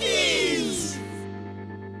 Turkeys!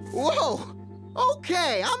 Whoa!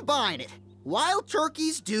 Okay, I'm buying it. Wild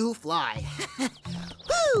turkeys do fly.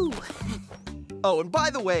 Woo! Oh, and by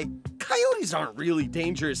the way, coyotes aren't really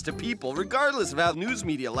dangerous to people, regardless of how news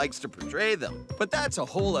media likes to portray them. But that's a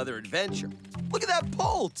whole other adventure. Look at that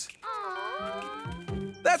poult.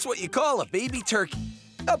 That's what you call a baby turkey.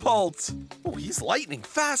 A poult. Oh, he's lightning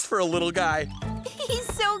fast for a little guy.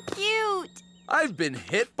 He's so cute. I've been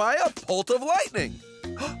hit by a bolt of lightning.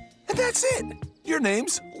 And that's it. Your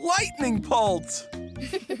name's Lightning Bolt.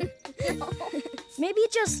 Maybe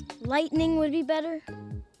just lightning would be better.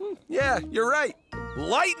 Yeah, you're right.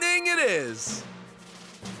 Lightning it is.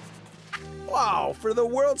 Wow, for the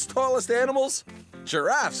world's tallest animals,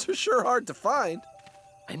 giraffes are sure hard to find.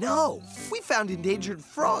 I know. We found endangered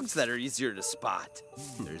frogs that are easier to spot.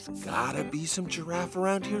 There's gotta be some giraffe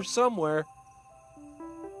around here somewhere.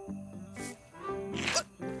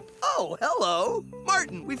 Oh, hello.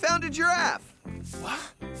 Martin, we found a giraffe. What?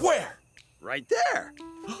 Where? Right there.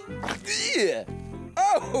 Yeah.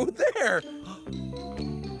 Oh, there.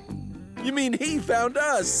 You mean he found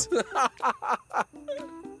us?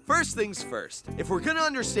 First things first, if we're gonna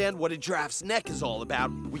understand what a giraffe's neck is all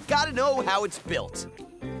about, we gotta know how it's built.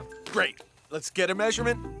 Great. Let's get a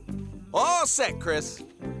measurement. All set, Chris.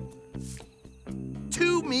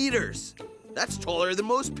 2 meters. That's taller than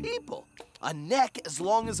most people. A neck as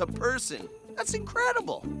long as a person. That's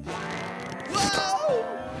incredible. Whoa!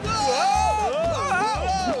 Whoa!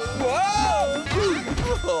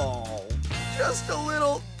 Oh, just a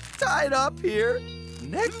little tied up here.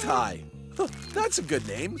 Necktie. That's a good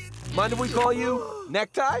name. Mind if we call you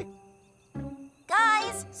Necktie?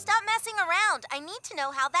 Guys, stop messing around. I need to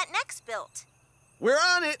know how that neck's built. We're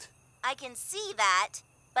on it. I can see that,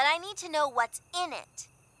 but I need to know what's in it.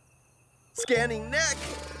 Scanning neck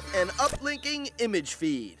and uplinking image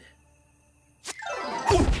feed.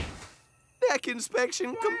 Neck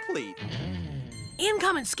inspection complete.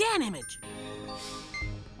 Incoming scan image.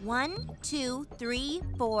 1, 2, 3,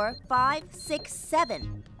 4, 5, 6,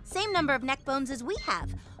 7. Same number of neck bones as we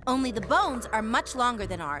have, only the bones are much longer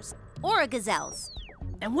than ours, or a gazelle's.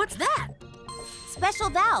 And what's that? Special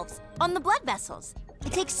valves on the blood vessels.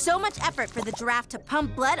 It takes so much effort for the giraffe to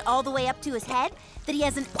pump blood all the way up to his head that he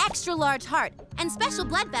has an extra large heart and special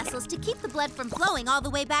blood vessels to keep the blood from flowing all the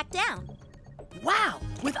way back down. Wow,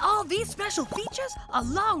 with all these special features, a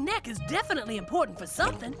long neck is definitely important for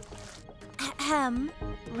something. Ahem,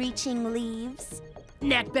 reaching leaves.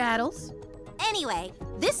 Neck battles. Anyway,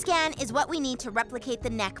 this scan is what we need to replicate the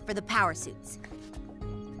neck for the power suits.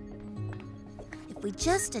 If we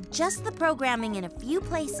just adjust the programming in a few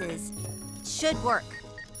places, it should work.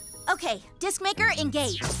 Okay, disc maker,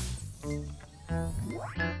 engage.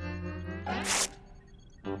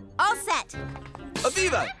 All set.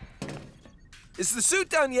 Aviva, is the suit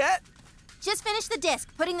done yet? Just finished the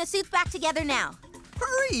disc, putting the suits back together now.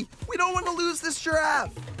 Hurry! We don't want to lose this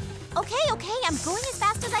giraffe. Okay, I'm going as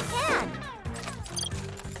fast as I can.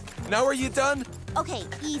 Now are you done? Okay,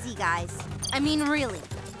 easy, guys. I mean, really.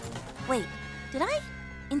 Wait, did I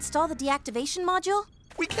install the deactivation module?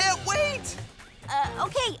 We can't wait!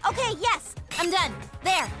 Okay, yes, I'm done.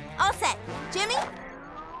 There, all set. Jimmy?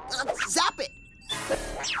 Zap it!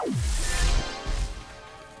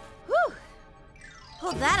 Whew.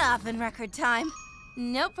 Pulled that off in record time.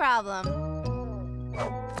 No problem.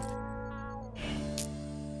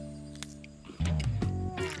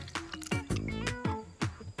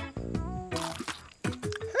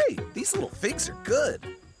 Hey, these little figs are good.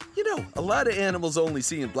 You know, a lot of animals only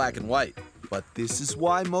see in black and white. But this is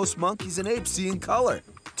why most monkeys and apes see in color,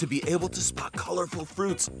 to be able to spot colorful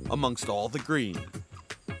fruits amongst all the green.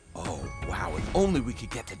 Oh, wow, if only we could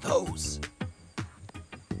get to those.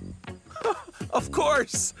 Of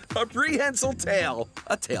course, a prehensile tail,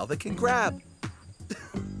 a tail that can grab.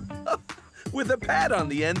 With a pad on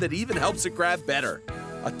the end that even helps it grab better.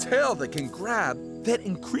 A tail that can grab that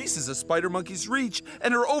increases a spider monkey's reach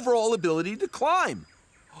and her overall ability to climb.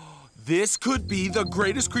 This could be the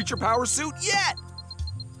greatest creature power suit yet!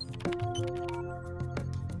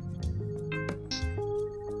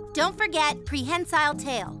 Don't forget prehensile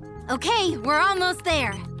tail. Okay, we're almost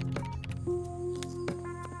there.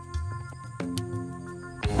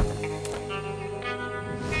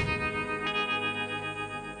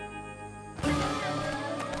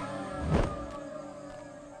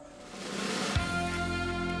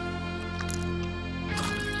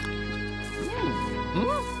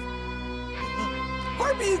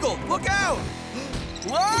 Harp Eagle, look out!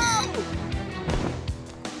 Whoa!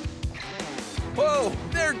 Whoa,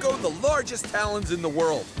 there go the largest talons in the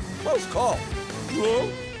world. Close call.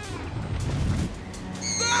 Whoa.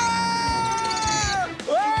 Ah!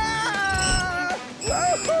 Ah!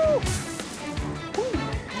 Whoa!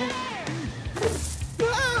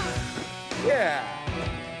 Ah! Yeah.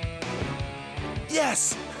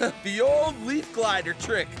 Yes, the old leaf glider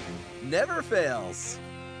trick. Never fails.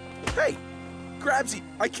 Hey, Grabsy,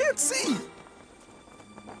 I can't see.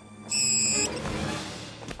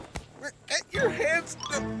 Get your hands.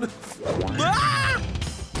 Ah!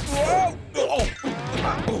 Whoa!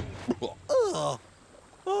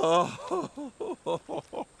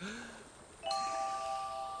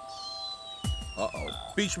 Uh-oh.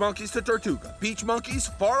 Beach monkeys to Tortuga. Beach monkeys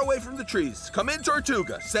far away from the trees. Come in,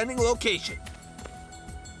 Tortuga. Sending location.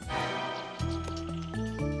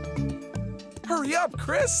 Hurry up,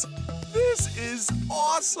 Chris. This is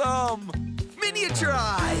awesome.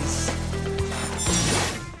 Miniaturize.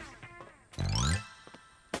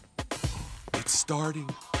 It's starting.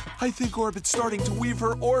 I think Orbit's starting to weave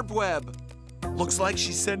her orb web. Looks like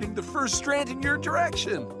she's sending the first strand in your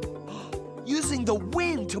direction. Using the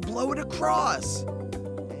wind to blow it across.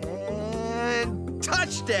 And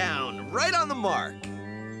touchdown, right on the mark.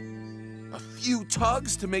 A few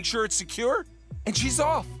tugs to make sure it's secure, and she's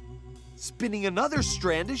off. Spinning another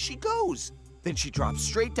strand as she goes. Then she drops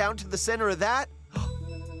straight down to the center of that.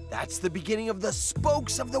 That's the beginning of the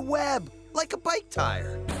spokes of the web, like a bike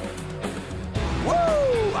tire.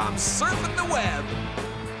 Whoa, I'm surfing the web.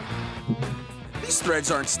 These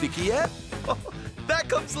threads aren't sticky yet. That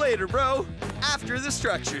comes later, bro. After the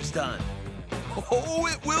structure's done. Oh,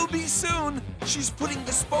 it will be soon. She's putting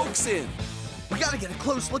the spokes in. We gotta get a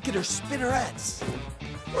close look at her spinnerets.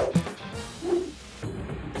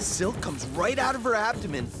 The silk comes right out of her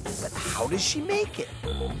abdomen, but how does she make it?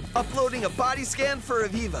 Uploading a body scan for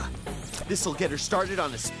Aviva. This'll get her started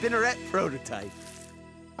on a spinneret prototype.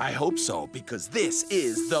 I hope so, because this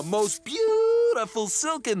is the most beautiful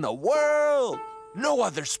silk in the world. No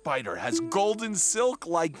other spider has golden silk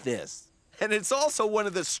like this. And it's also one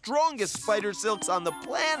of the strongest spider silks on the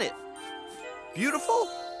planet. Beautiful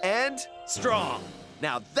and strong.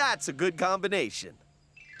 Now that's a good combination.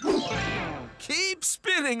 Keep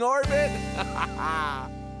spinning, Orbit.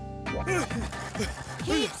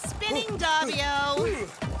 Keep spinning, Davio.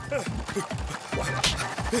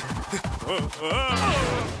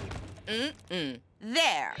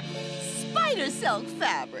 There. Spider silk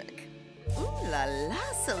fabric. Ooh la la,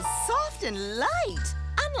 so soft and light.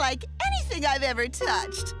 Unlike anything I've ever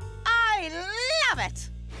touched. I love it.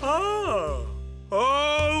 Oh,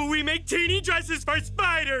 we make teeny dresses for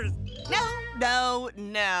spiders. No.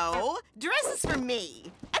 Dresses for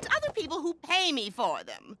me and other people who pay me for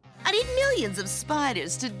them. I need millions of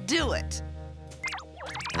spiders to do it.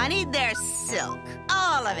 I need their silk,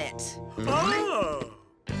 all of it. Oh.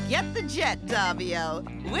 Get the jet, Davio.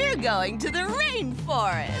 We're going to the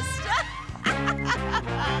rainforest.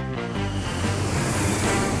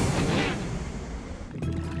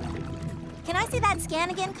 Can I see that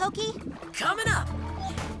scan again, Koki? Coming up.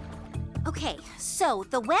 Okay, so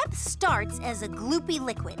the web starts as a gloopy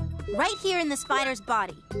liquid, right here in the spider's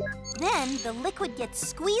body. Then the liquid gets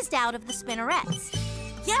squeezed out of the spinnerets.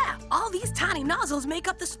 Yeah, all these tiny nozzles make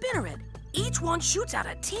up the spinneret. Each one shoots out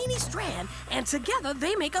a teeny strand, and together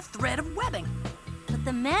they make a thread of webbing. But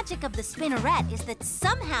the magic of the spinneret is that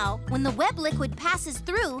somehow, when the web liquid passes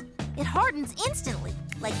through, it hardens instantly,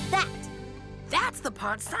 like that. That's the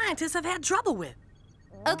part scientists have had trouble with.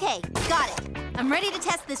 Okay, got it. I'm ready to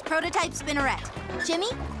test this prototype spinneret.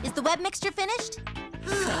 Jimmy, is the web mixture finished?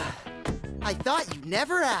 I thought you'd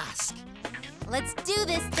never ask. Let's do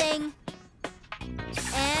this thing.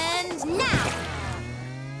 And now!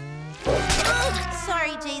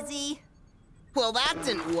 Sorry, Jay-Z. Well, that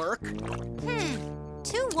didn't work.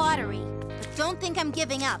 Too watery. But don't think I'm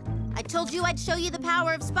giving up. I told you I'd show you the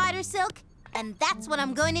power of spider silk, and that's what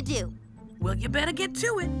I'm going to do. Well, you better get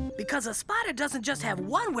to it, because a spider doesn't just have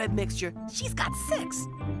one web mixture, she's got 6.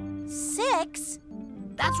 6?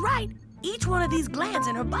 That's right. Each one of these glands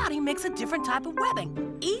in her body makes a different type of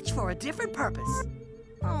webbing, each for a different purpose.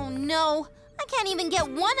 Oh, no. I can't even get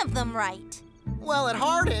one of them right. Well, it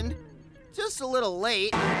hardened. Just a little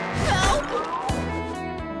late. Help!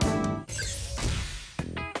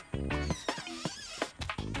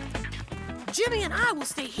 Jimmy and I will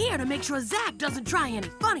stay here to make sure Zach doesn't try any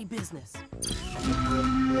funny business.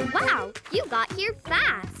 Wow, you got here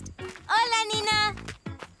fast. Hola, Nina.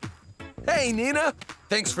 Hey, Nina.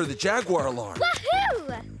 Thanks for the Jaguar alarm.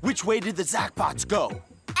 Woohoo! Which way did the Zachbots go?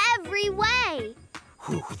 Every way.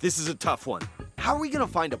 Whew, this is a tough one. How are we gonna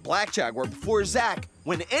find a black jaguar before Zach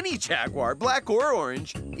when any jaguar, black or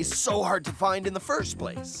orange, is so hard to find in the first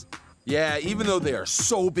place? Yeah, even though they are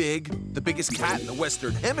so big, the biggest cat in the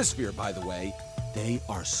Western Hemisphere, by the way, they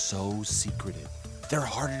are so secretive. They're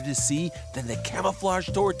harder to see than the camouflage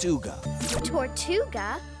tortuga.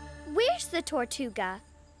 Tortuga? Where's the Tortuga?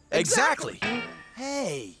 Exactly.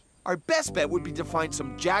 Hey, our best bet would be to find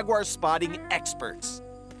some jaguar spotting experts.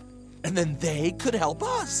 And then they could help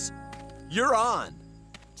us. You're on.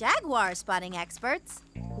 Jaguar spotting experts.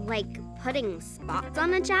 Like putting spots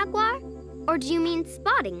on a jaguar? Or do you mean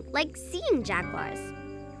spotting, like seeing jaguars?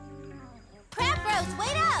 Kratt Bros,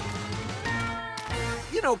 wait up!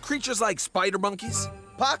 You know, creatures like spider monkeys,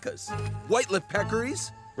 Pacas, white-lipped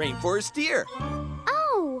peccaries. rainforest deer.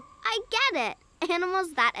 Oh, I get it.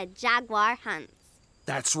 Animals that a jaguar hunts.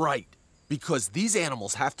 That's right, because these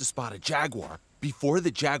animals have to spot a jaguar before the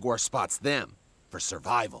jaguar spots them for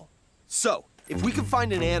survival. So, if we can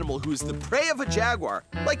find an animal who is the prey of a jaguar,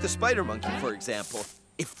 like the spider monkey, for example,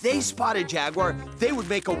 if they spot a jaguar, they would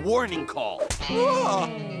make a warning call. Whoa.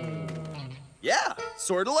 Yeah,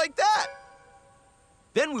 sort of like that.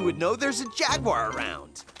 Then we would know there's a jaguar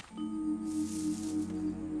around.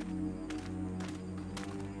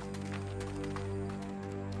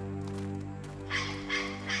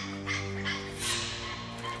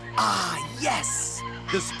 Ah, yes!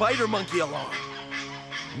 The spider monkey alarm.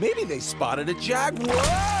 Maybe they spotted a jaguar.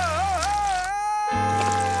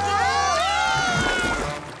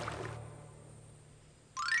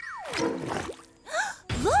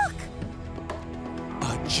 Look!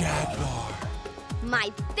 A jaguar.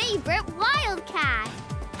 My favorite wildcat.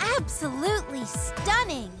 Absolutely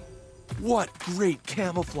stunning. What great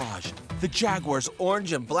camouflage. The jaguar's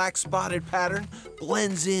orange and black spotted pattern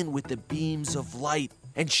blends in with the beams of light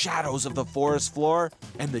and shadows of the forest floor,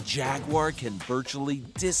 and the jaguar can virtually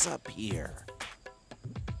disappear.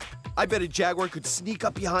 I bet a jaguar could sneak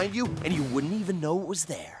up behind you and you wouldn't even know it was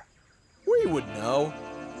there. We would know,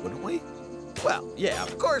 wouldn't we? Well, yeah,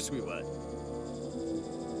 of course we would.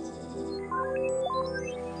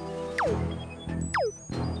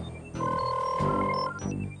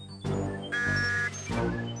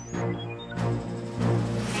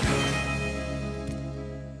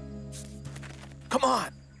 Come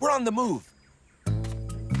on, we're on the move.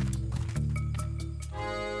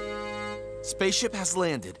 Spaceship has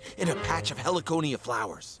landed in a patch of heliconia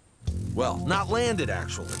flowers. Well, not landed,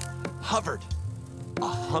 actually. Hovered. A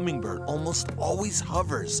hummingbird almost always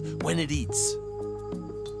hovers when it eats.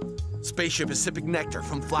 Spaceship is sipping nectar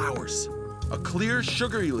from flowers. A clear,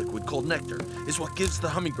 sugary liquid called nectar is what gives the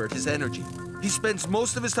hummingbird his energy. He spends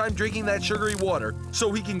most of his time drinking that sugary water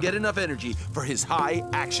so he can get enough energy for his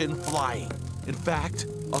high-action flying. In fact,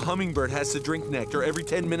 a hummingbird has to drink nectar every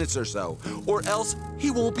 10 minutes or so, or else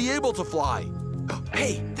he won't be able to fly.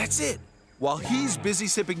 Hey, that's it. While he's busy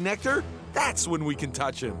sipping nectar, that's when we can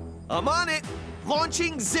touch him. I'm on it.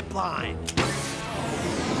 Launching zipline.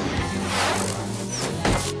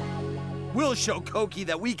 We'll show Koki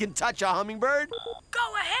that we can touch a hummingbird.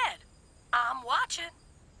 Go ahead. I'm watching.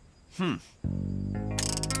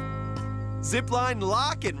 Zipline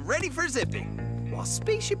lock and ready for zipping. While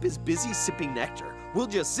Spaceship is busy sipping nectar, we'll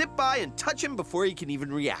just zip by and touch him before he can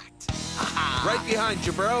even react. Right behind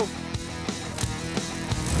you, bro.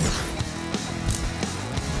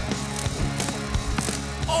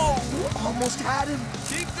 Oh, almost had him.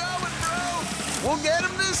 Keep going, bro. We'll get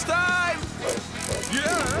him this time.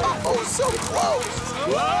 Yeah. Oh, so close.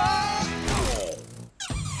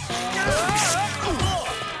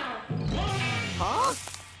 Huh?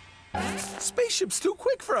 Spaceship's too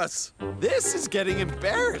quick for us. This is getting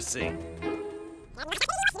embarrassing.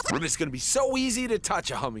 It's gonna be so easy to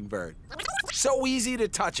touch a hummingbird. So easy to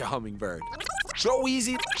touch a hummingbird. So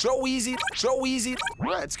easy, so easy, so easy.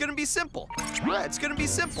 Yeah, it's gonna be simple. Yeah, it's gonna be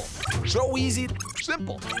simple. So easy,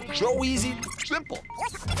 simple. So easy, simple.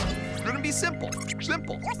 It's gonna be simple.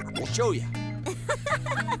 Simple. We'll show you.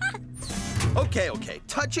 Okay.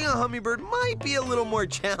 Touching a hummingbird might be a little more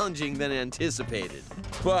challenging than anticipated.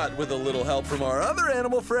 But with a little help from our other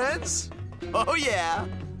animal friends. Oh, yeah.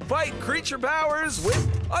 Fight creature powers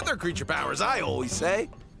with other creature powers, I always say.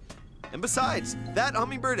 And besides, that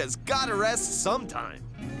hummingbird has got to rest sometime.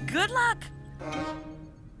 Good luck.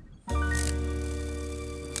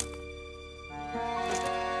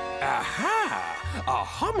 Aha! A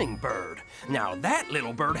hummingbird. Now that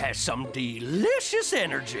little bird has some delicious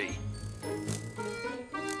energy.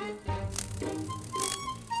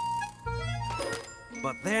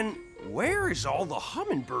 But then, where is all the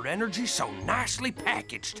hummingbird energy so nicely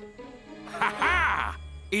packaged? Ha-ha!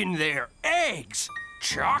 In their eggs!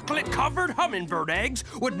 Chocolate-covered hummingbird eggs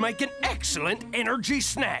would make an excellent energy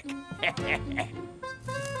snack.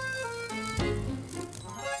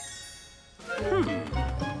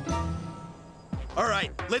 All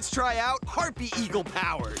right, let's try out Harpy Eagle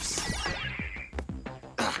powers.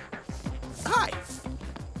 Hi.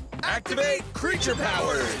 Activate creature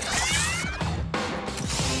powers!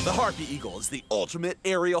 The Harpy Eagle is the ultimate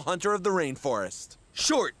aerial hunter of the rainforest.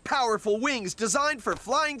 Short, powerful wings designed for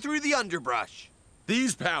flying through the underbrush.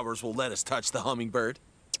 These powers will let us touch the hummingbird.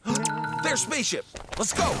 Their spaceship!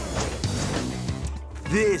 Let's go!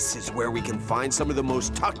 This is where we can find some of the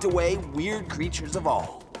most tucked away weird creatures of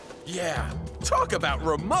all. Yeah, talk about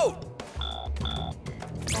remote!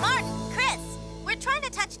 Martin, Chris, we're trying to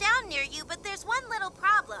touch down near you, but there's one little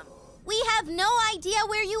problem. We have no idea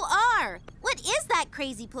where you are. What is that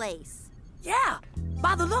crazy place? Yeah.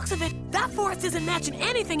 By the looks of it, that forest isn't matching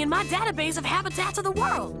anything in my database of habitats of the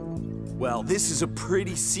world. Well, this is a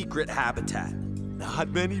pretty secret habitat. Not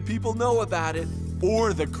many people know about it,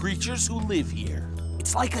 or the creatures who live here.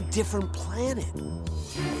 It's like a different planet.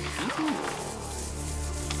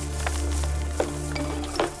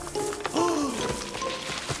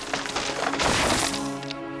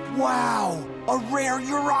 Wow, a rare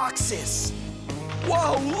Euroxis.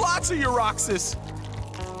 Whoa, lots of Euroxis.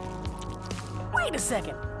 Wait a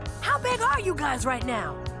second. How big are you guys right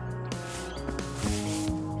now?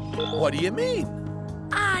 What do you mean?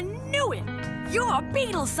 I knew it! You're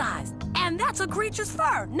beetle-sized, and that's a creature's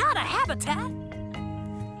fur, not a habitat.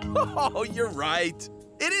 Oh, you're right.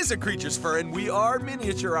 It is a creature's fur, and we are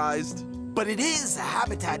miniaturized. But it is a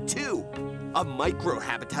habitat, too. A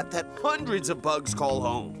micro-habitat that hundreds of bugs call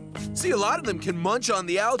home. See, a lot of them can munch on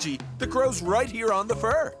the algae that grows right here on the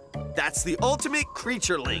fur. That's the ultimate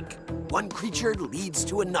creature link. One creature leads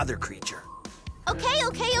to another creature. Okay,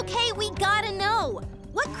 we gotta know.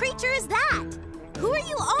 What creature is that? Who are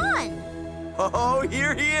you on? Oh,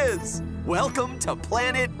 here he is. Welcome to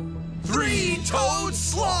planet Three-toed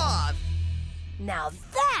sloth! Now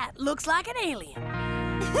that looks like an alien.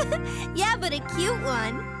 Yeah, but a cute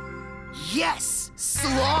one. Yes,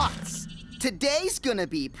 sloths! Today's gonna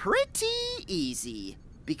be pretty easy,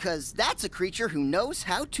 because that's a creature who knows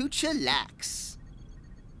how to chillax.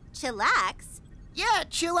 Chillax? Yeah,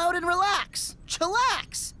 chill out and relax.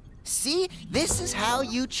 Chillax! See, this is how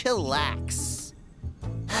you chillax.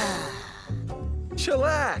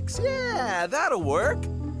 Chillax. Yeah, that'll work.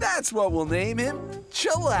 That's what we'll name him.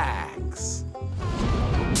 Chillax.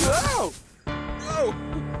 Whoa! Whoa!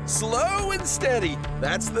 Slow and steady.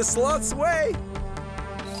 That's the sloth's way.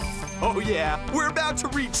 Oh yeah, we're about to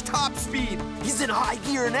reach top speed. He's in high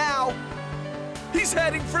gear now. He's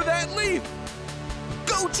heading for that leaf.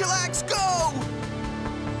 Go, Chillax, go!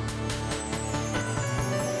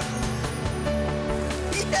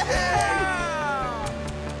 Yeah!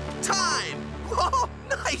 Time! Oh,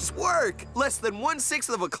 nice work! Less than 1/6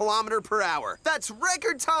 of a kilometer per hour. That's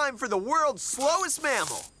record time for the world's slowest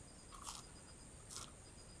mammal.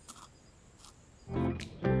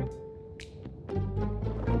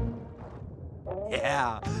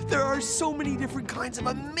 Yeah, there are so many different kinds of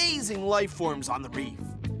amazing life forms on the reef.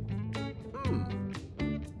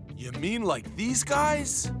 You mean like these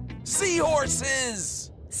guys?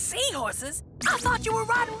 Seahorses! Seahorses? I thought you were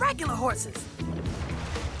riding regular horses.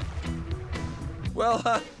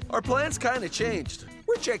 Well, our plans kind of changed.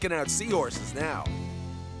 We're checking out seahorses now.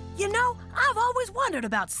 You know, I've always wondered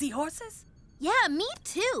about seahorses. Yeah, me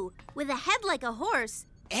too. With a head like a horse.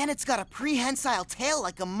 And it's got a prehensile tail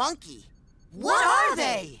like a monkey. What are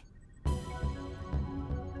they?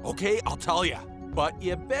 Okay, I'll tell you. But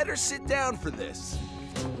you better sit down for this.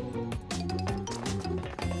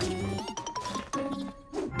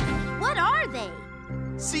 What are they?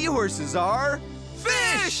 Seahorses are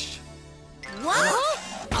fish!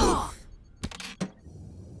 What?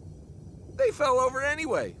 They fell over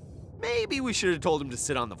anyway. Maybe we should have told him to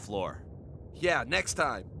sit on the floor. Yeah, next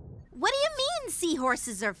time. What do you mean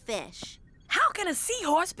seahorses are fish? How can a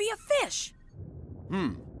seahorse be a fish?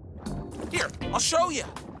 Here, I'll show you.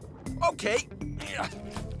 Okay,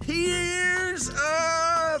 here's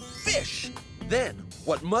a fish. Then,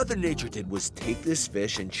 what Mother Nature did was take this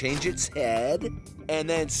fish and change its head, and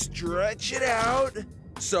then stretch it out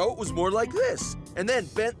so it was more like this, and then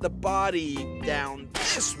bent the body down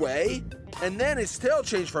this way, and then its tail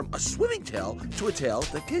changed from a swimming tail to a tail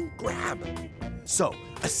that can grab. So,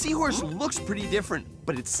 a seahorse looks pretty different,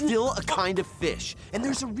 but it's still a kind of fish. And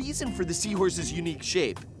there's a reason for the seahorse's unique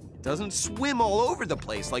shape. It doesn't swim all over the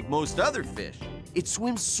place like most other fish. It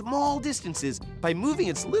swims small distances by moving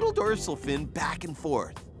its little dorsal fin back and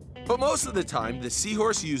forth. But most of the time, the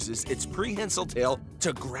seahorse uses its prehensile tail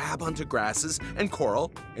to grab onto grasses and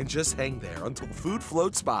coral and just hang there until food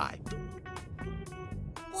floats by.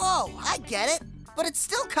 Whoa, I get it. But it's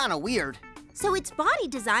still kind of weird. So its body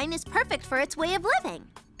design is perfect for its way of living.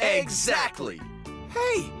 Exactly.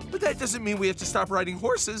 Hey, but that doesn't mean we have to stop riding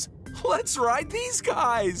horses. Let's ride these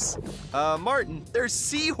guys. Martin, they're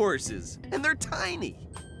seahorses, and they're tiny.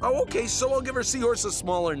 Oh, okay, so I'll give our seahorse a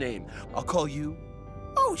smaller name. I'll call you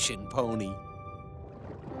Ocean Pony.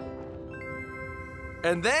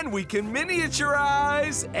 And then we can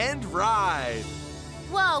miniaturize and ride.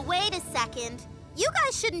 Whoa, wait a second. You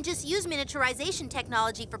guys shouldn't just use miniaturization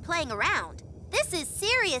technology for playing around. This is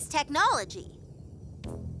serious technology.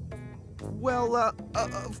 Well,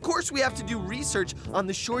 of course we have to do research on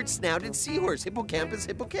the short-snouted seahorse, Hippocampus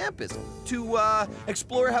hippocampus, to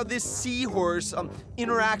explore how this seahorse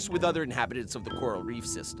interacts with other inhabitants of the coral reef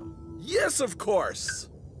system. Yes, of course.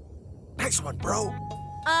 Next one, bro.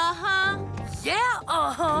 Uh-huh. Yeah,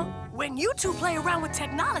 uh-huh. When you two play around with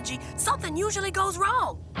technology, something usually goes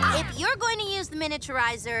wrong. If you're going to use the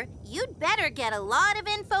miniaturizer, you'd better get a lot of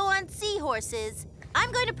info on seahorses.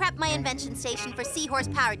 I'm going to prep my invention station for seahorse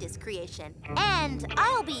power disc creation, and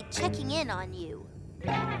I'll be checking in on you.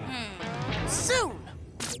 Soon.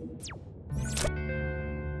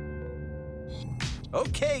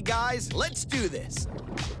 Okay, guys, let's do this.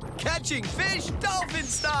 Catching fish dolphin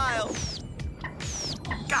style.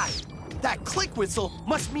 Got it. That click whistle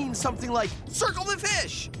must mean something like circle the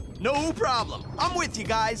fish. No problem. I'm with you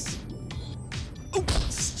guys.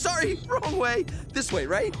 Oops, sorry, wrong way. This way,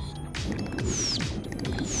 right?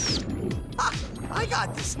 Ah, I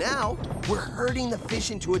got this now. We're herding the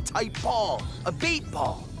fish into a tight ball, a bait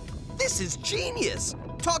ball. This is genius.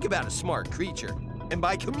 Talk about a smart creature. And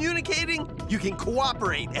by communicating, you can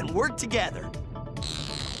cooperate and work together.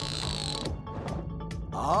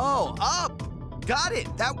 Oh, up. Got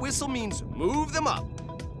it. That whistle means move them up.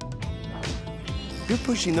 You're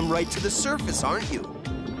pushing them right to the surface, aren't you?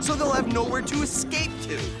 so they'll have nowhere to escape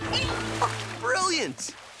to.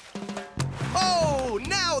 Brilliant! Oh,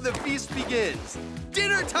 now the feast begins.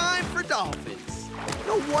 Dinner time for dolphins.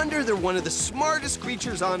 No wonder they're one of the smartest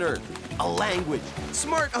creatures on Earth. A language,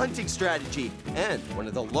 smart hunting strategy, and one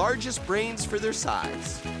of the largest brains for their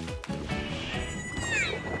size.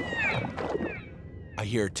 I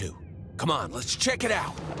hear it too. Come on, let's check it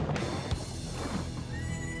out.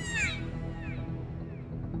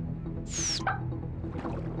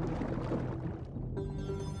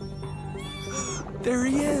 There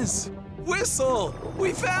he is! Whistle!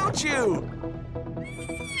 We found you!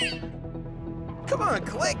 Come on,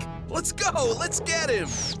 Click! Let's go! Let's get him!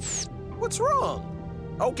 What's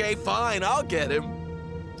wrong? Okay, fine, I'll get him.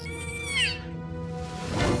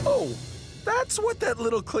 Oh, that's what that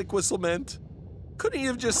little click whistle meant. Couldn't you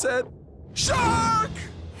have just said, Shark!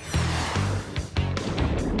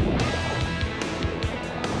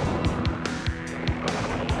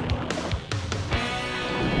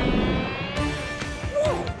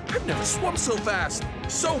 I've never swum so fast,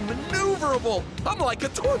 so maneuverable. I'm like a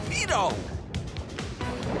torpedo.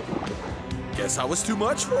 Guess I was too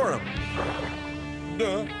much for him.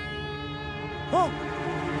 Huh? Whoa!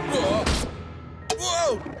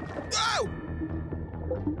 Whoa! Whoa!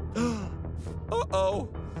 Uh-oh.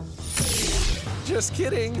 Just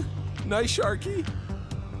kidding. Nice, Sharky.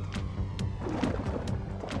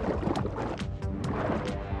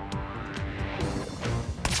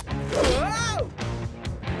 Whoa!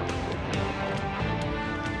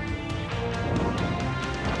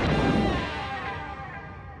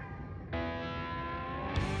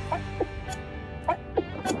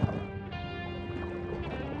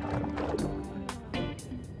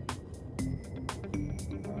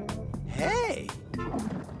 Hey!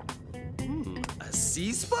 A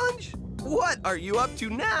sea sponge? What are you up to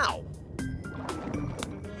now?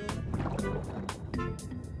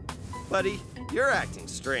 Buddy, you're acting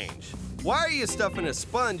strange. Why are you stuffing a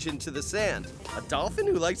sponge into the sand? A dolphin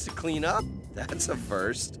who likes to clean up? That's a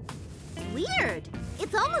first. Weird.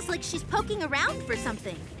 It's almost like she's poking around for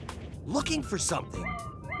something. Looking for something.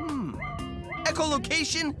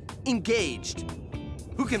 Echolocation engaged.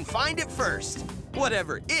 Who can find it first?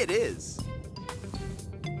 Whatever it is.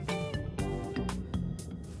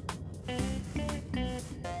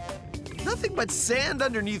 Nothing but sand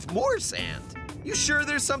underneath more sand. You sure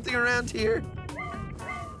there's something around here?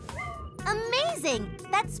 Amazing!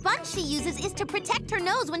 That sponge she uses is to protect her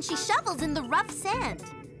nose when she shovels in the rough sand.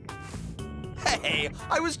 Hey,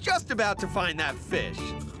 I was just about to find that fish.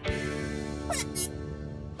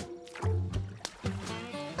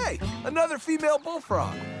 Hey, another female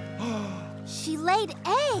bullfrog. She laid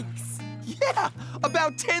eggs. Yeah,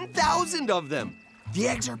 about 10,000 of them. The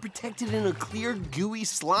eggs are protected in a clear, gooey,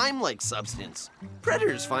 slime-like substance.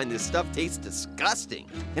 Predators find this stuff tastes disgusting,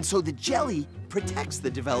 and so the jelly protects the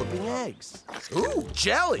developing eggs. Ooh,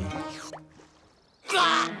 jelly!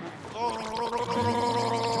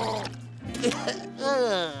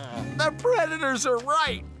 The predators are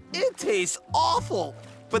right. It tastes awful.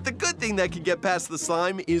 But the good thing that can get past the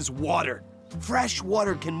slime is water. Fresh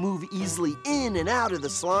water can move easily in and out of the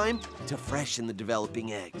slime to freshen the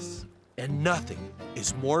developing eggs. And nothing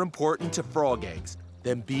is more important to frog eggs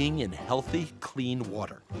than being in healthy, clean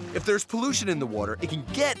water. If there's pollution in the water, it can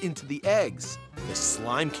get into the eggs. The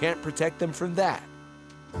slime can't protect them from that.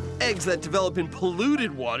 Eggs that develop in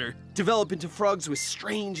polluted water develop into frogs with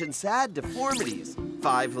strange and sad deformities.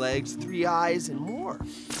 5 legs, 3 eyes, and more.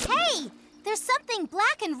 Hey! There's something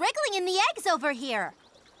black and wriggling in the eggs over here.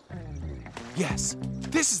 Yes,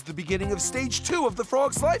 this is the beginning of stage 2 of the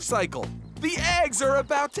frog's life cycle. The eggs are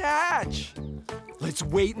about to hatch. Let's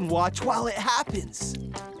wait and watch while it happens.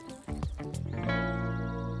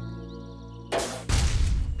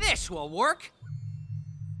 This will work.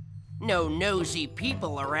 No nosy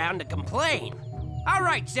people around to complain. All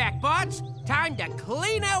right, Zachbots, time to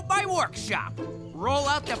clean out my workshop. Roll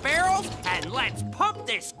out the barrels and let's pump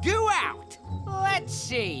this goo out. Let's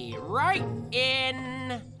see, right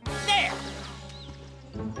in there.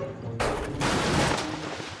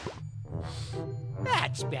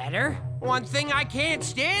 That's better. One thing I can't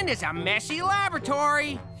stand is a messy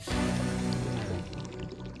laboratory.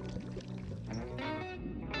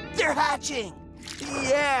 They're hatching!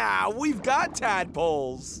 Yeah, we've got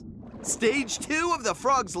tadpoles. Stage 2 of the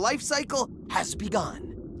frog's life cycle has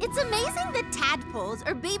begun. It's amazing that tadpoles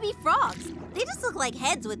are baby frogs. They just look like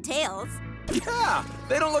heads with tails. Yeah,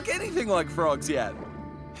 they don't look anything like frogs yet.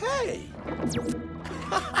 Hey.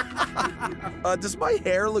 Does my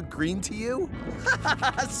hair look green to you?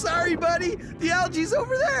 Sorry, buddy. The algae's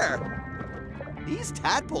over there. These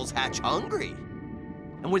tadpoles hatch hungry.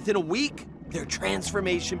 And within a week, their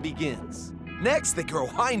transformation begins. Next, they grow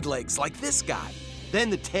hind legs like this guy. Then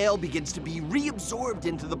the tail begins to be reabsorbed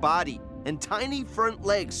into the body, and tiny front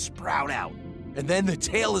legs sprout out. And then the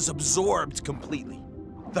tail is absorbed completely.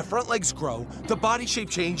 The front legs grow, the body shape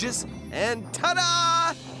changes, and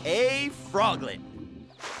ta-da! A froglet.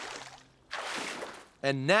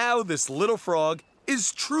 And now this little frog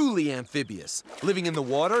is truly amphibious, living in the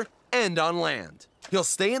water and on land. He'll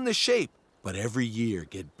stay in this shape, but every year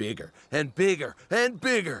get bigger and bigger and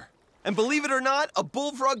bigger. And believe it or not, a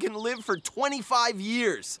bullfrog can live for 25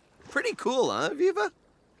 years. Pretty cool, huh, Viva?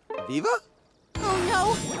 Viva? Oh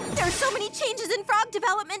no! There are so many changes in frog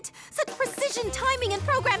development! Such precision timing and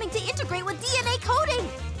programming to integrate with DNA coding!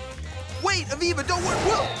 Wait, Aviva, don't worry.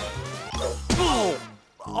 Whoa!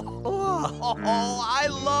 Oh, I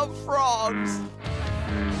love frogs.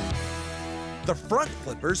 The front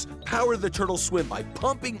flippers power the turtle's swim by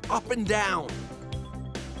pumping up and down.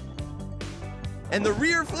 And the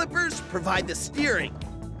rear flippers provide the steering.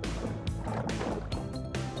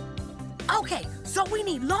 Okay, so we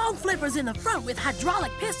need long flippers in the front with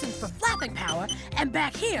hydraulic pistons for flapping power, and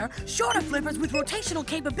back here, shorter flippers with rotational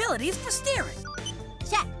capabilities for steering.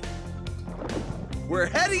 Check. We're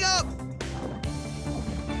heading up.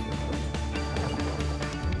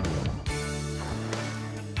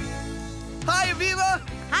 Hi, Aviva.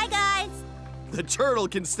 Hi, guys. The turtle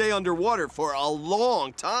can stay underwater for a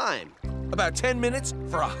long time. About 10 minutes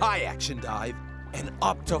for a high-action dive, and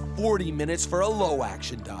up to 40 minutes for a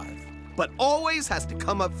low-action dive. But always has to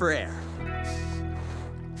come up for air.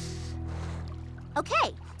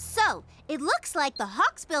 Okay, so it looks like the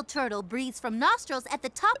hawksbill turtle breathes from nostrils at the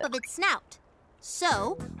top of its snout.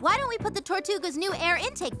 So, why don't we put the Tortuga's new air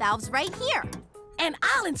intake valves right here? And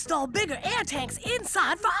I'll install bigger air tanks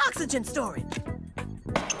inside for oxygen storage.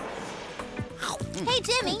 Hey,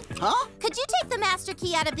 Jimmy. Huh? Could you take the master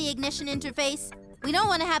key out of the ignition interface? We don't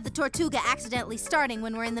want to have the Tortuga accidentally starting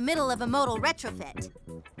when we're in the middle of a modal retrofit.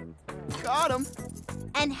 Got him.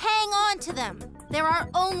 And hang on to them. They're our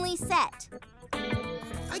only set.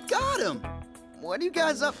 I got him. What are you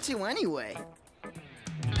guys up to anyway?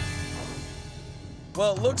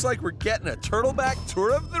 Well, it looks like we're getting a turtleback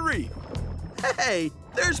tour of the reef. Hey,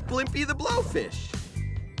 there's Blimpy the blowfish.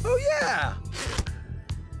 Oh, yeah.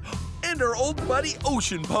 And our old buddy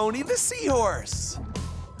Ocean Pony the seahorse.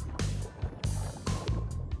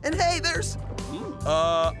 And hey, there's...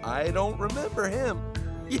 I don't remember him.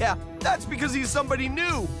 Yeah, that's because he's somebody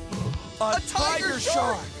new. A tiger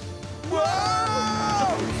shark!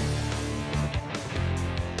 Whoa!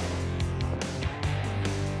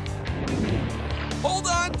 Hold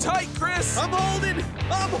on tight, Chris! I'm holding!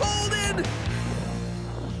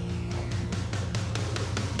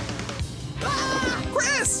 Ah!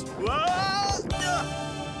 Chris!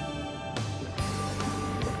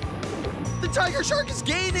 The tiger shark is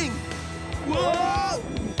gaining! Whoa!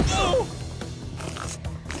 Oh!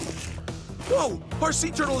 Whoa! Our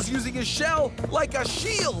sea turtle is using his shell like a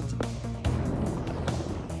shield!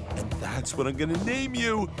 And that's what I'm gonna name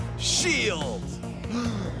you, Shield!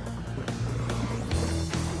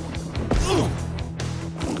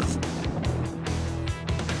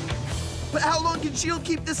 But how long can Shield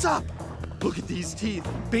keep this up? Look at these teeth.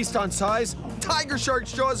 Based on size, tiger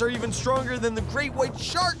shark's jaws are even stronger than the great white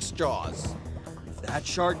shark's jaws. If that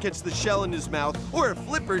shark gets the shell in his mouth or a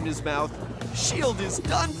flipper in his mouth, Shield is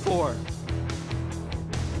done for.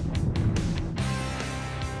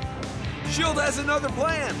 Shield has another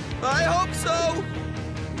plan. I hope so.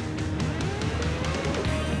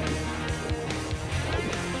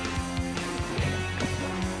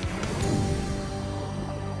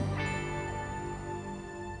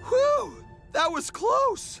 Whew, that was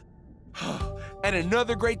close. And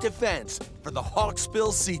another great defense for the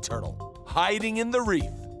hawksbill sea turtle, hiding in the reef.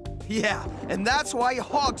 Yeah, and that's why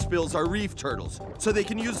hawksbills are reef turtles, so they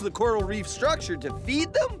can use the coral reef structure to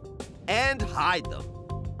feed them and hide them.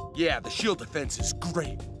 Yeah, the shield defense is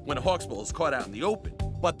great when a hawksbill is caught out in the open,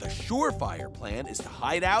 but the surefire plan is to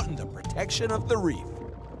hide out in the protection of the reef.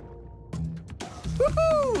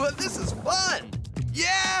 Woohoo! This is fun!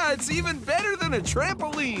 Yeah, it's even better than a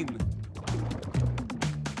trampoline!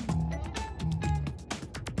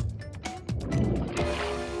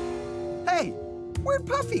 Hey, where'd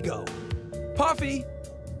Puffy go? Puffy!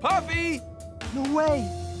 Puffy! No way!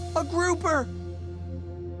 A grouper!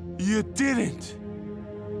 You didn't!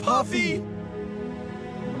 Puffy!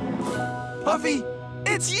 Puffy,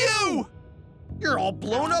 it's you! You're all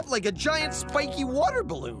blown up like a giant spiky water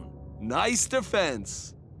balloon. Nice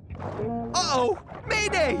defense. Uh-oh,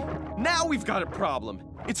 Mayday! Now we've got a problem.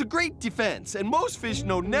 It's a great defense, and most fish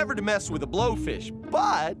know never to mess with a blowfish.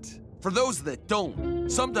 But for those that don't,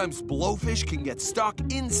 Sometimes blowfish can get stuck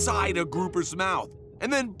inside a grouper's mouth,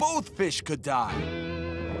 and then both fish could die.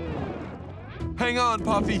 Hang on,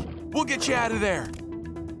 Puffy. We'll get you out of there.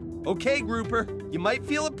 Okay, grouper, you might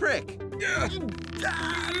feel a prick.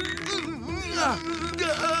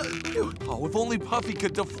 Oh, if only Puffy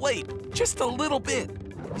could deflate just a little bit.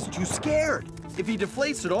 He's too scared. If he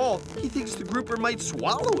deflates at all, he thinks the grouper might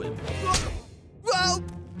swallow him. Well,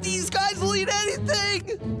 these guys will eat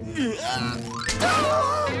anything!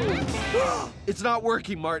 It's not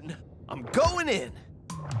working, Martin. I'm going in.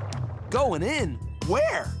 Going in?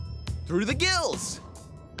 Where? Through the gills.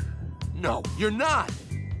 No, you're not.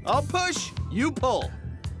 I'll push, you pull.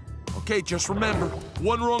 Okay, just remember,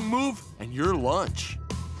 one wrong move and you're lunch.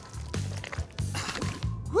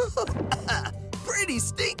 Pretty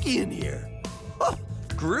stinky in here. Oh,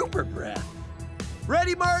 grouper breath.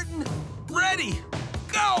 Ready, Martin? Ready,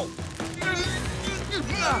 go!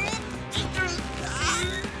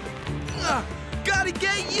 Gotta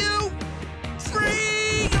get you!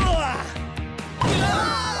 Free!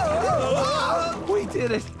 We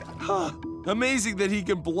did it. Amazing that he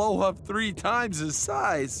can blow up 3 times his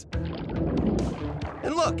size.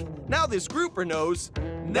 And look, now this grouper knows,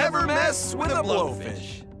 never mess with a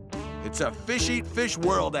blowfish. It's a fish-eat-fish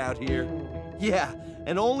world out here. Yeah,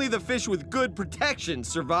 and only the fish with good protection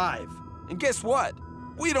survive. And guess what?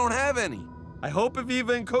 We don't have any. I hope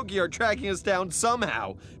Aviva and Koki are tracking us down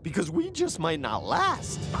somehow, because we just might not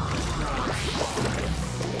last.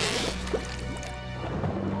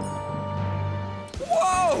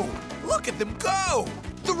 Whoa! Look at them go!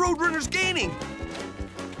 The Roadrunner's gaining!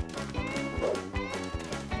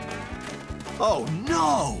 Oh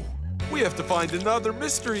no! We have to find another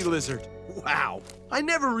mystery lizard. Wow, I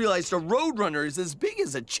never realized a Roadrunner is as big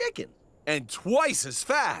as a chicken. And twice as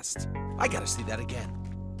fast. I gotta see that again.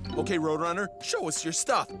 Okay, Roadrunner, show us your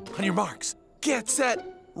stuff. On your marks, get set,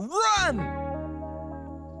 run!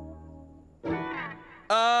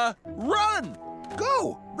 Run!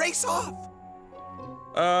 Go, race off.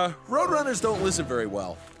 Roadrunners don't listen very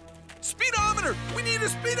well. Speedometer, we need a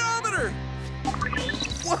speedometer!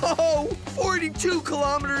 Whoa, 42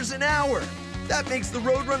 kilometers an hour. That makes the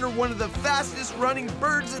Roadrunner one of the fastest running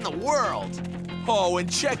birds in the world. Oh,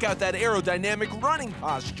 and check out that aerodynamic running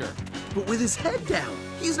posture. But with his head down,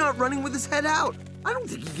 he's not running with his head out. I don't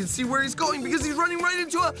think he can see where he's going because he's running right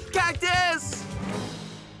into a cactus.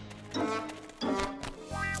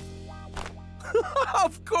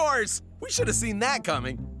 Of course! We should have seen that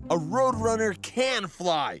coming. A Roadrunner can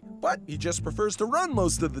fly, but he just prefers to run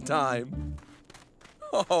most of the time.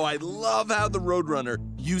 Oh, I love how the Roadrunner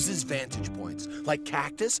uses vantage points, like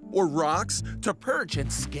cactus or rocks, to perch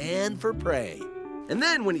and scan for prey. And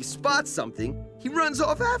then when he spots something, he runs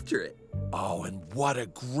off after it. Oh, and what a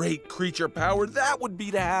great creature power that would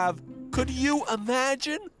be to have. Could you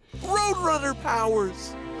imagine? Roadrunner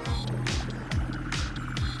powers!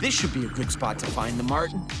 This should be a good spot to find the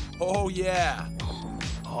Martin. Oh, yeah.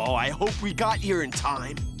 Oh, I hope we got here in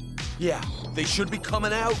time. Yeah, they should be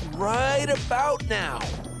coming out right about now.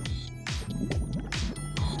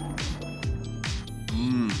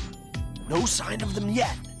 No sign of them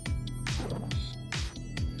yet.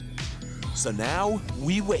 So now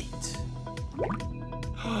we wait.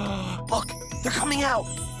 Look, they're coming out.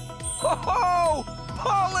 Oh,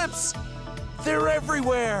 polyps! They're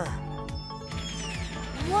everywhere.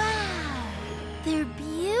 Wow, they're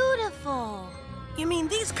beautiful. You mean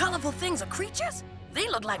these colorful things are creatures? They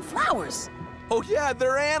look like flowers. Oh yeah,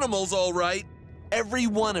 they're animals, all right. Every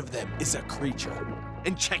one of them is a creature.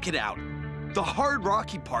 And check it out. The hard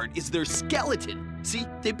rocky part is their skeleton. See,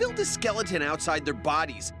 they built a skeleton outside their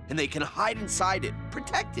bodies, and they can hide inside it,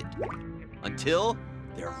 protected, until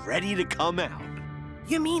they're ready to come out.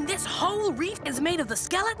 You mean this whole reef is made of the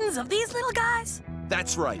skeletons of these little guys?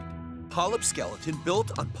 That's right. Polyp skeleton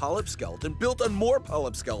built on polyp skeleton built on more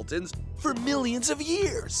polyp skeletons for millions of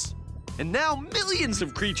years. And now millions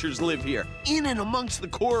of creatures live here, in and amongst the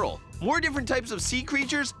coral. More different types of sea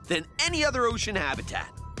creatures than any other ocean habitat.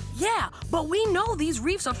 Yeah, but we know these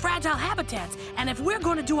reefs are fragile habitats, and if we're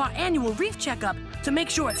going to do our annual reef checkup to make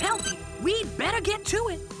sure it's healthy, we'd better get to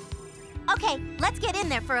it. Okay, let's get in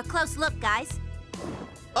there for a close look, guys.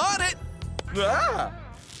 On it!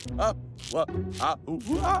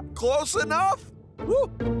 Close enough?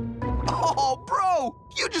 Woo. Oh, bro,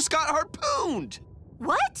 you just got harpooned.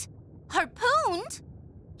 What? Harpooned?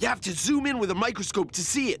 You have to zoom in with a microscope to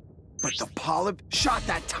see it. But the polyp shot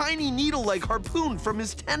that tiny needle-like harpoon from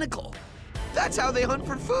his tentacle. That's how they hunt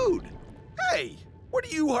for food. Hey, what are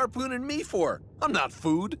you harpooning me for? I'm not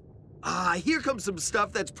food. Here comes some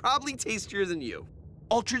stuff that's probably tastier than you.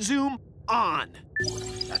 Ultra zoom on.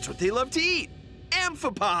 That's what they love to eat.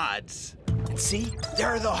 amphipods. And see, there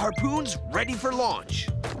are the harpoons ready for launch.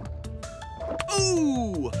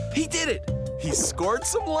 Ooh, he did it. He scored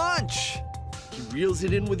some lunch. He reels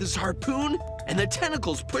it in with his harpoon, and the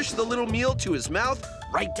tentacles push the little meal to his mouth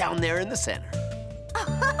right down there in the center.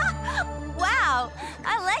 Wow,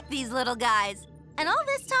 I like these little guys. And all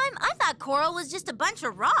this time, I thought coral was just a bunch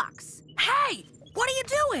of rocks. Hey, what are you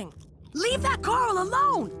doing? Leave that coral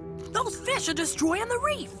alone. Those fish are destroying the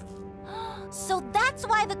reef. So that's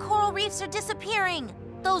why the coral reefs are disappearing.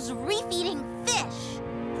 Those reef-eating fish.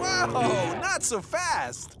 Whoa, not so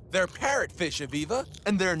fast. They're parrotfish, Aviva,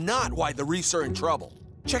 and they're not why the reefs are in trouble.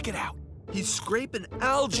 Check it out. He's scraping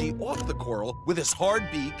algae off the coral with his hard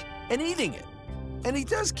beak and eating it. And he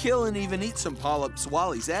does kill and even eat some polyps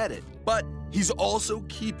while he's at it. But he's also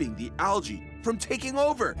keeping the algae from taking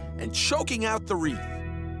over and choking out the reef.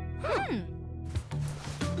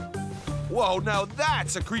 Whoa, now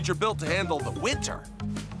that's a creature built to handle the winter.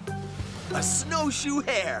 A snowshoe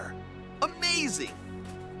hare. Amazing.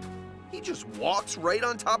 He just walks right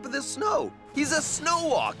on top of the snow. He's a snow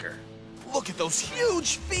walker. Look at those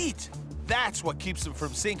huge feet. That's what keeps him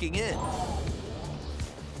from sinking in.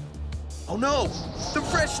 Oh no, the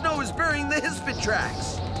fresh snow is burying the hispid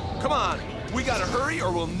tracks. Come on, we gotta hurry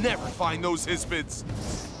or we'll never find those hispids.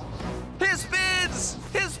 Hispids!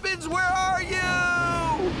 Hispids, where are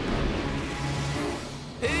you?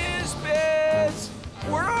 Hispids!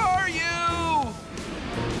 Where are you?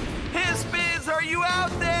 Hispids, are you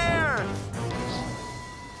out there?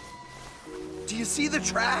 Do you see the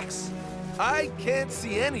tracks? I can't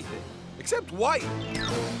see anything, except white.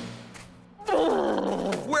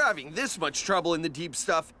 We're having this much trouble in the deep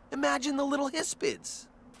stuff. Imagine the little hispids.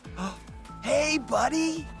 Hey,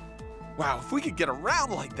 buddy. Wow, if we could get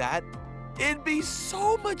around like that, it'd be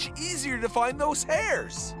so much easier to find those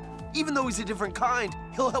hares. Even though he's a different kind,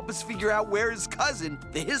 he'll help us figure out where his cousin,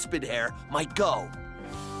 the hispid hare, might go.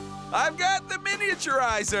 I've got the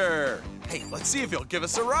miniaturizer. Hey, let's see if he'll give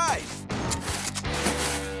us a ride.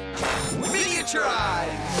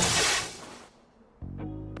 Miniaturize!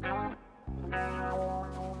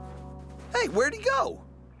 Hey, where'd he go?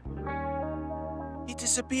 He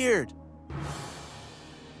disappeared.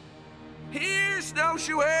 Here,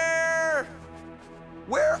 snowshoe hare!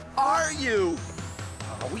 Where are you?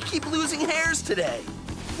 Oh, we keep losing hares today.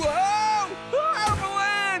 Whoa!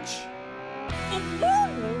 Avalanche!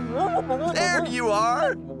 There you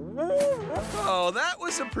are. Oh, that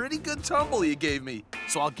was a pretty good tumble you gave me.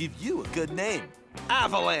 So I'll give you a good name.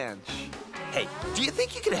 Avalanche. Hey, do you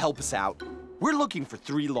think you could help us out? We're looking for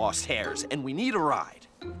 3 lost hares, and we need a ride.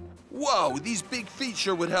 Whoa, these big feet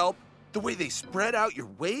sure would help. The way they spread out your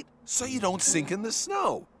weight so you don't sink in the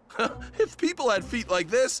snow. If people had feet like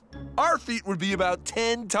this, our feet would be about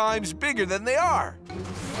 10 times bigger than they are.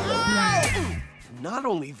 Not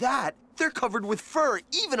only that, they're covered with fur,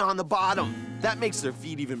 even on the bottom. That makes their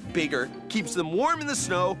feet even bigger, keeps them warm in the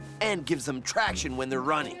snow, and gives them traction when they're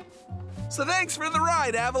running. So thanks for the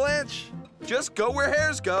ride, Avalanche. Just go where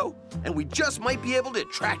hares go, and we just might be able to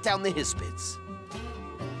track down the hispids.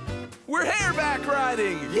 We're hareback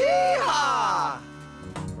riding! Yeehaw!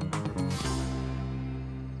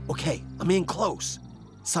 Okay, I'm in close.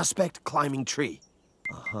 Suspect climbing tree.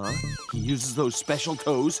 He uses those special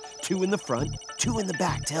toes, 2 in the front, 2 in the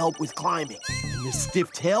back to help with climbing. And the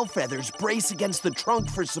stiff tail feathers brace against the trunk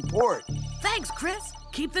for support. Thanks, Chris.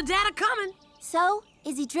 Keep the data coming. So,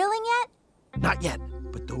 is he drilling yet? Not yet,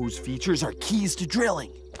 but those features are keys to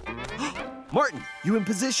drilling. Martin, you in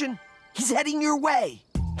position? He's heading your way.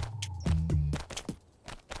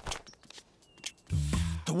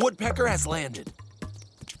 The woodpecker has landed.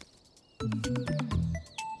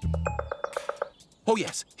 Oh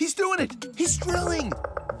yes, he's doing it. He's drilling.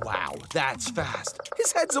 Wow, that's fast.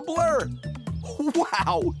 His head's a blur.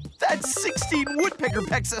 Wow, that's 16 woodpecker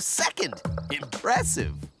pecks a second.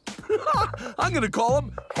 Impressive. I'm gonna call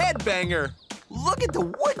him Headbanger. Look at the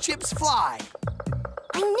wood chips fly.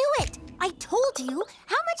 I knew it! I told you!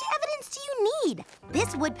 How much evidence do you need?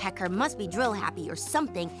 This woodpecker must be drill happy or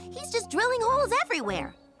something. He's just drilling holes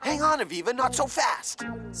everywhere. Hang on, Aviva, not so fast.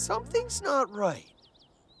 Something's not right.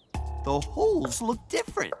 The holes look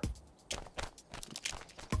different.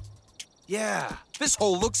 Yeah, this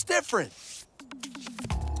hole looks different.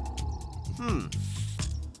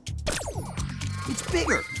 It's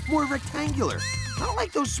bigger, more rectangular. Not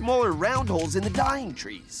like those smaller round holes in the dying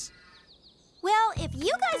trees. Well, if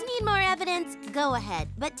you guys need more evidence, go ahead.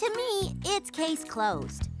 But to me, it's case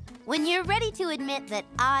closed. When you're ready to admit that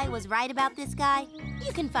I was right about this guy,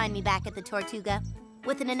 you can find me back at the Tortuga.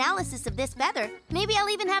 With an analysis of this feather, maybe I'll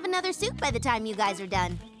even have another suit by the time you guys are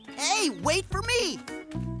done. Hey, wait for me!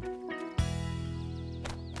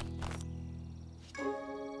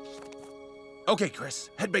 Okay, Chris,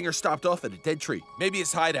 Headbanger stopped off at a dead tree. Maybe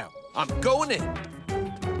his hideout. I'm going in.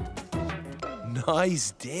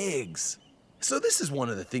 Nice digs. So this is one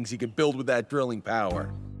of the things you can build with that drilling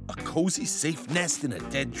power. A cozy, safe nest in a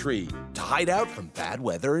dead tree to hide out from bad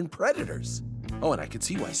weather and predators. Oh, and I can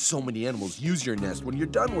see why so many animals use your nest when you're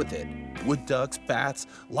done with it. Wood ducks, bats,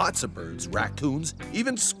 lots of birds, raccoons,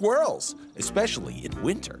 even squirrels, especially in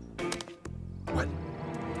winter. What?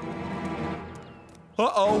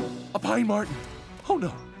 Uh-oh, a pine marten. Oh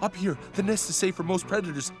no, up here, the nest is safe from most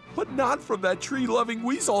predators, but not from that tree-loving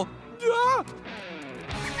weasel. Ah!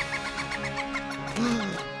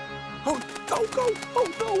 Oh, go, oh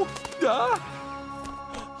no. Ah!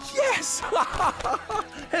 Yes!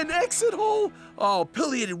 An exit hole! Oh,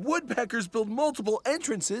 pileated woodpeckers build multiple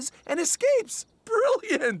entrances and escapes.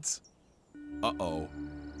 Brilliant! Uh-oh.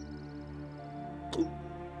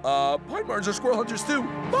 Pine martens are squirrel hunters too.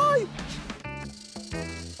 Bye!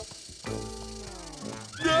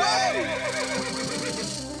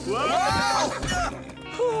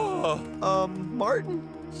 Whoa! Martin?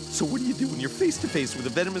 So what do you do when you're face-to-face with a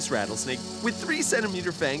venomous rattlesnake with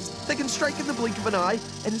 3-centimeter fangs that can strike in the blink of an eye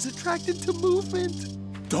and is attracted to movement?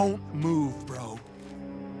 Don't move, bro.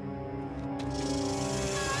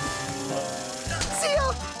 See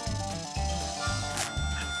ya!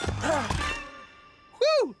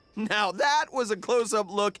 Whew! Now that was a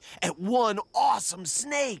close-up look at one awesome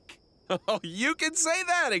snake. Oh, you can say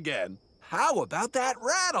that again. How about that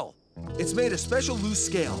rattle? It's made of special loose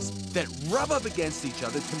scales that rub up against each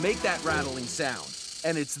other to make that rattling sound.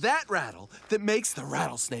 And it's that rattle that makes the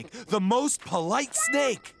rattlesnake the most polite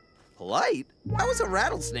snake. Polite? How is a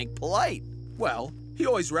rattlesnake polite? Well, he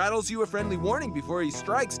always rattles you a friendly warning before he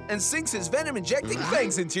strikes and sinks his venom-injecting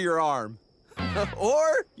fangs into your arm.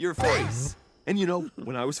 Or your face. And you know,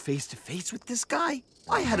 when I was face-to-face with this guy,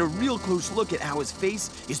 I had a real close look at how his face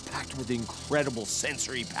is packed with incredible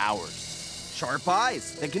sensory powers. Sharp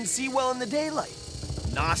eyes that can see well in the daylight.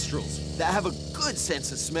 Nostrils that have a good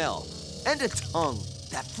sense of smell. And a tongue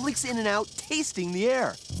that flicks in and out, tasting the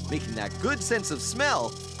air, making that good sense of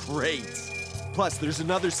smell great. Plus, there's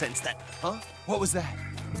another sense that, huh? What was that?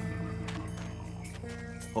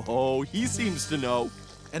 Oh, he seems to know.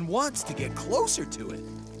 And wants to get closer to it.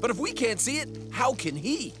 But if we can't see it, how can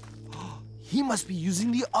he? He must be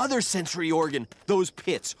using the other sensory organ, those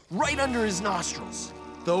pits, right under his nostrils.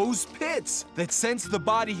 Those pits that sense the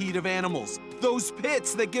body heat of animals. Those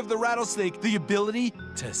pits that give the rattlesnake the ability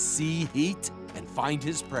to see heat and find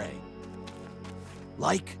his prey.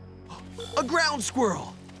 Like a ground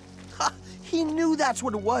squirrel. Ha, he knew that's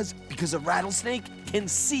what it was because a rattlesnake can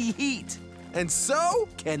see heat. And so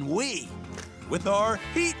can we, with our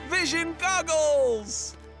heat vision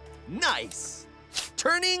goggles. Nice.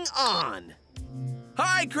 Turning on.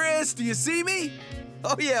 Hi, Chris, do you see me?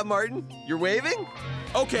 Oh yeah, Martin, you're waving?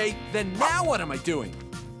 Okay, then now what am I doing?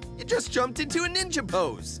 You just jumped into a ninja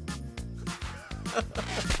pose.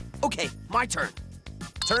 Okay, my turn.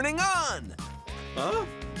 Turning on. Huh?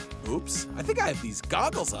 Oops, I think I have these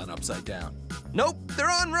goggles on upside down. Nope, they're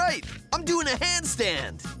on right. I'm doing a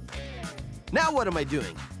handstand. Now what am I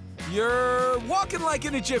doing? You're walking like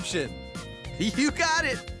an Egyptian. You got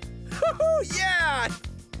it. Yeah!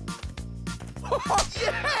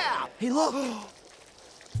 Yeah! Hey, look.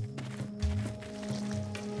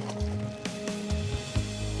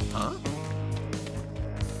 Huh?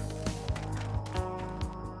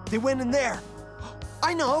 They went in there.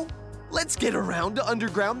 I know. Let's get around to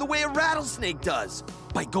underground the way a rattlesnake does,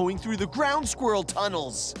 by going through the ground squirrel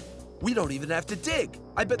tunnels. We don't even have to dig.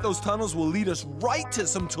 I bet those tunnels will lead us right to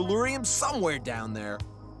some tellurium somewhere down there.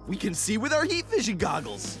 We can see with our heat vision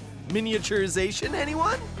goggles. Miniaturization,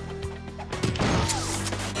 anyone?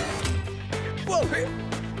 Whoa!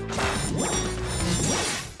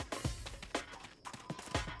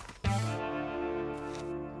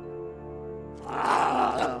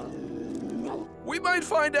 We might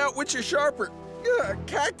find out which are sharper,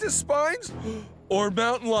 cactus spines or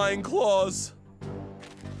mountain lion claws.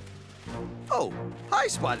 Oh, hi,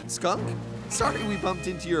 Spotted Skunk. Sorry we bumped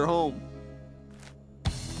into your home.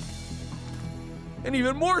 And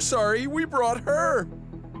even more sorry, we brought her.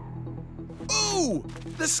 Ooh,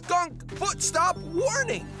 the skunk foot stop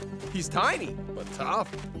warning. He's tiny, but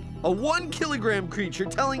tough. A 1-kilogram creature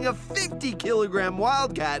telling a 50-kilogram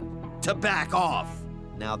wildcat to back off.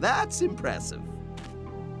 Now that's impressive.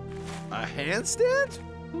 A handstand?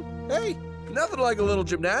 Hey, nothing like a little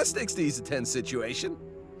gymnastics to ease a tense situation.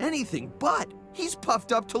 Anything but. He's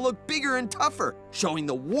puffed up to look bigger and tougher, showing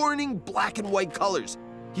the warning black and white colors.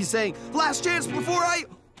 He's saying, last chance before I...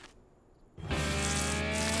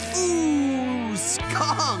 Ooh,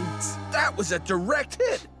 skunked. That was a direct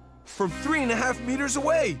hit. From 3.5 meters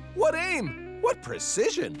away. What aim? What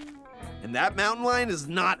precision? And that mountain lion is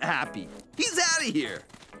not happy. He's out of here.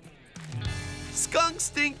 Skunk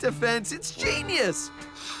stink defense, it's genius.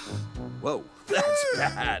 Whoa, that's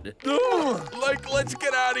bad. Let's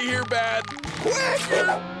get out of here, Bad. Quick!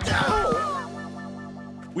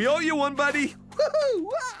 We owe you one, buddy. Woohoo!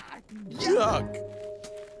 Yuck.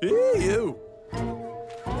 Ew.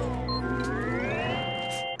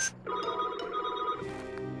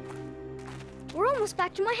 We're almost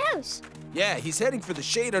back to my house. Yeah, he's heading for the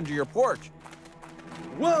shade under your porch.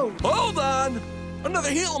 Whoa, hold on.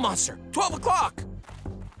 Another Gila monster, 12 o'clock.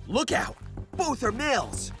 Look out, both are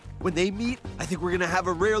males. When they meet, I think we're gonna have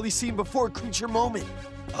a rarely seen before creature moment.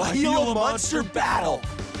 A Gila monster battle.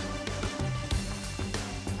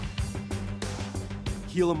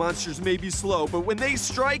 Gila monsters may be slow, but when they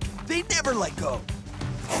strike, they never let go.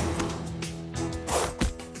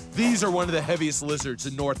 These are one of the heaviest lizards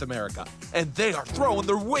in North America, and they are throwing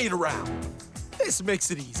their weight around. This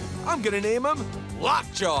makes it easy. I'm gonna name him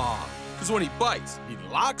Lockjaw, because when he bites, he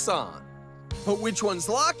locks on. But which one's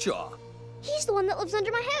Lockjaw? He's the one that lives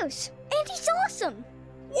under my house. And he's awesome.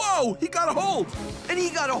 Whoa, he got a hold. And he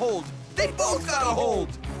got a hold. They both got a hold.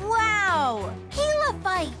 Wow! Gila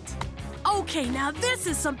fight! Okay, now this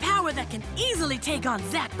is some power that can easily take on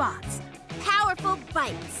Zach bots. Powerful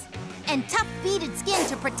bites. And tough beaded skin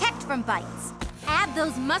to protect from bites. Add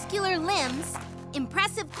those muscular limbs,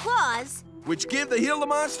 impressive claws. Which give the Gila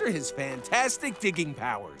monster his fantastic digging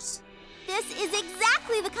powers. This is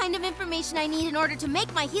exactly the kind of information I need in order to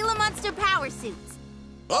make my Gila monster power suits.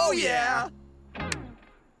 Oh, yeah!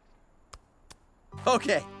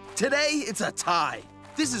 Okay, today it's a tie.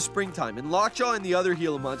 This is springtime, and Lockjaw and the other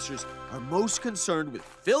Gila monsters are most concerned with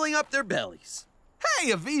filling up their bellies.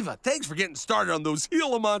 Hey, Aviva, thanks for getting started on those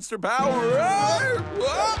Gila monster power.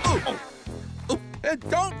 And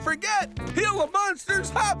don't forget, Gila monsters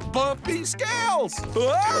have bumpy scales.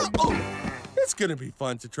 It's gonna be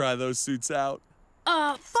fun to try those suits out.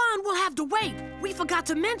 Fun will have to wait. We forgot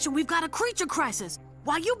to mention we've got a creature crisis.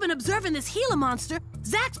 While you've been observing this Gila monster,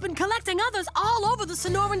 Zach's been collecting others all over the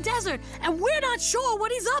Sonoran Desert, and we're not sure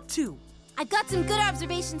what he's up to. I've got some good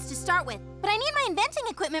observations to start with, but I need my inventing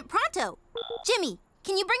equipment pronto. Jimmy,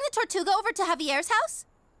 can you bring the Tortuga over to Javier's house?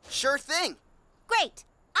 Sure thing. Great,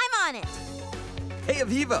 I'm on it. Hey,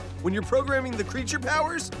 Aviva, when you're programming the creature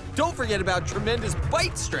powers, don't forget about tremendous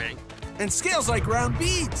bite strength. And scales like round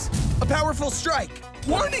beads. A powerful strike.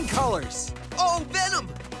 Warning colors. Oh, venom.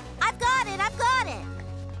 I've got it, I've got it.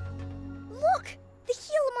 Look, the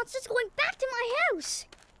Gila monster's going back to my house.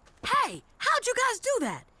 Hey, how'd you guys do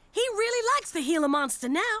that? He really likes the Gila monster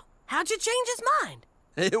now. How'd you change his mind?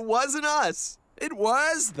 It wasn't us. It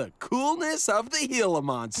was the coolness of the Gila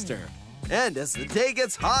monster. And as the day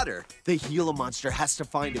gets hotter, the Gila monster has to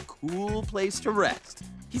find a cool place to rest.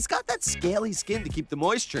 He's got that scaly skin to keep the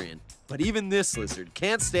moisture in, but even this lizard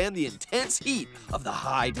can't stand the intense heat of the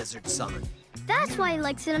high desert sun. That's why he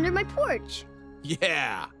likes it under my porch.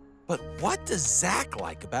 Yeah, but what does Zach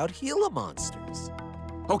like about Gila monsters?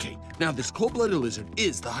 Okay, now this cold-blooded lizard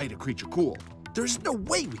is the Haida creature cool. There's no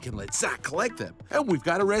way we can let Zach collect them, and we've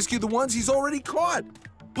got to rescue the ones he's already caught.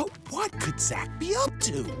 But what could Zach be up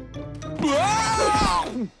to?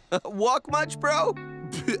 Walk much, bro?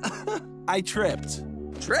 I tripped.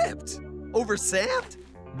 Tripped? Over sand?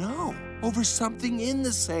 No, over something in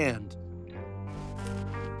the sand.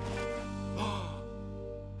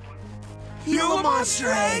 Gila monster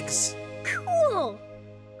eggs! Cool!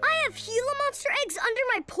 I have Gila monster eggs under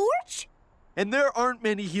my porch? And there aren't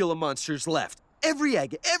many Gila monsters left. Every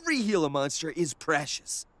egg, every Gila monster is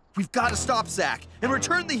precious. We've got to stop Zach and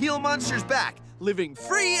return the Gila monsters back, living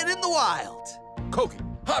free and in the wild. Koki,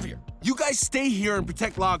 Javier, you guys stay here and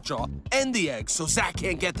protect Lockjaw and the eggs so Zach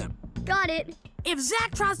can't get them. Got it. If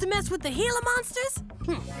Zach tries to mess with the Gila monsters,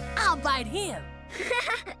 I'll bite him.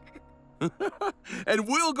 And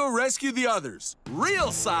we'll go rescue the others,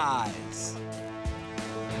 real size.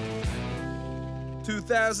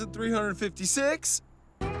 2,356.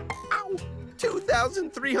 Ow!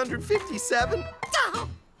 2,357.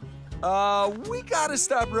 We gotta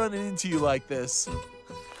stop running into you like this.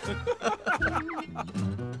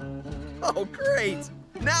 Oh, great.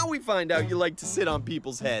 Now we find out you like to sit on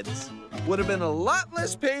people's heads. Would have been a lot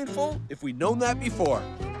less painful if we'd known that before.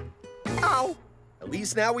 Ow! At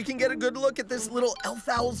least now we can get a good look at this little elf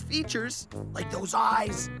owl's features. Like those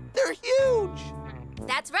eyes. They're huge.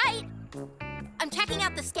 That's right. I'm checking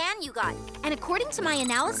out the scan you got. And according to my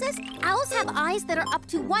analysis, owls have eyes that are up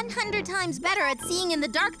to 100 times better at seeing in the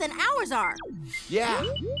dark than ours are. Yeah,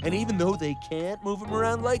 and even though they can't move them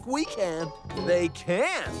around like we can, they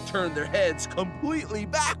can turn their heads completely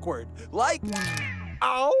backward, like,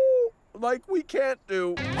 ow, like we can't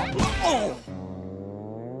do. Oh!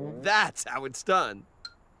 That's how it's done.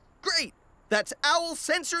 Great! That's owl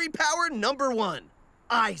sensory power #1,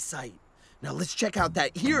 eyesight. Now let's check out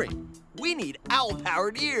that hearing. We need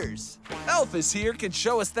owl-powered ears. Elvis here can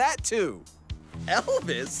show us that too.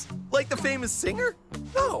 Elvis? Like the famous singer?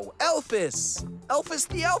 No, Elvis. Elvis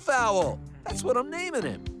the elf owl. That's what I'm naming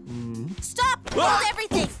him. Stop! Hold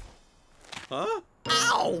everything! Huh?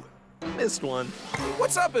 Ow! Missed one.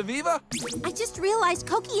 What's up, Aviva? I just realized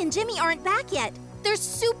Cokie and Jimmy aren't back yet. They're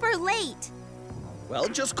super late. Well,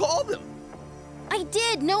 just call them. I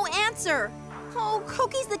did, no answer. Oh,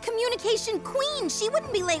 Cokie's the communication queen. She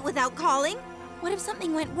wouldn't be late without calling. What if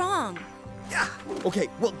something went wrong? Yeah. Okay,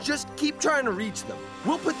 well, just keep trying to reach them.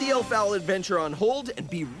 We'll put the Elf Owl adventure on hold and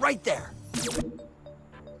be right there.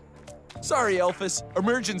 Sorry, Elvis.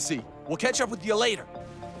 Emergency. We'll catch up with you later.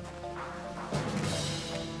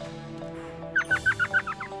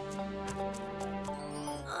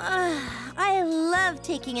 I love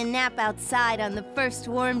taking a nap outside on the first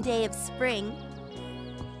warm day of spring.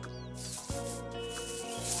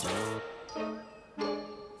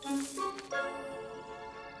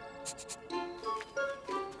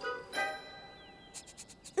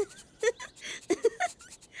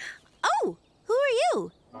 Oh, who are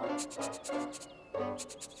you?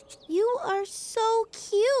 You are so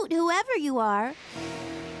cute, whoever you are.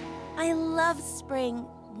 I love spring.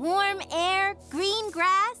 Warm air, green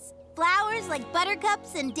grass, flowers like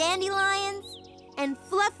buttercups and dandelions, and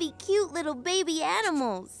fluffy, cute little baby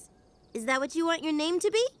animals. Is that what you want your name to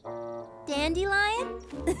be? Dandelion?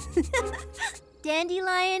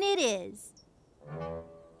 Dandelion it is.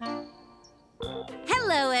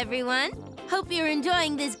 Hello, everyone. Hope you're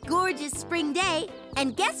enjoying this gorgeous spring day.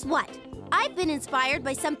 And guess what? I've been inspired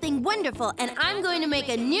by something wonderful, and I'm going to make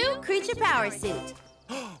a new creature power suit.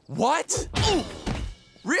 What? Ooh.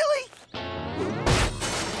 Really?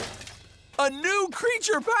 A new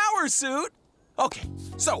creature power suit? Okay,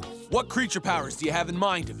 so what creature powers do you have in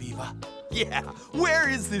mind, Aviva? Yeah, where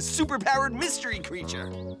is this super-powered mystery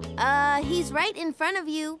creature? He's right in front of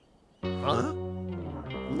you. Huh?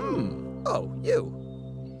 Oh, you.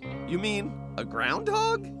 You mean a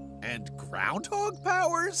groundhog? And groundhog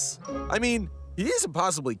powers? I mean, he isn't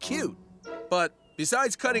possibly cute, but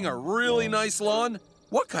besides cutting a really nice lawn,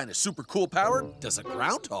 what kind of super cool power does a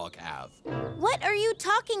groundhog have? What are you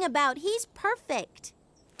talking about? He's perfect.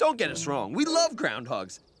 Don't get us wrong, we love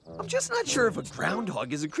groundhogs. I'm just not sure if a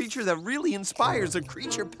groundhog is a creature that really inspires a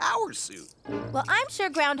creature power suit. Well, I'm sure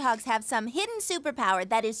groundhogs have some hidden superpower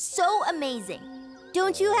that is so amazing.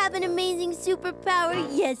 Don't you have an amazing superpower?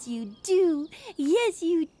 Yes, you do. Yes,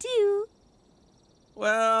 you do.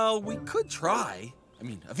 Well, we could try. I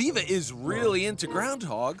mean, Aviva is really into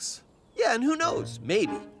groundhogs. Yeah, and who knows?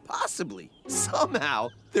 Maybe, possibly, somehow,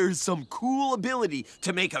 there's some cool ability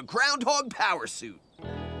to make a groundhog power suit.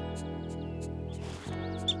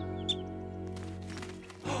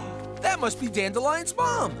 That must be Dandelion's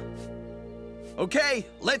mom. Okay,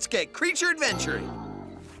 let's get creature adventuring.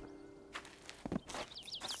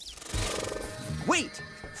 Weight,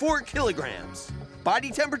 4 kilograms. Body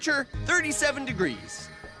temperature, 37 degrees.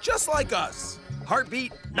 Just like us.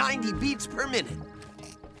 Heartbeat, 90 beats per minute.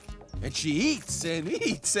 And she eats and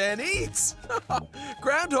eats and eats.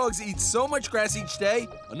 Groundhogs eat so much grass each day,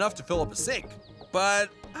 enough to fill up a sink. But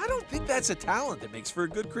I don't think that's a talent that makes for a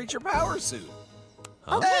good creature power suit.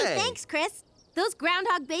 Okay, Hey. thanks, Chris. Those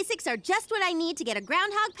groundhog basics are just what I need to get a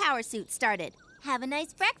groundhog power suit started. Have a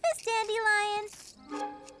nice breakfast, Dandelion.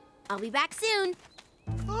 I'll be back soon.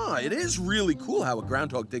 Ah, it is really cool how a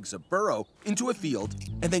groundhog digs a burrow into a field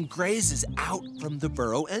and then grazes out from the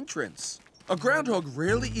burrow entrance. A groundhog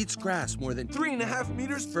rarely eats grass more than 3.5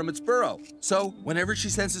 meters from its burrow. So whenever she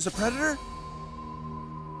senses a predator,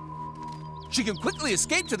 she can quickly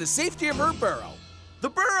escape to the safety of her burrow. The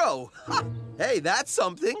burrow! Ha! Hey, that's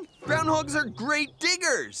something. Groundhogs are great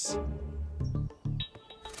diggers.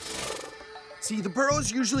 See, the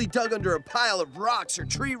burrow's usually dug under a pile of rocks or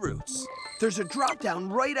tree roots. There's a drop down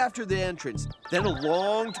right after the entrance, then a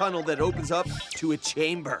long tunnel that opens up to a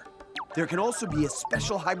chamber. There can also be a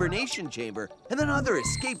special hibernation chamber, and then other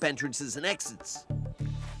escape entrances and exits.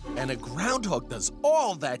 And a groundhog does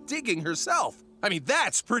all that digging herself. I mean,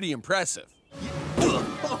 that's pretty impressive.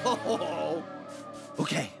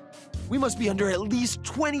 Okay, we must be under at least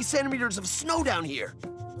 20 centimeters of snow down here.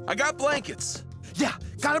 I got blankets. Yeah,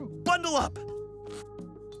 gotta bundle up.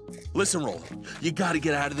 Listen, Roll, you gotta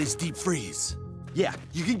get out of this deep freeze. Yeah,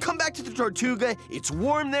 you can come back to the Tortuga, it's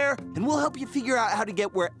warm there, and we'll help you figure out how to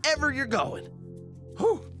get wherever you're going.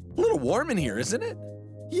 Whew, a little warm in here, isn't it?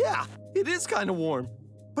 Yeah, it is kind of warm,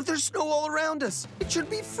 but there's snow all around us. It should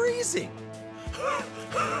be freezing.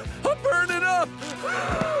 I'm burning up!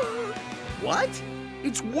 What?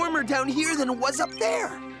 It's warmer down here than it was up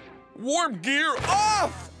there. Warm gear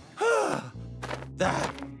off!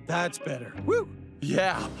 That's better. Woo!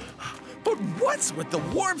 Yeah, but what's with the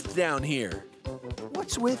warmth down here?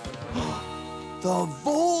 What's with the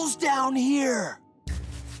voles down here?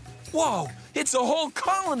 Whoa, it's a whole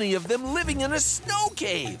colony of them living in a snow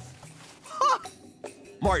cave. Huh.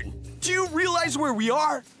 Martin, do you realize where we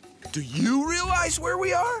are? Do you realize where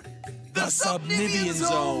we are? The Subnivian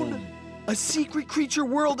Zone. A secret creature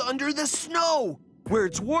world under the snow, where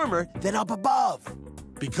it's warmer than up above.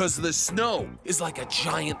 Because the snow is like a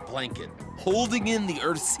giant blanket, holding in the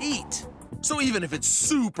Earth's heat. So even if it's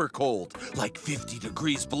super cold, like 50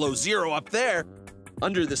 degrees below zero up there,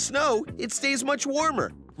 under the snow, it stays much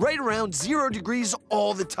warmer, right around 0 degrees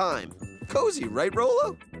all the time. Cozy, right,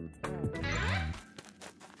 Rolo?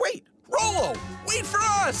 Wait, Rolo, wait for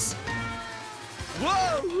us!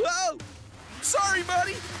 Whoa, whoa! Sorry,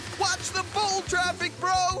 buddy. Watch the bull traffic,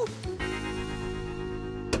 bro!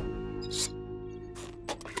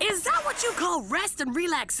 Is that what you call rest and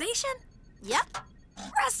relaxation? Yep.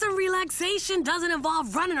 Rest and relaxation doesn't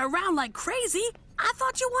involve running around like crazy. I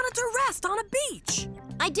thought you wanted to rest on a beach.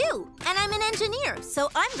 I do, and I'm an engineer, so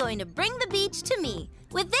I'm going to bring the beach to me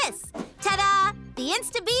with this. Ta-da! The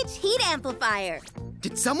InstaBeach Heat Amplifier.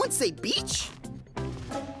 Did someone say beach?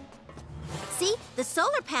 See, the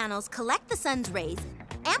solar panels collect the sun's rays,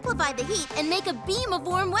 amplify the heat, and make a beam of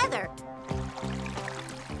warm weather.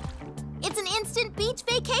 It's an instant beach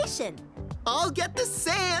vacation. I'll get the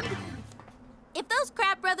sand. If those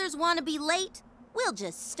Kratt Brothers want to be late, we'll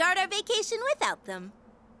just start our vacation without them.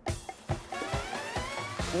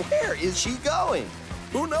 Where is she going?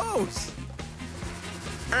 Who knows?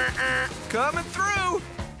 Coming through.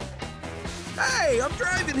 Hey, I'm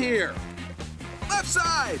driving here. Left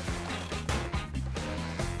side.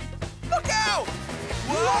 Look out!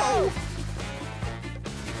 Whoa!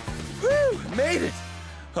 Whew, made it.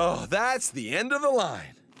 Oh, that's the end of the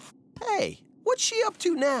line. Hey, what's she up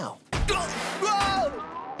to now? Whoa!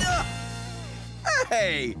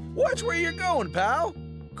 Hey, watch where you're going, pal.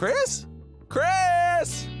 Chris?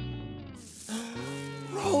 Chris!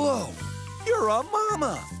 Rolo, you're a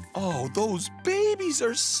mama. Oh, those babies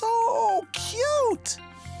are so cute.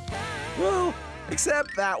 Well,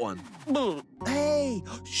 except that one. Hey,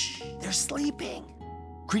 shh, they're sleeping.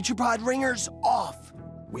 Creature pod ringers off.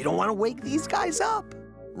 We don't want to wake these guys up.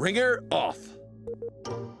 Ringer off.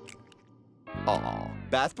 Aw,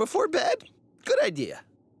 bath before bed? Good idea.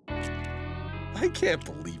 I can't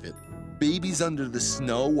believe it. Babies under the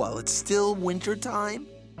snow while it's still wintertime?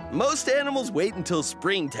 Most animals wait until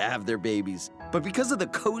spring to have their babies. But because of the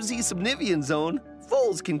cozy Subnivian Zone,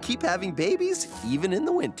 foals can keep having babies even in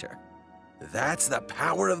the winter. That's the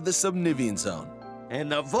power of the Subnivian Zone.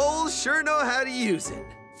 And the voles sure know how to use it.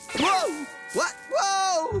 Whoa! What?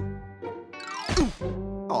 Whoa!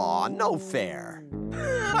 Aw, no fair.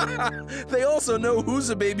 They also know who's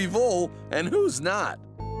a baby vole and who's not.